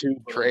would too.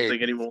 But I Trade. don't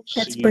think anyone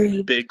That's see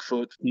brave.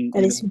 Bigfoot.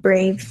 That is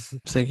brave.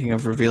 Thinking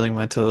of revealing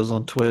my toes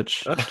on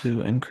Twitch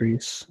to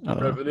increase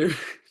Revenue.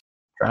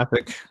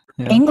 traffic.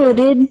 Yeah. Anglo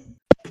did.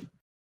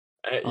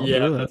 I'll Yeah.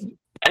 do it.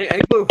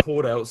 Anglo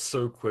poured out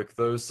so quick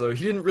though, so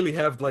he didn't really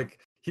have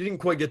he didn't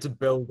quite get to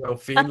Belle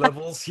Delphine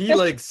levels. He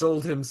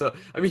sold himself.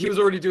 I mean, he was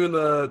already doing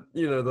the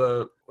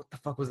what the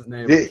fuck was his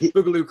name?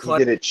 Boogaloo Clyde.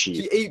 He did it cheap.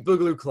 He ate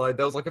Boogaloo Clyde.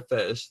 That was like a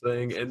fetish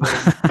thing, and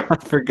then I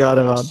forgot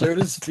about showed that.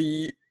 his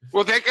feet.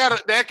 Well, that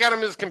got him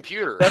his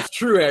computer. That's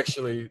true,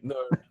 actually. No.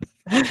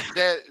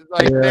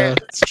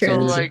 That's true. so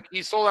like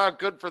he sold out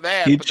good for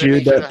that. He but then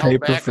chewed should that have held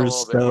paper back a for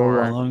little bit so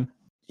more. long.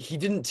 He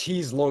didn't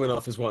tease long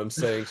enough, is what I'm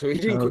saying. So he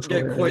didn't That's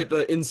get weird. quite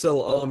the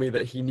incel army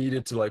that he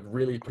needed to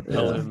really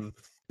propel Yeah. him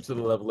to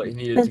the level that he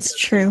needed. That's to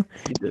true.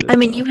 did it. I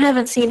mean, you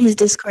haven't seen his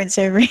Discord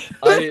server.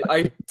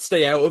 I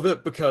stay out of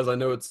it because I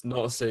know it's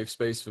not a safe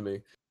space for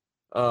me.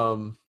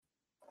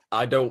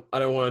 I don't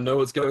want to know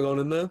what's going on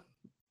in there.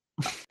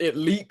 It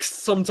leaks I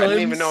sometimes.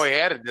 didn't even know he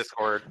had a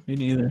Discord. Me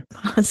neither.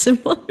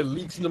 Possible. It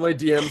leaks into my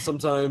DM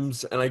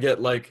sometimes, and I get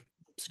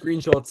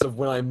screenshots of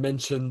when I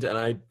mentioned, and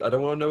I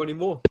don't want to know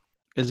anymore.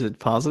 Is it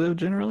positive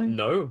generally?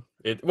 No,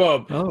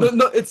 Oh.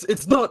 no,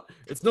 it's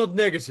not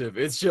negative.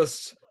 It's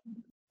just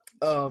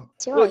well,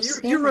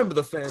 you remember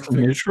the fan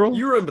Neutral?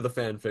 You remember the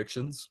fan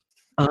fictions.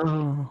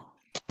 Oh.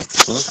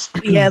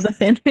 Yeah, the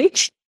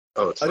fanfiction.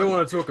 Oh, I don't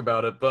want to talk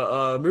about it,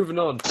 but moving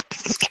on.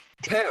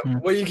 Pat,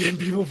 what are you getting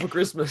people for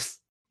Christmas?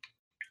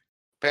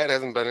 Pat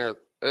hasn't been here.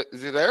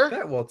 Is he there?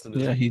 Pat Watson.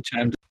 Yeah, he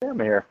chimed I'm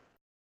here.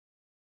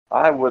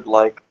 I would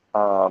like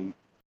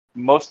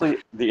mostly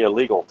the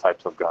illegal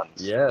types of guns.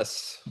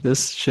 Yes.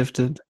 This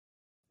shifted.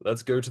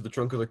 Let's go to the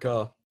trunk of the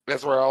car.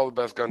 That's where all the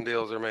best gun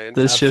deals are made.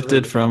 This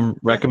shifted Absolutely. from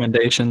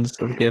recommendations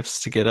of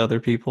gifts to get other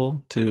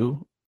people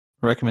to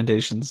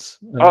recommendations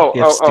of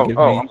gifts to give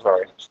me. I'm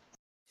sorry.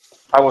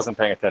 I wasn't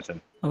paying attention.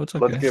 Oh, it's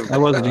Let's okay. give, I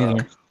wasn't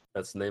either.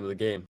 That's the name of the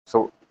game.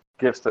 So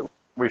gifts that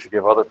we should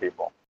give other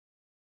people.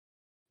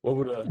 What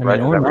would I mean, Right,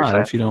 is or that what you're not.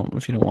 saying?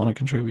 If you don't want to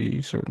contribute,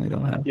 you certainly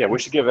don't have. Yeah, we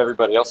should give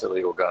everybody else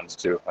illegal guns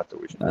too. That's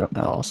what we should do.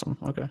 Awesome.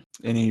 Okay.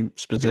 Any If you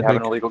specific? have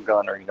an illegal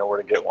gun or you know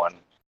where to get one,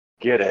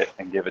 get it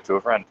and give it to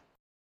a friend.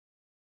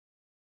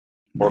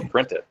 Or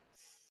print it.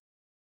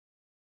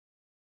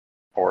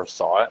 Or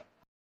saw it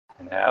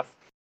in half.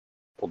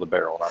 Pull the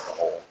barrel, not the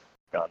whole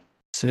gun.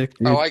 Sick.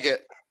 I Dude. like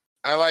it.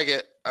 I like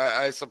it.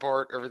 I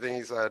support everything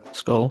he said.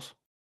 Skulls.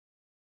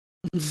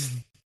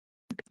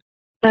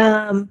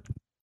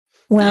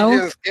 Well, You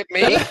didn't skip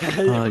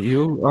me?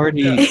 You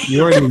already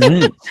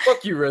went.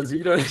 Fuck you, Renzi.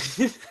 You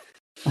don't.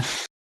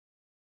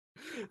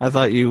 I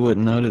thought you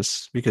wouldn't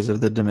notice because of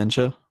the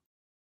dementia.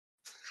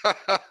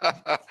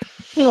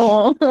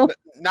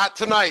 Not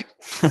tonight.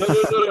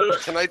 No.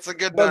 Tonight's a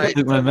good I night.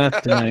 took my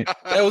meth tonight.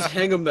 That was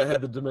Hingham that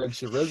had the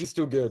dementia. Rezi's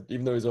still good,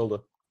 even though he's older.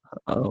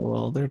 Oh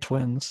well, they're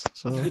twins,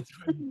 so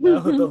Now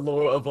the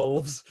law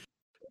evolves.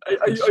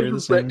 Are you Share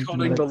the same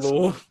retconning the genetics.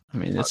 law? I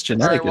mean it's All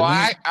genetic. right,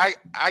 well, isn't it?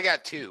 I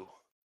got two.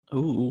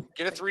 Ooh,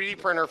 Get a 3D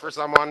printer for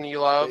someone you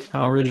love,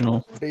 how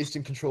original. Based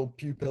and controlled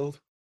pupil.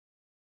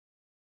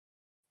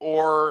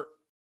 or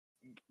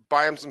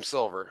buy them some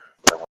silver.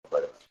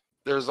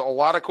 There's a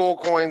lot of cool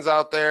coins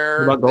out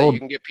there What about that gold? you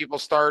can get people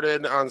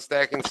started on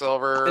stacking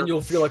silver. And you'll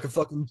feel like a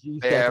fucking G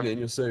Yeah. stacking it in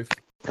your safe.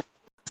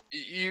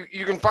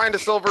 You can find a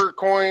silver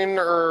coin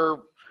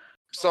or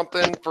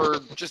something for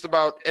just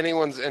about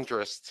anyone's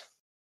interest.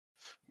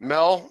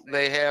 Mel,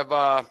 they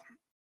have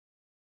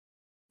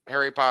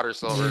Harry Potter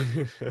silver.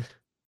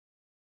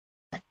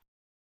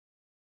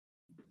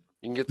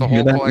 You can get the You hear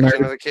whole that,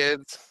 collection nerd? of the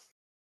kids.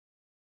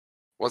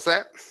 What's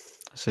that?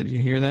 I said, you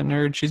hear that,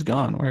 nerd? She's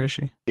gone. Where is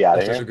she? Yeah,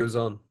 That's what goes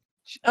on.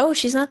 oh,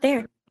 she's not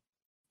there.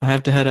 I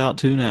have to head out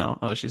too now.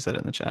 Oh, she said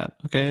it in the chat.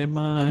 Okay,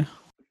 bye.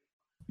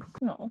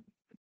 No.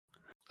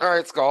 All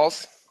right,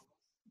 Skulls.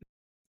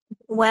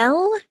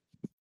 Well,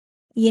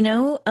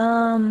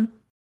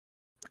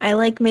 I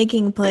like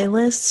making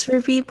playlists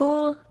for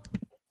people.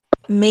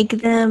 Make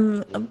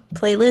them a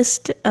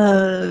playlist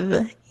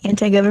of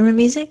anti-government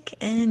music,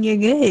 and you're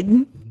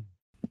good.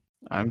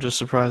 I'm just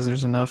surprised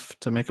there's enough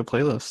to make a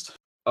playlist.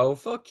 Oh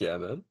fuck yeah,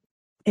 man.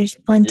 There's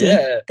plenty.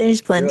 Yeah.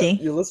 There's plenty.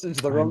 You listen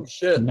to the wrong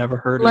shit. Never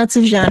heard Lots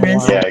of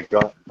genres. Yeah,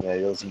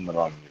 you listen to the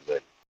wrong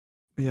music.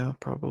 Yeah,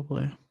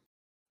 probably.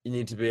 You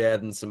need to be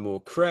adding some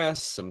more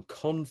crass, some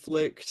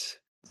conflict.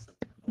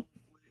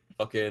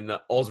 Fucking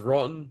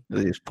Ozrotten. Are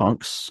these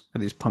punks? Are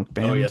these punk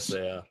bands? Oh yes,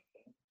 they are.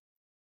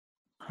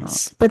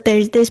 But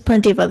there's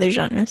plenty of other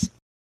genres.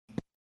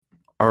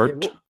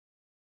 Art.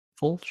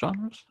 Full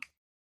genres.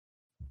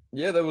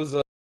 Yeah, there was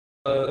a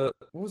what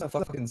was that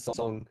fucking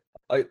song?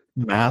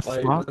 Math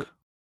rock.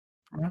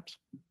 Perhaps.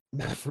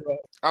 Math rock.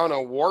 I don't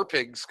know. War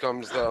Pigs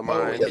comes to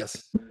mind.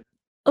 Yes.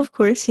 Of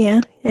course,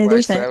 yeah. Black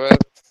There's that. Sabbath.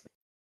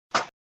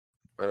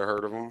 Might have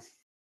heard of them.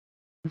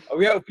 Oh,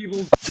 we have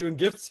people doing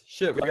gifts.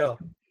 Shit, we go.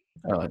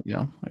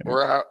 Yeah.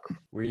 We're out.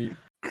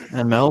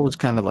 And Mel was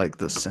kind of like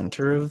the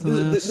center of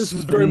this. This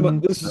was very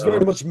much. This is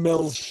very much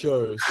Mel's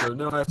show. So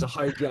now I have to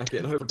hijack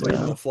it and hopefully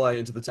it'll fly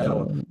into the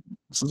tower.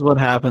 This is what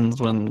happens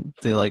when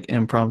the like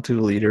impromptu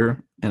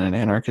leader in an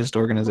anarchist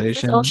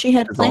organization. That's all she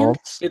had planned.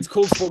 It's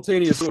called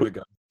spontaneous order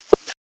gun.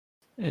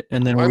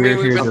 And then I we're mean,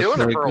 we've here been just doing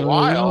it like, for a "Oh,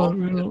 while.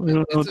 We don't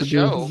know what It's to a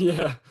show. do."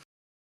 Yeah.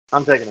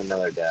 I'm taking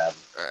another dab.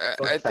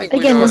 I think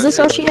Again, was this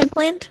all she had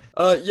planned?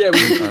 Yeah,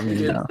 we I mean,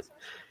 did. no.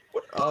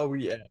 What are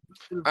we at?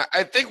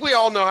 I think we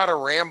all know how to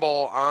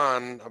ramble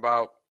on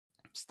about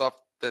stuff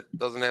that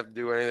doesn't have to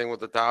do anything with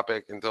the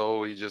topic until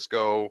we just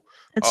go,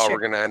 That's true. we're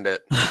going to end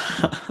it.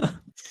 I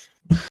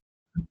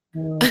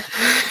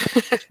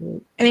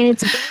mean,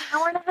 it's been an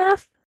hour and a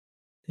half.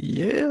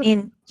 Yeah. I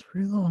mean, it's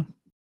pretty long.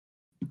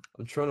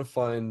 I'm trying to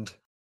find.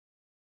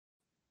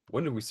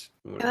 When did we?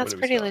 Yeah, that's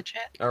pretty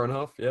legit. Hour and a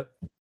half. Yeah.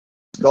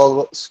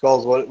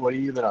 Skulls. What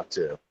have you been up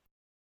to?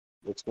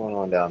 What's going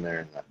on down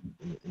there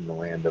in the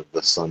land of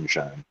the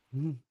sunshine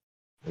and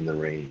the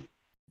rain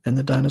And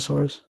the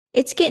dinosaurs.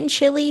 it's getting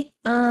chilly.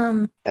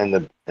 and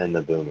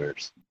the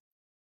boomers?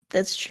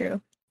 That's true.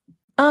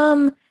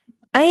 I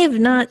have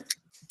not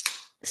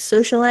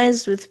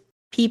socialized with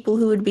people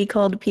who would be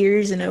called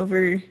peers in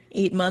over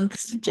 8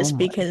 months just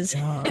because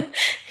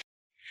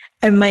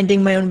I'm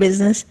minding my own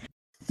business.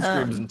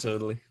 Screams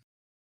internally.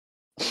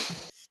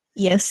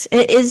 Yes,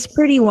 it is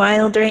pretty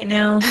wild right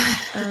now.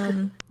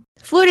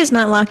 Florida's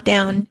not locked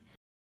down,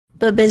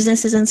 but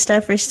businesses and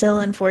stuff are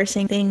still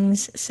enforcing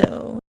things,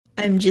 so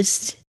I'm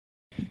just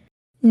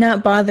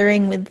not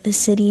bothering with the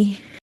city.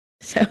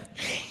 So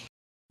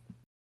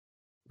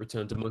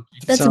Return to monkey.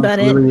 That's Sounds about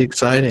it. really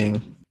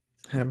exciting.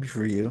 Happy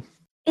for you.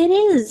 it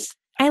is.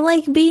 I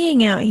like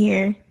being out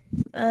here.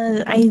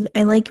 I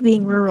like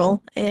being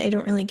rural. I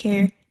don't really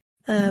care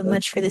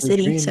much for the my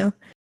city, dream. so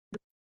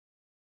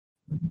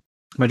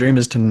My dream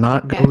is to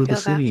not Yeah, go I to the feel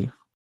that. city.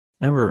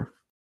 Ever.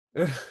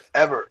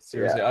 Ever.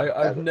 Seriously, Yeah,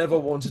 I've never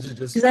wanted to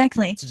just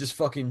Exactly. to just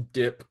fucking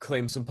dip,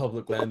 claim some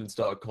public land, and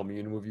start a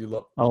commune with you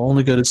lot. I'll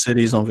only go to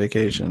cities on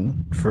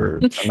vacation for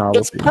a it's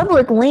novelty.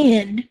 public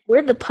land.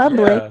 We're the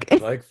public. Yeah,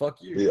 like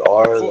fuck you. We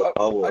are Well, the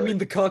public. I mean,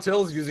 the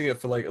cartel's using it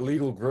for like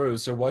illegal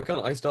grows, so why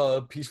can't I start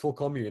a peaceful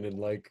commune and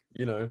like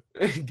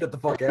get the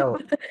fuck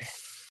out?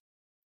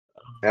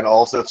 And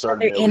also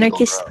starting They're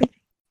anarchists.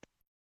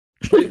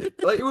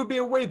 Like it would be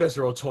a way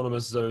better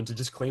autonomous zone to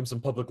just claim some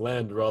public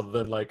land rather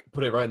than like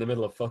put it right in the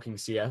middle of fucking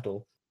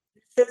Seattle.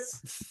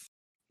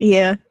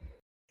 Yeah.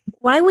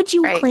 Why would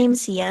you claim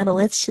Seattle?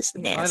 It's just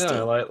I nasty.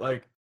 know,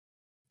 like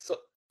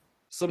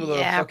some of the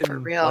Yeah, for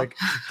fucking real. like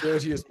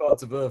dirtiest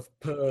parts of Earth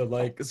per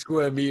like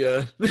square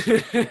meter,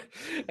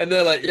 and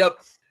they're like, "Yep,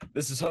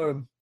 this is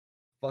home.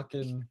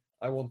 Fucking,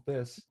 I want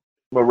this."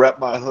 But rep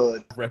my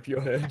hood. Rep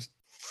your head.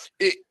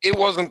 It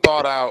wasn't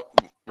thought out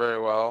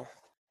very well.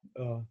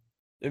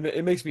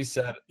 It makes me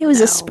sad. It was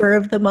a spur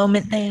of the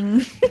moment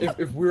thing.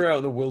 If we were out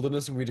in the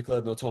wilderness and we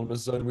declared an autonomous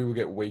zone, we would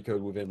get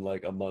Waco'd within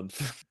like a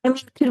month. I mean,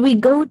 could we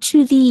go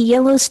to the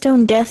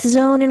Yellowstone Death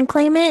Zone and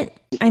claim it?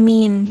 I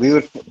mean, We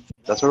would.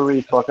 That's where we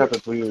fuck up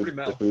if we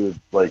would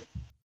like.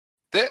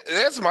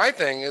 That's my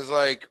thing. Is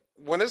like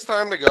when it's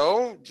time to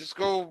go, just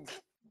go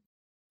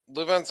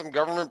live on some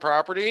government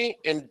property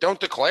and don't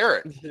declare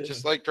it.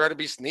 Just like try to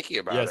be sneaky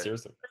about it.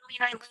 Seriously.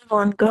 I live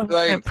on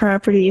government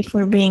property if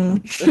we're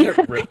being.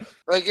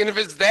 Like, and if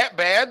it's that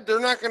bad, they're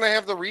not going to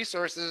have the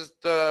resources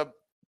to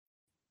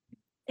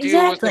deal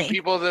Exactly. with the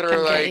people that are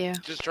Come get like you.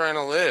 just trying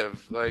to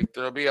live. Like,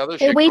 there'll be other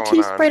They're shit way going too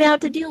on. spread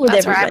out to deal with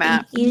That's where I'm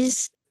everybody. at.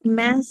 Use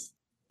mass.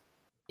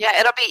 Yeah,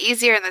 it'll be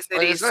easier in the Like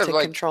I cities said, to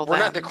like, control we're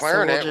them. not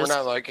declaring so it. we'll We're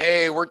not like,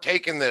 hey, we're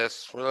taking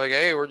this. We're like,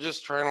 hey, we're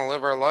just trying to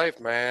live our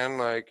life, man.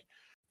 Like,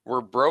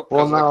 we're broke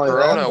Well, because not of only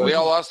that, Corona. but- We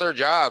all lost our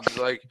jobs.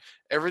 Like,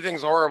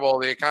 everything's horrible.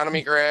 The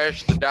economy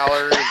crashed. The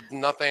dollar is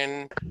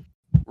nothing.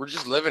 We're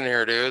just living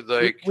here, dude.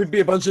 Like, We'd be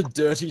a bunch of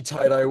dirty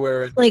tie-dye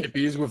wearing Like-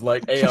 hippies with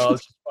like ARs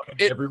just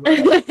fucking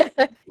everywhere.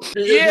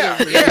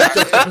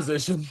 yeah.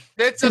 Position.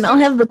 That And I'll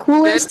have the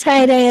coolest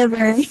tie dye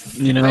ever.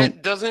 You know,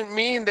 That doesn't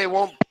mean they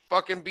won't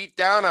fucking beat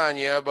down on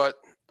you, but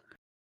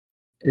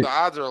the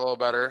odds are a little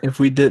better. if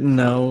we didn't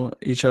know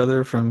each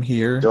other from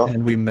here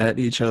and we met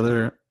each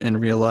other in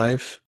real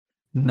life,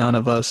 none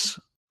of us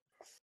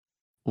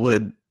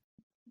would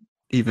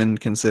even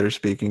consider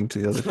speaking to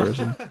the other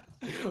person.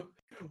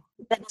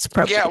 That's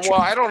probably Yeah, well,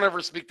 I don't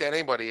ever speak to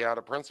anybody out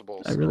of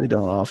principle. I really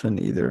don't often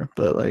either,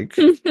 but like,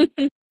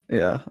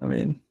 yeah, I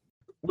mean,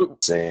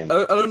 same.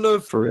 I don't know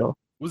if for real.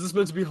 Was this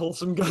meant to be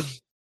wholesome,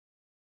 guys?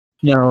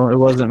 No, it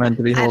wasn't meant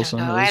to be I don't wholesome.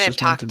 know. It was I didn't just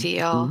talk meant to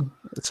y'all.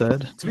 It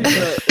said. To be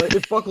fair, like,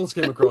 if Buckles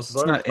came across as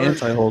It's not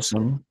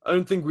anti-wholesome. I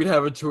don't think we'd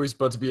have a choice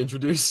but to be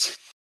introduced.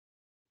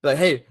 Like,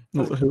 hey,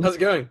 how's it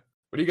going?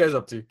 What are you guys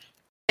up to?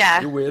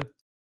 Yeah. You're weird.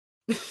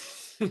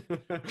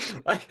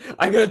 I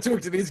gotta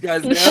talk to these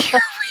guys now.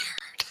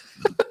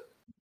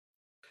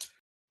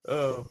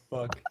 Oh,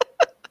 fuck.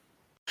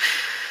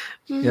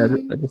 Yeah,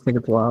 I just think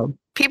it's wild.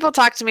 People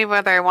talk to me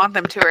whether I want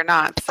them to or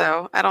not,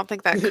 so I don't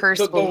think that curse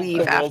will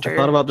leave after. I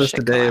thought about this shit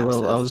today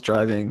collapses. while I was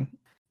driving.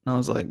 And I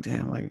was like,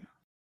 damn, like,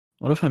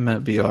 what if I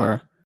met BR,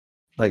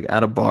 like,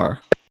 at a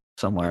bar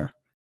somewhere?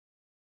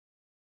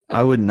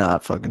 I would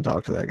not fucking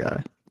talk to that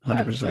guy.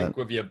 100%.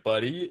 With your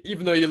buddy,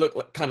 even though you look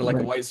like, kind of like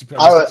a white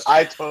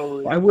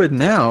supremacist. I would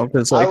now,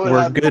 because, like,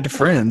 we're good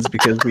friends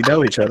because we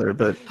know each other.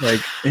 But, like,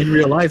 in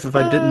real life, if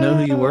I didn't know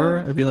who you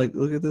were, I'd be like,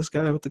 look at this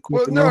guy with the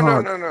cool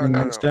mohawk and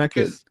nice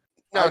jacket.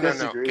 No.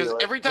 Because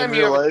every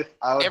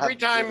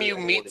time you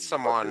meet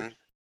someone,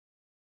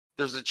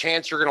 there's a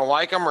chance you're gonna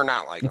like them or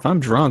not like them. If I'm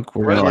drunk,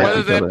 we're gonna like Whether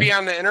each that other. be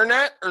on the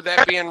internet or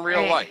that be in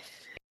real life.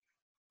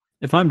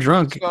 If I'm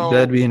drunk, So-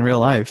 that'd be in real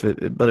life.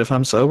 But if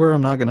I'm sober,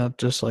 I'm not gonna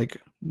just like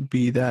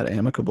be that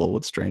amicable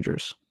with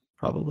strangers.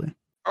 Probably.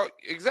 Oh,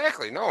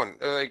 exactly. No one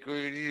like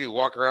you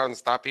walk around and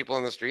stop people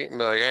in the street and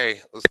be like,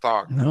 "Hey, let's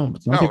talk." No,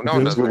 but some no people one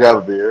do. does We that. got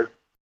a beard.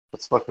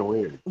 That's fucking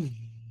weird.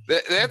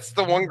 That's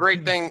the one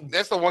great thing.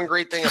 That's the one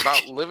great thing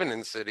about living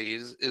in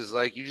cities is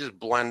like you just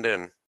blend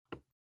in.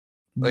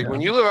 Like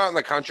when you live out in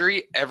the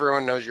country,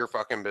 everyone knows your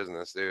fucking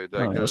business, dude.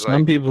 Like Oh, yeah, there's some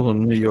like people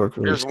in New York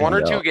really there's one or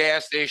stand two out.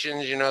 gas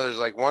stations, you know, there's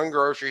like one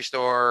grocery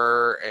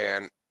store,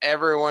 and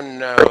everyone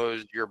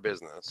knows your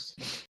business.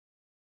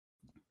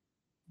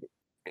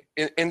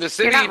 In the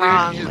city, not dude,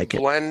 wrong. you just Like it.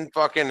 blend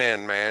fucking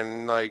in,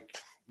 man. Like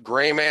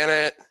gray man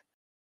it.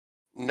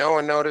 No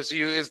one notices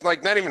you. It's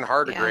like not even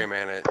hard to gray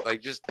man it.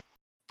 Like just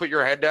put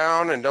your head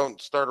down and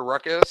don't start a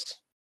ruckus.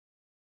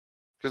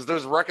 Because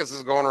there's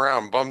ruckuses going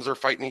around. Bums are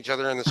fighting each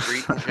other in the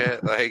street and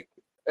shit. Like,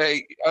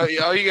 hey, all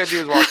you gotta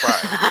do is walk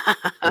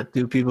by.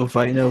 Two people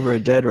fighting over a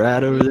dead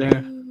rat over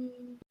there.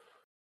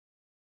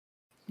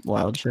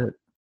 Wild shit.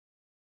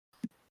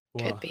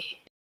 Could be.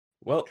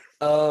 Well,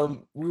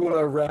 we want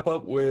to wrap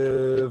up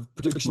with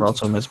predictions.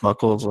 Also, Miss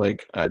Buckles,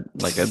 I'd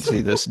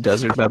see this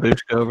desert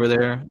babushka over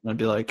there, and I'd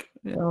be like,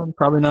 yeah, I'm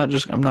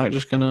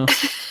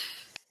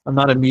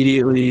not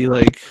immediately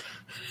like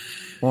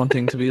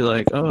wanting to be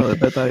like, oh,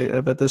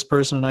 I bet this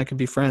person and I could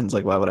be friends.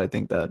 Like, why would I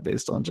think that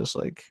based on just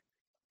like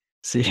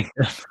seeing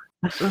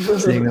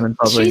them in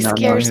public, She not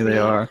knowing scares who they me.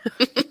 are?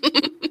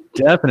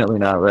 Definitely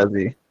not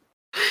Resi.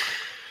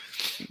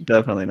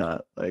 Definitely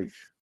not. Like,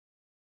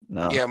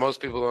 no. Yeah,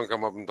 most people don't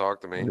come up and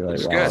talk to me. You're like,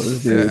 Which is wow, good.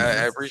 this dude- I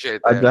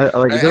appreciate I that. bet,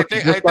 like, I just,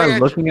 think- just I by think I-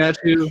 looking at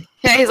you,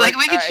 Yeah, he's like,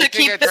 we I can think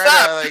keep I this try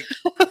up.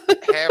 to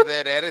like have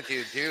that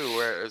attitude too,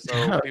 where so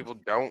Yeah. people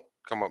don't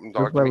come up and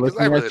just talk by to me because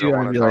I looking really at you, don't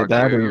I'd want be to like, talk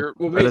that to you. is,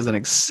 You're that is an probably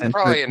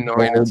eccentric,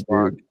 annoying as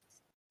bold fuck. dude.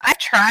 I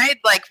tried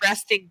like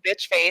resting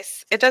bitch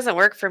face. It doesn't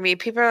work for me.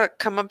 People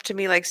come up to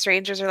me like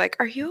strangers are like,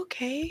 "Are you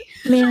okay?"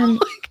 Man,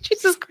 Like,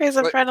 Jesus Christ,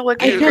 I'm trying to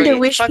look I at you. kind of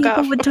like, wish fuck people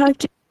off. would talk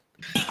to.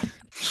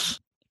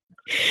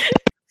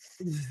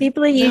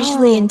 People are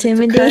usually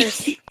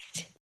intimidated.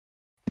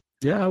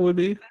 Yeah, I would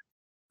be.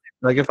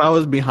 Like, if I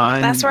was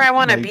behind, That's where I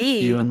wanna like,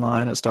 be. you in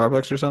line at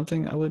Starbucks or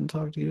something, I wouldn't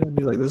talk to you. I'd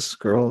be like, this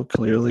girl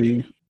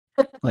clearly,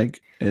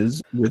 like,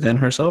 is within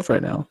herself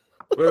right now.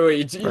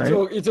 Wait, Right?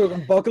 you're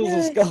talking Buckles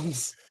or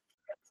Skulls?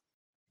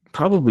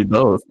 Probably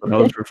both, but I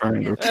was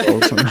referring to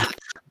both.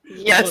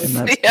 Yes, in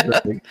that yeah.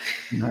 specific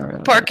scenario.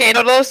 ¿Por qué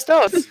no los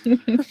dos?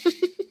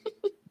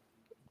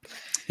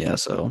 Yeah,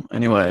 so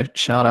anyway,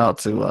 shout out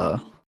to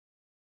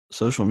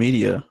social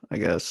media, I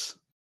guess,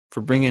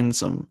 for bringing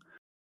some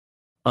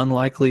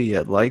unlikely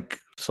yet like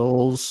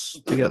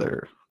souls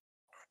together.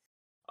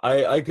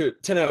 I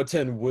could 10 out of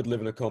 10 would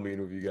live in a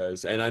commune with you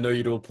guys, and I know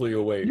you'd all pull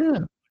your weight. Yeah.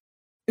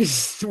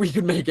 We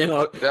could make it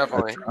out.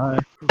 Definitely.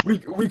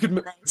 We could.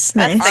 That's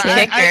nice.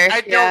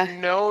 I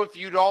don't know if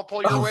you'd all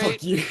pull your Oh, weight.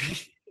 fuck you.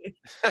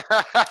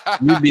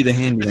 You'd be the Just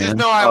handyman.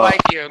 know I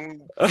like you.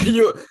 And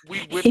we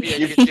whip you and get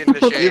you into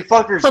You shape.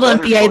 fuckers Hold on,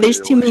 better BI. pull There's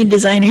your too many weight.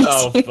 designers.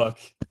 Oh here. fuck.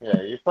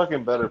 Yeah, you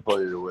fucking better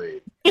pull your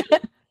weight.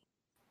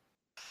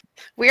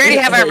 We already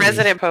have our Hey,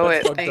 resident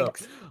poet. that's fucked up.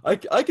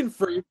 Thanks.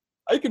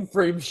 I can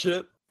frame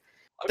shit.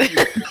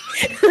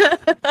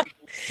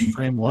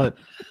 Frame what?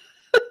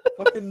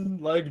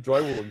 Fucking like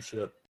drywall and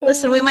shit.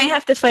 Listen, we might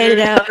have to fight it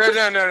out.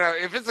 No.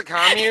 If it's a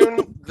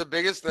commune, the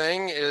biggest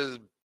thing is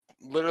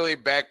literally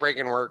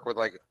backbreaking work with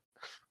like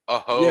a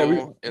hoe Yeah, we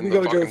in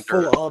gotta the go fucking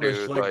full dirt,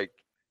 Amish, dude. like-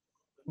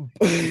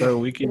 So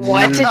we can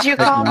What use did you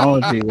call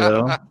me? technology,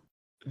 though.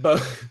 But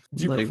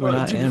do you Like, we're prefer,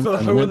 not do you prefer hoe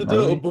in the impermanent, dirt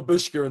are or we?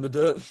 babushka in the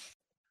dirt?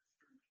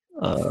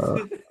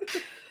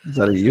 Is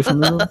that a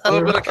euphemism? A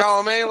little bit of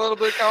column A, a little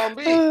bit of column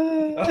B.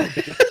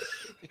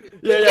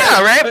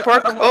 Yeah, right.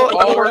 Pork. All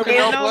Pork work and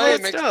no and play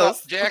no makes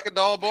toast. Jack a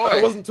dull boy.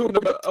 I wasn't talking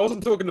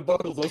to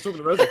Buckles. I was talking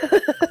to Reggie.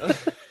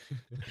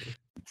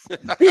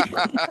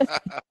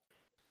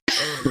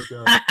 Oh my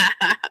god.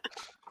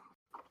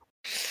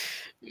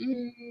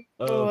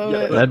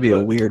 Yeah, that'd be a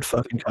weird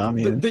fucking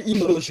commune. The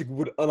Emilish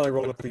would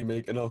unironically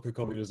make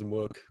anarcho-communism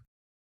work.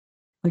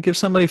 Like if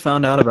somebody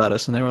found out about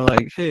us and they were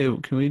like, "Hey,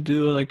 can we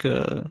do like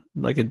a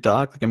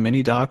doc, like a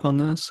mini doc on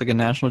this, like a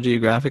National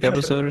Geographic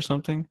episode or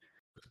something?"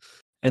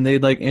 And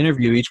they'd like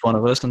interview each one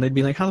of us, and they'd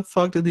be like, "How the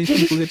fuck did these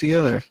people get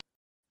together?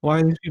 Why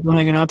are these people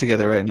hanging out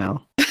together right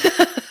now?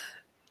 What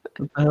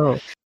the hell?"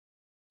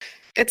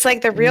 It's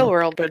like the real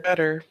world, but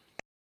better.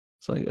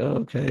 It's like, oh,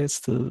 okay, it's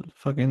the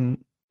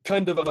fucking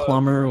kind of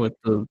plumber with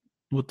the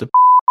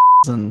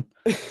and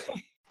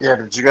Yeah,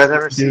 did you guys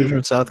ever dude see?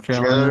 from South Did you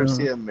guys Carolina. ever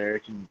see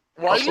American?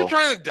 Why are you Hustle?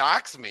 trying to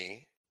dox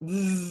me?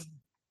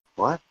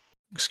 What?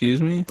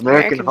 Excuse me?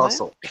 American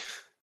Hustle.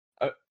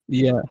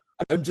 Yeah.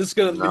 I'm just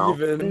gonna No.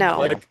 leave in No.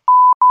 like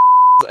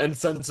and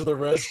censor the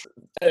rest,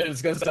 and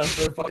it's gonna sound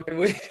so fucking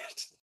weird.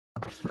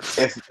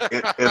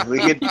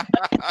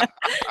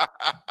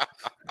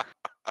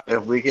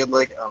 If we could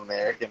like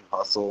American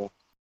Hustle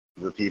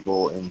the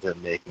people into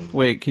making.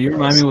 Wait, can you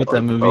remind me what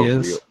that movie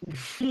is?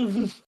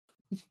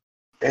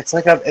 It's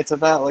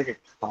about like a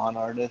con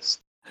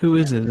artist. Who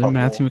is it? Is it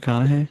Matthew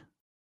McConaughey?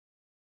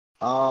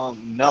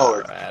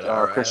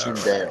 No, Christian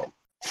Bale.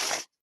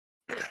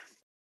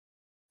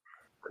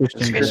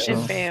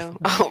 Christian Bale.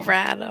 All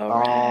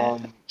right.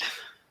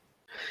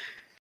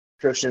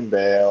 Christian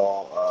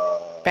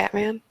Bale.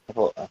 Batman.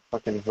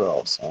 Fucking who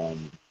else? I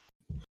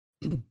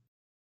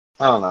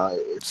don't know.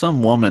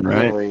 Some woman,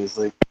 right? Anyways,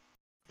 like,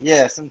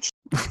 yeah, some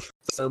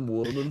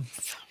woman.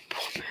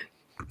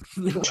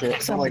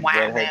 chick, some like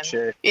woman. redhead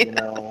chick, you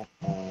know.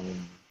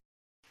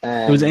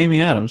 It was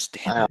Amy Adams.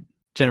 Damn it.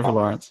 Jennifer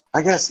Lawrence.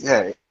 I guess,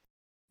 yeah.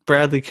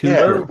 Bradley Yeah,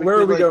 Cooper. Where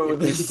are we going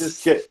with we this? could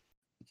just get.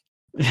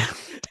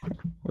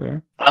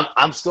 Where?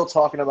 I'm still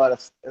talking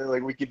about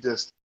like we could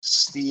just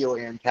steal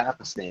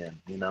Ancapistan,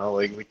 you know,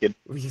 like we could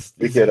just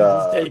take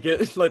take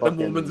it like the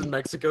Mormons in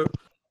Mexico.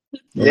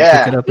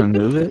 Yeah, pick it up and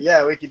move it.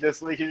 Yeah, we could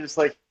just like just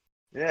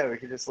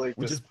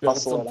build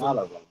hustle it something. out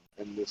of them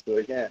and just be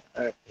like, yeah,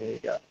 all right, here you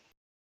go.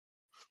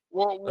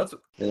 Well,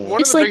 Yeah.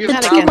 one It's of the like the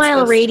biggest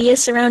 2-mile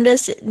radius around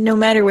us, no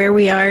matter where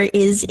we are,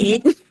 is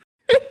it.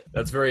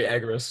 That's very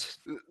agorist.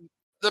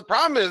 The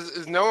problem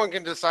is no one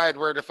can decide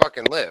where to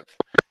fucking live.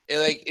 And,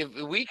 like, if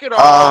we could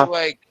all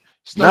No,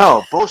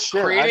 start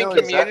bullshit. I creating know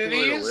exactly where to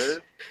communities.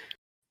 live.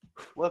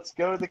 Let's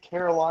go to the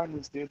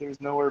Carolinas, dude.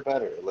 There's nowhere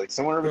better. Like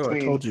somewhere Oh, I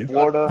between told you.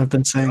 Florida I've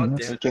been saying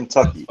this. and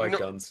Kentucky. Fight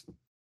guns.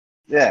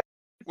 Yeah.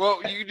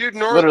 Well, you do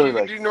Literally,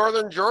 like-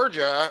 northern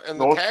Georgia, and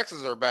the North-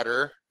 taxes are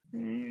better.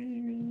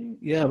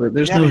 Yeah, but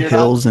there's Yeah, no but you're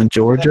hills in not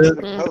Georgia. to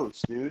the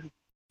coast, dude.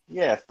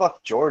 Yeah,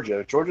 fuck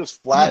Georgia. Georgia's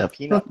flat Yeah,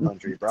 peanut fuck-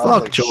 country, bro.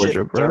 fuck Like, Georgia,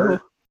 shit, bro.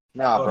 dirt.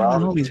 Nah, bro. I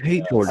always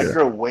hate I Georgia.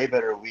 grow way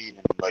better weed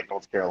in like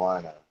North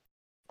Carolina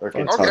or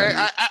Kentucky.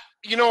 Okay,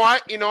 you know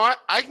what?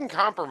 I can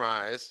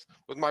compromise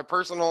with my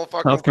personal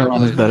fucking South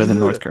Carolina's privilege, better than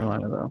North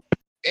Carolina, though.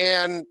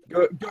 and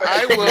Go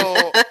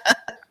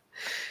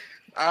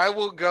I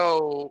will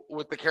go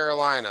with the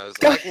Carolinas.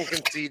 I can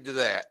concede to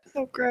that.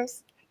 So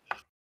gross.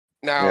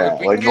 Now, Yeah, if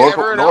we like can get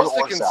everyone North else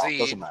to or South, doesn't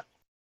concede,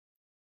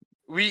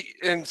 matter.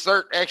 and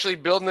start actually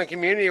building a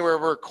community where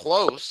we're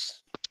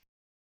close,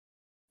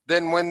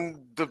 then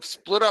when the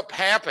split up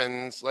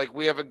happens, like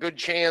we have a good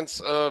chance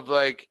of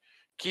like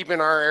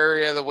keeping our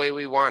area the way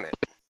we want it.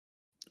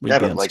 Yeah,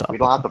 but like we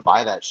don't have to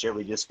buy that shit.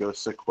 We just go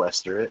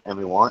sequester it, and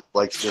we want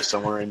like just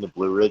somewhere in the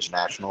Blue Ridge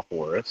National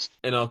Forest,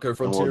 Anarcho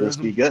and we'll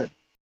just be frontierism. good.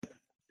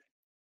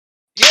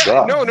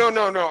 Yeah, Yeah.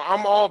 no.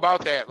 I'm all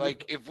about that.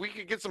 Like, if we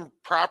could get some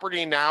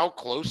property now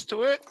close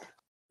to it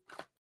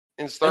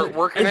and start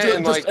working it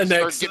and like start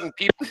annex getting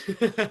people.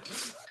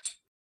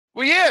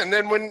 Well, yeah, and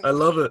then when I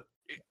love it.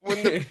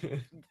 when the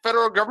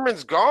federal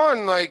government's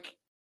gone, like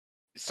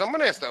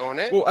someone has to own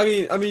it. Well, I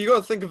mean, you got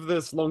to think of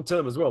this long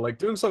term as well. Like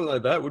doing something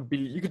like that would be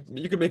you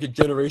could make it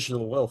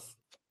generational wealth.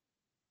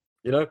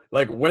 You know,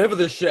 like whenever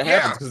this shit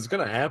happens, Yeah. because it's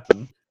gonna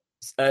happen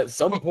at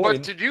some But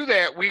point. to do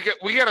that, we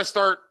got to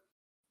start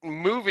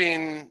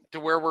moving to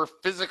where we're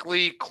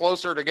physically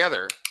closer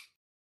together.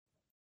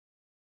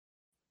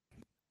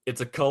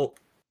 It's a cult.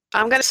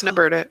 I'm gonna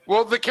snowbird it.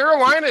 Well, the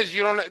Carolinas,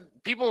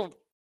 people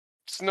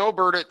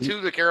snowbird it to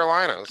the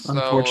Carolinas. So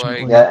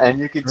like, Yeah, and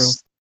you could.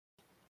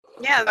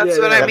 Yeah, that's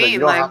what I but mean. You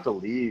don't Like have to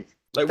leave.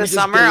 Like, the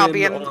summer, I'll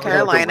be in The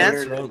Carolinas.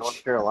 winter in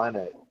North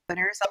Carolina.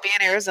 Winters, I'll be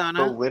in The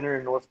Arizona. winter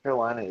in North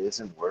Carolina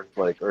isn't worth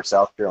or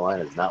South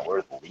Carolina is not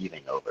worth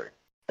leaving over.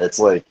 It's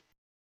like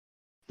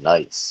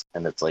nice,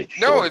 and it's like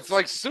no, short. it's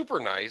like super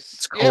nice.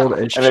 It's cold as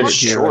And shit it's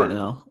here short. right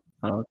now.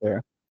 I don't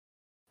care.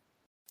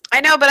 I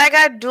know, but I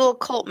got dual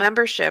cult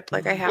membership.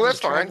 Like I have Well, that's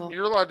to fine. travel.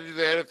 You're allowed to do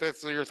that if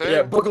that's your thing.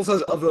 Yeah, Buckles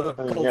has other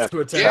cults yeah. to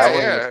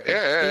attend.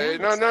 Yeah.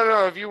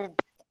 No. If you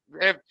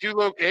have 2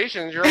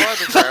 locations, you're allowed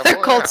to travel.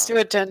 Other cults to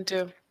attend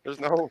to. There's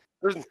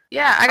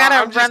Yeah, I gotta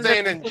I'm just run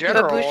saying the in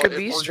general, Babushka if we're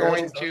Bistro.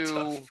 going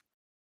to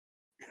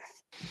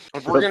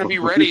If we're gonna be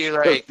ready,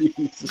 like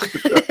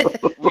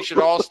we should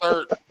all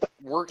start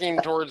working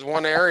towards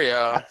one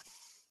area.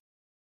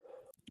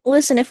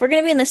 Listen, if we're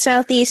gonna be in the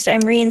Southeast,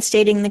 I'm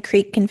reinstating the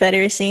Creek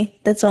Confederacy.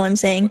 That's all I'm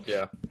saying.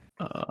 Yeah.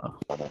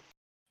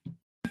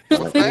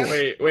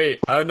 Wait,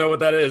 I don't know what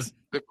that is.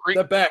 The Creek.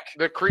 Step back.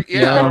 The Creek.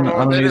 Yeah, I don't know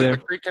what that is. The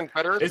Creek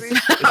Confederacy.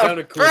 It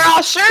sounded cool. We're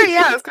all sure.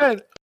 Yeah, it's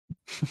good.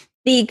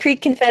 The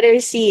Creek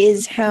Confederacy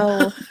is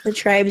how the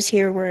tribes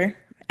here were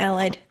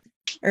allied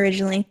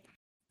originally.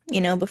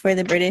 You know, before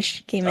the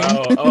British came in.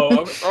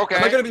 Okay.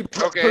 Am I gonna be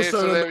Okay,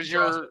 so that was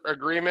your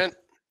agreement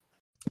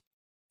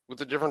with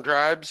the different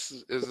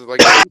tribes? Is it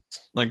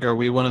like are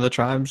we one of the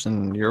tribes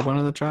and you're one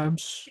of the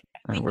tribes?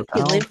 And we're You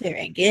pals? live there,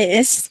 I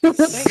guess. I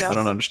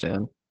don't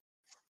understand.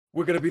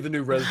 We're gonna be the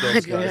new Res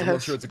Dogs, guys. I'm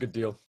not sure it's a good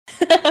deal.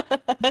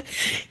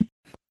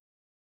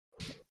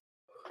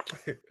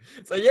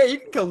 So yeah, you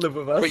can come live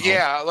with us. But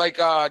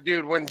yeah,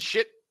 dude,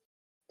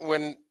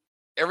 when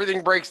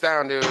everything breaks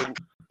down, dude,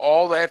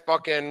 all that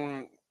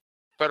fucking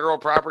federal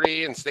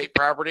property and state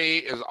property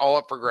is all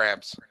up for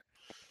grabs.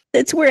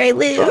 That's where I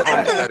live.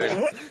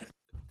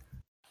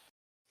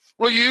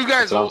 Well, you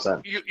guys That's will what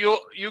I'm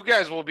you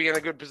guys will be in a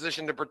good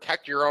position to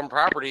protect your own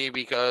property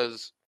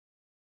because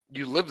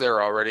you live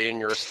there already and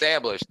you're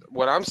established.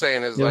 What I'm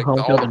saying is Yeah, like home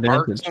all field the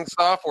parks advantage. and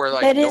stuff where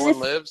That no is one if-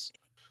 lives,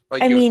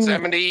 like I mean-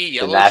 Yosemite,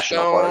 The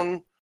national park.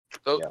 Yellowstone.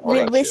 all that shit.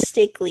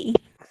 Realistically,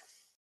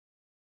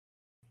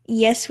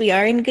 yes, we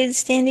are in good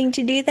standing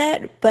to do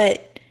that,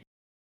 but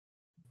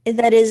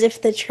that is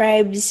if the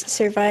tribes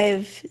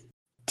survive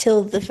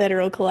till the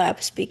federal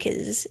collapse,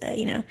 because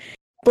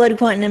blood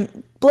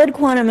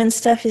quantum and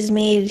stuff is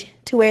made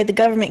to where the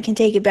government can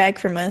take it back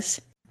from us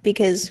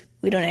because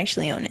we don't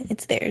actually own it;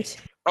 it's theirs.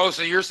 Oh,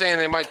 so you're saying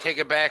they might take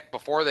it back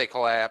before they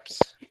collapse,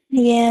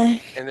 Yeah.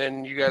 and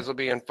then you guys will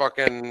be in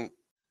fucking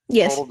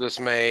Yes. total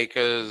dismay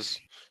because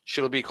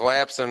shit'll be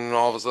collapsing, and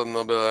all of a sudden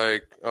they'll be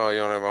like, "Oh, you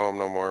don't have a home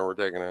no more. We're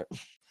taking it."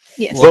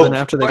 Yes. Well, then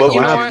after they But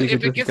you know collapse, what? you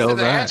If could it just gets go to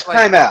back. that, like,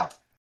 Time out.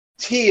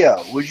 Tia,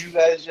 would you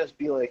guys just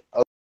be like,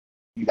 oh,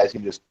 you guys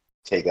can just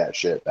take that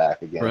shit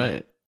back again?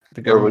 Right.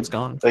 The Or government's would-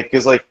 gone.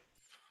 Because,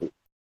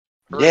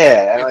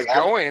 yeah, it's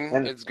going.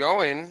 It's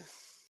going.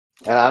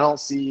 And I don't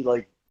see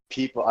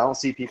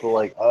people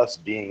like us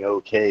being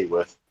okay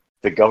with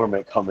the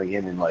government coming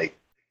in and like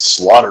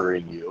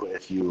slaughtering you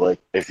if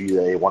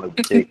they wanted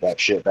to take that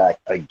shit back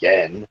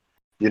again.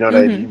 You know what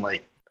I mean?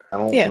 Like, I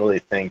don't really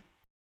think.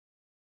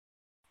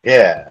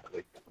 Yeah.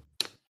 Like,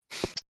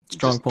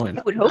 Strong point.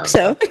 I would hope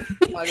so.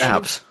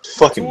 Apps.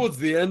 Fucking Towards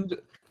the end,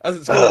 as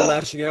it's kind of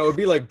lashing out, it would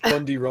be like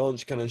Bundy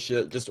Ranch kind of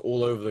shit, just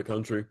all over the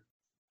country.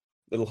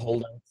 Little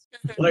holdouts,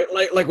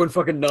 like when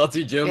fucking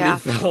Nazi Germany Yeah.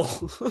 fell.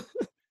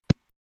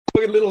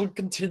 Fucking little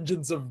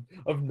contingents of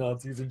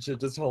Nazis and shit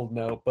just holding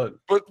out, but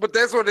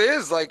that's what it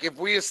is. Like, if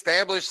we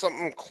establish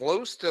something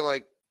close to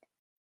like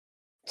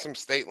some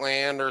state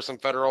land or some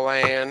federal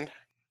land,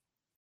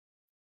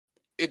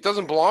 it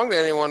doesn't belong to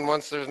anyone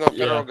once there's no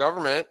federal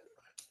government.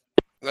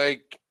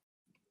 Like,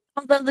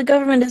 Although the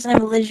government doesn't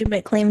have a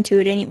legitimate claim to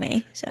it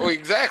anyway, so well,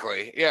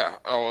 exactly. Yeah.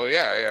 Oh,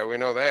 yeah. We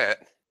know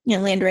that.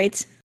 land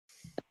rights.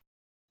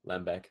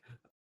 land back.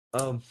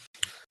 Mhm.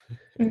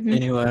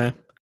 Anyway,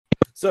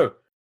 so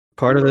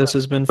part of this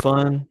has been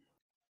fun,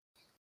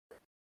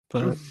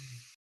 but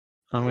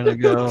I'm gonna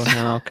go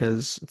now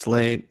because it's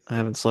late. I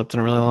haven't slept in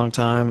a really long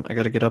time. I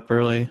got to get up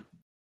early.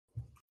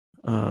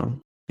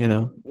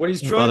 What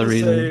he's other trying to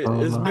reasons, say blah,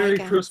 blah, is blah. Merry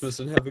Christmas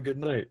and have a good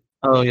night.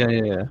 Oh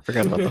yeah.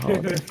 Forgot about the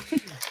holiday.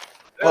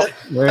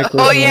 Merry Oh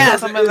Christmas. yeah,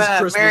 some of It's that.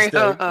 Christmas Mary,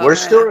 Day. we're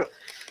still. Wait,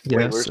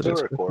 Yes, we're it still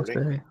is Christmas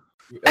recording. Day.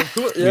 Of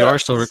course, We are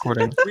still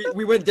recording.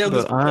 We went down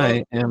this. But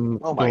I am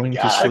Oh my going to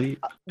god!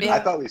 sleep. I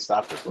thought we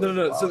stopped recording.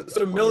 No. a while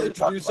So ago. Mel We were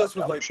talking introduced us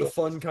about with like the shit.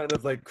 fun kind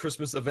of like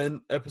Christmas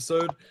event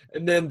episode,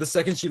 and then the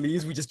second she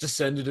leaves, we just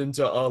descended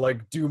into our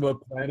like Duma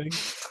planning,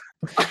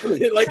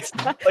 like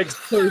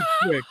so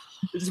quick.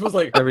 It just was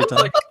like Every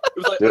time. It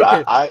was like Dude,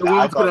 okay, I the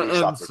world's thought gonna we end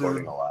stopped soon.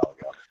 recording a while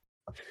ago.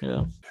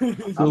 Yeah.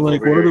 So like,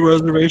 what are the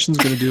reservations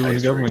going to do when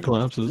the government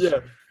collapses? Yeah.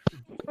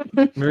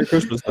 Merry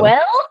Christmas. Though.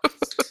 Well,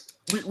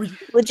 We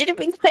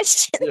legitimate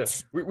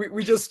questions.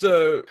 we just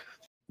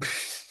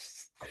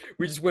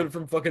we just went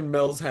from fucking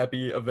Mel's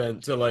happy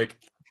event to like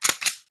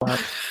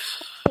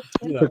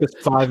Took us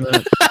 5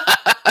 minutes.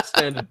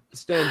 standard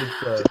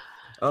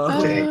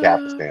Jane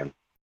Capistan.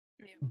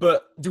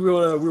 But do we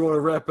want to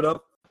wrap it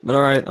up? But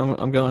all right,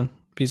 I'm going.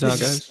 Peace out,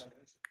 guys.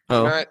 Oh,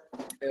 All right.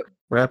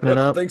 wrapping it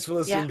up. Thanks for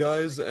listening,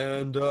 guys,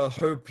 and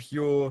hope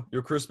your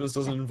Christmas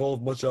doesn't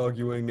involve much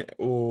arguing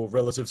or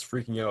relatives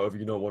freaking out if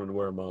you don't want to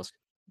wear a mask.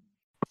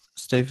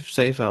 Stay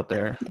safe out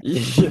there.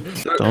 Yeah.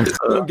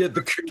 Don't get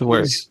the to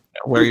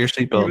wear your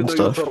seatbelt even and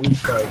though you'll stuff. probably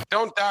die.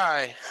 Don't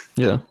die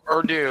Yeah.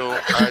 or do.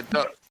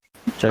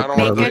 Check I don't want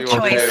to whether- tell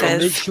you what to do.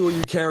 Make sure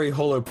you carry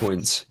hollow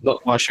points.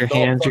 Wash your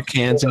hands, your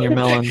cans, and your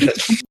melon. Yeah.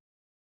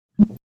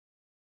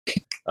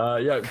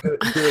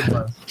 Good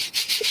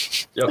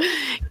advice. Yep.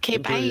 Okay,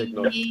 Enjoy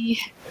the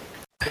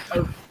bye.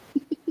 eggnog.